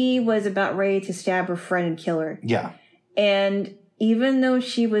she was about ready to stab her friend and kill her. Yeah. And even though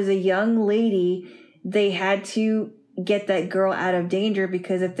she was a young lady, they had to get that girl out of danger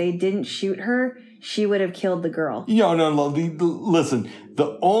because if they didn't shoot her, she would have killed the girl. No. Listen,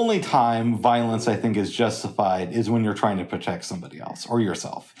 the only time violence, I think, is justified is when you're trying to protect somebody else or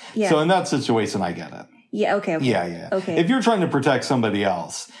yourself. Yeah. So in that situation, I get it. Yeah, okay. Yeah. Okay. If you're trying to protect somebody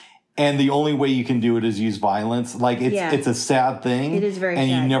else and the only way you can do it is use violence, like it's a sad thing. It is very sad. And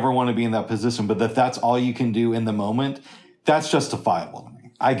you never want to be in that position. But if that's all you can do in the moment, that's justifiable to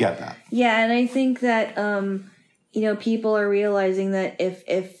me. I get that. Yeah, and I think that people are realizing that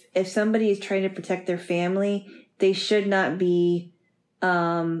if somebody is trying to protect their family, they should not be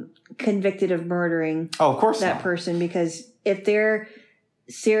convicted of murdering of course that person, because if they're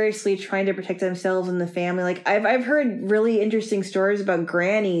seriously trying to protect themselves and the family, like I've heard really interesting stories about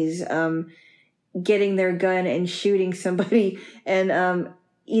grannies getting their gun and shooting somebody and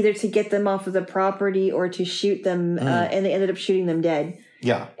either to get them off of the property or to shoot them and they ended up shooting them dead.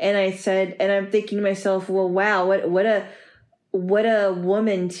 Yeah. And I'm thinking to myself, well, wow, what a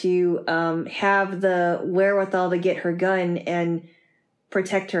woman to have the wherewithal to get her gun and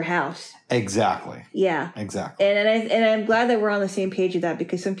protect her house. Exactly. Yeah. Exactly. And I'm glad that we're on the same page with that,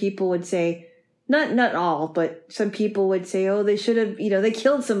 because some people would say, not all, but some people would say, oh, they should have, they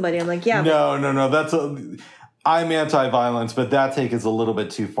killed somebody. I'm like, yeah. No. I'm anti-violence, but that take is a little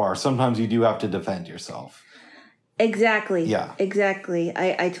bit too far. Sometimes you do have to defend yourself. Exactly. Yeah. Exactly.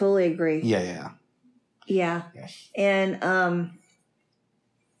 I totally agree. Yeah. Yeah. Yes. And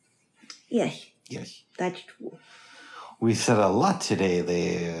Yes. That's true. We said a lot today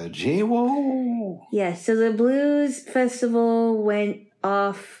there, J-Wo. Yeah, so the Blues Festival went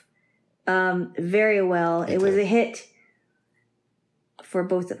off very well. It was a hit for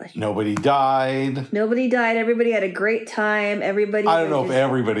both of us. Nobody died. Everybody had a great time. I don't know if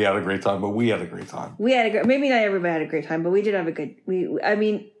everybody had a great time, but we had a great time. Maybe not everybody had a great time, but we did have a good.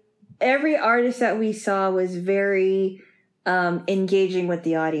 Every artist that we saw was very engaging with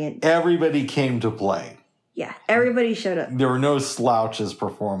the audience. Everybody came to play. Yeah, everybody showed up. There were no slouches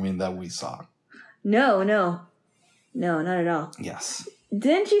performing that we saw. No, not at all. Yes.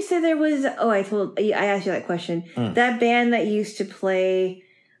 Didn't you say there was? Oh, I asked you that question. That band that used to play,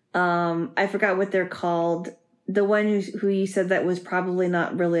 I forgot what they're called. The one who you said that was probably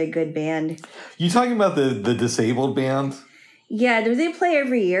not really a good band. You talking about the disabled band? Yeah. Do they play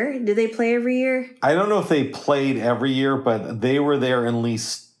every year? I don't know if they played every year, but they were there at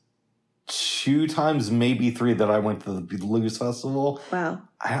least 2 times, maybe 3 that I went to the Blues Festival. Wow.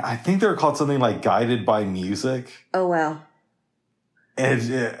 I think they were called something like Guided by Music. Oh, wow.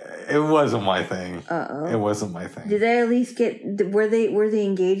 It wasn't my thing. Uh-oh. It wasn't my thing. Did they at least were they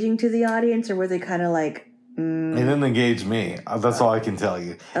engaging to the audience, or were they kind of like... It didn't engage me. That's all I can tell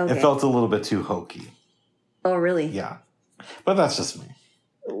you. Okay. It felt a little bit too hokey. Oh, really? Yeah. But that's just me.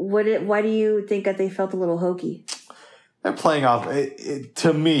 Why do you think that they felt a little hokey? They're playing off...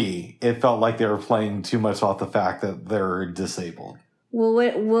 to me, it felt like they were playing too much off the fact that they're disabled.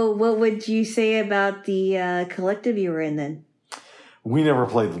 Well, what would you say about the collective you were in then? We never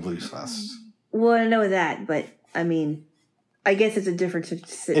played the Blues Fest. Well, I know that, but I mean, I guess it's a different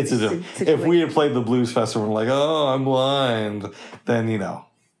situation. It's a different. If we had played the Blues Fest and we're like, oh, I'm blind, then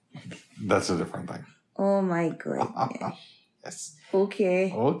that's a different thing. Oh my goodness. Yes. Okay.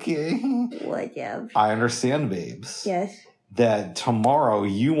 Whatever. I understand, babes. Yes. That tomorrow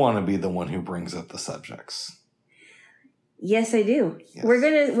you want to be the one who brings up the subjects. Yes, I do. Yes. We're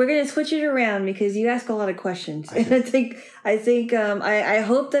gonna switch it around because you ask a lot of questions, and I think I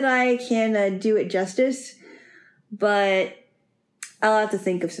hope that I can do it justice, but I'll have to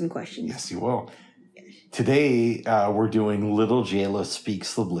think of some questions. Yes, you will. Today we're doing Little JLo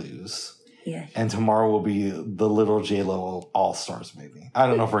Speaks the Blues. Yeah. And tomorrow will be the Little JLo All Stars, maybe. I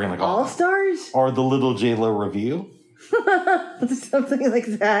don't know if we're gonna call it All Stars or the Little JLo Review. Something like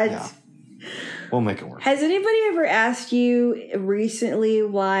that. Yeah. We'll make it work. Has anybody ever asked you recently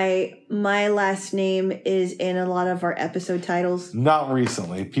why my last name is in a lot of our episode titles? Not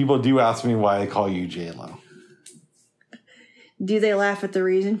recently. People do ask me why I call you JLo. Do they laugh at the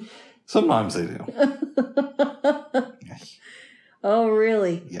reason? Sometimes they do. Yes. Oh,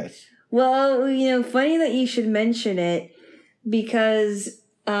 really? Yes. Well, funny that you should mention it because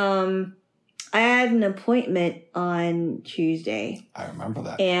I had an appointment on Tuesday. I remember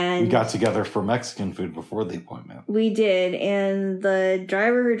that. And we got together for Mexican food before the appointment. We did. And the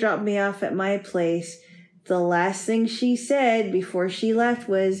driver who dropped me off at my place, the last thing she said before she left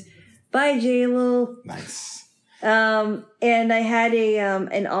was, "Bye, JLo." Nice. And I had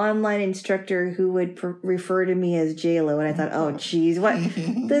an online instructor who would refer to me as JLo, and I thought, oh, geez, what?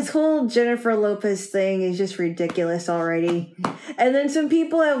 This whole Jennifer Lopez thing is just ridiculous already. And then some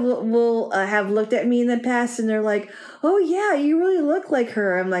people will have looked at me in the past, and they're like, oh, yeah, you really look like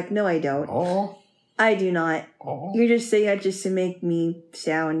her. I'm like, no, I don't. Oh. I do not. Oh. You're just saying that just to make me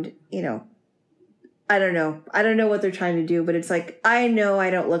sound, I don't know. I don't know what they're trying to do, but it's like, I know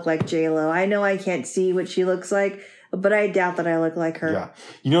I don't look like JLo. I know I can't see what she looks like, but I doubt that I look like her. Yeah.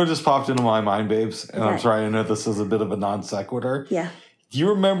 You know what just popped into my mind, babes? And I'm sorry, I know this is a bit of a non sequitur. Yeah. Do you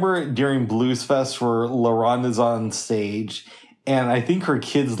remember during Blues Fest where LaRonda's on stage and I think her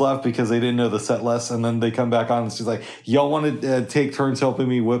kids left because they didn't know the set list, and then they come back on and she's like, y'all want to take turns helping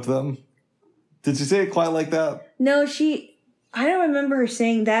me whip them? Did she say it quite like that? No, I don't remember her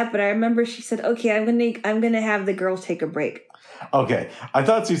saying that, but I remember she said, okay, I'm gonna have the girls take a break. Okay. I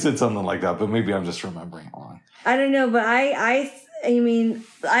thought she said something like that, but maybe I'm just remembering it wrong. I don't know, but I mean,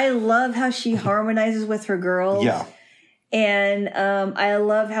 I love how she harmonizes with her girls. Yeah. And I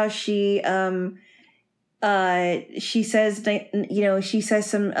love how she says, she says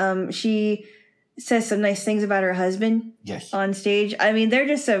some nice things about her husband. Yes. On stage. I mean, they're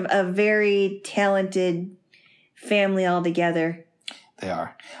just a very talented family all together. They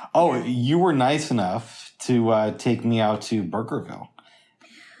are. Oh, yeah. You were nice enough to take me out to Burgerville.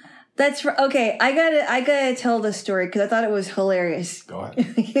 That's okay. I gotta tell the story because I thought it was hilarious. Go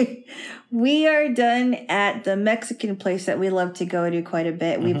ahead. We are done at the Mexican place that we love to go to quite a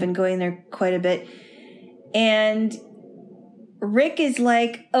bit. Mm-hmm. We've been going there quite a bit, and Rick is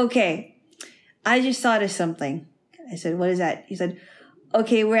like, "Okay, I just thought of something." I said, "What is that?" He said,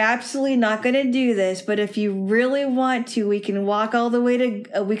 "Okay, we're absolutely not going to do this, but if you really want to, we can walk all the way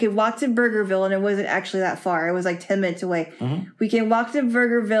to, we could walk to Burgerville," and it wasn't actually that far. It was like 10 minutes away. Mm-hmm. We can walk to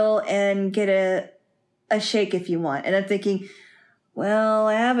Burgerville and get a shake if you want. And I'm thinking, well,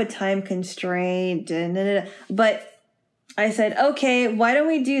 I have a time constraint. But I said, okay, why don't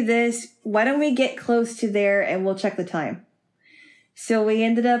we do this? Why don't we get close to there and we'll check the time. So we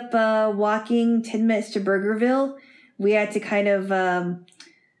ended up walking 10 minutes to Burgerville. We had to kind of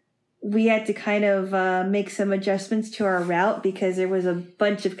make some adjustments to our route because there was a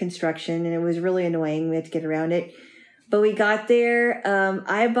bunch of construction and it was really annoying. We had to get around it. But we got there.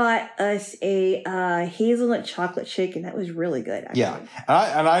 I bought us a hazelnut chocolate shake, and that was really good, actually. Yeah.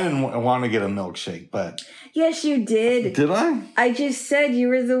 And I didn't want to get a milkshake, but... Yes, you did. Did I? I just said you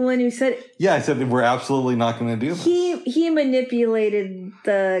were the one who said... Yeah, I said that we're absolutely not going to do this. He manipulated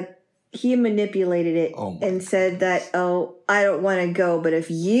it and said that, oh, I don't want to go, but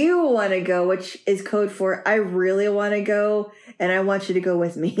if you want to go, which is code for I really want to go, and I want you to go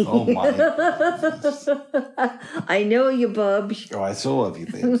with me. Oh, my. I know you, bub. Oh, I still love you,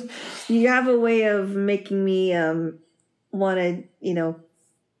 babes. You have a way of making me want to,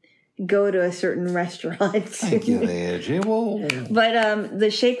 go to a certain restaurant. Thank you, AJ. Well, but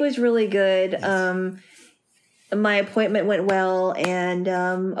the shake was really good. Yes. My appointment went well, and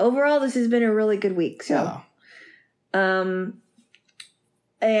overall, this has been a really good week. So, yeah.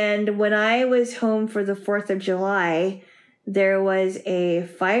 And when I was home for the 4th of July, there was a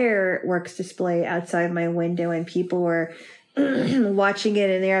fireworks display outside my window, and people were watching it,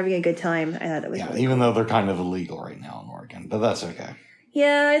 and they're having a good time. I thought it was really even though they're kind of illegal right now in Oregon, but that's okay.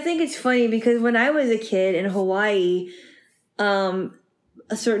 Yeah, I think it's funny because when I was a kid in Hawaii,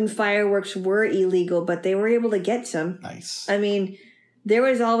 certain fireworks were illegal, but they were able to get some. Nice. I mean, there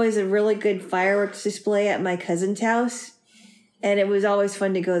was always a really good fireworks display at my cousin's house, and it was always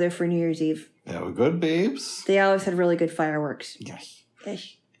fun to go there for New Year's Eve. They were good, babes. They always had really good fireworks. Yes.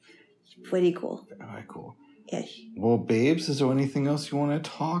 Yes. Pretty cool. Very cool. Yes. Well, babes, is there anything else you want to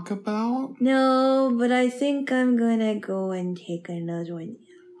talk about? No, but I think I'm gonna go and take another one.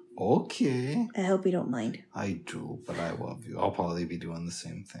 Okay. I hope you don't mind. I do, but I love you. I'll probably be doing the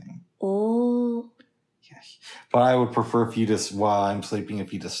same thing. Oh. Yes. But I would prefer if you just, while I'm sleeping,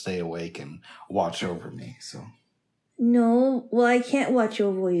 if you just stay awake and watch over me, so. No, well, I can't watch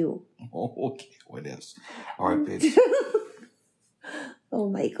over you. Oh, okay, what is? All right, babes. Oh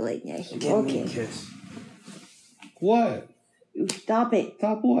my goodness. Give me a kiss. What? Stop it.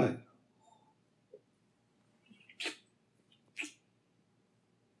 Stop what?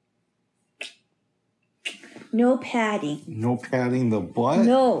 No padding. No patting the butt?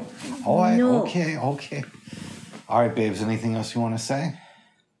 No. All right, No. okay. All right, babes, anything else you want to say?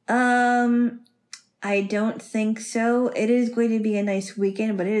 I don't think so. It is going to be a nice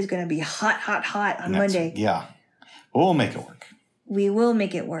weekend, but it is going to be hot on Monday. Yeah. We'll make it work. We will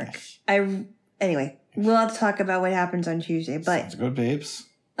make it work. Anyway, we'll have to talk about what happens on Tuesday, but Sounds good, babes.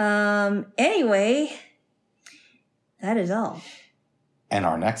 anyway, that is all. And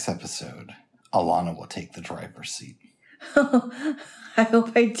our next episode, Alana will take the driver's seat. I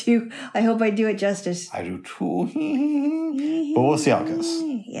hope I do. I hope I do it justice. I do too. But we'll see how it goes.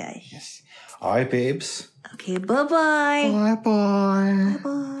 Yeah. Yes. All right, babes. Okay, bye-bye. Bye-bye.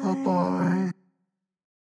 Bye-bye.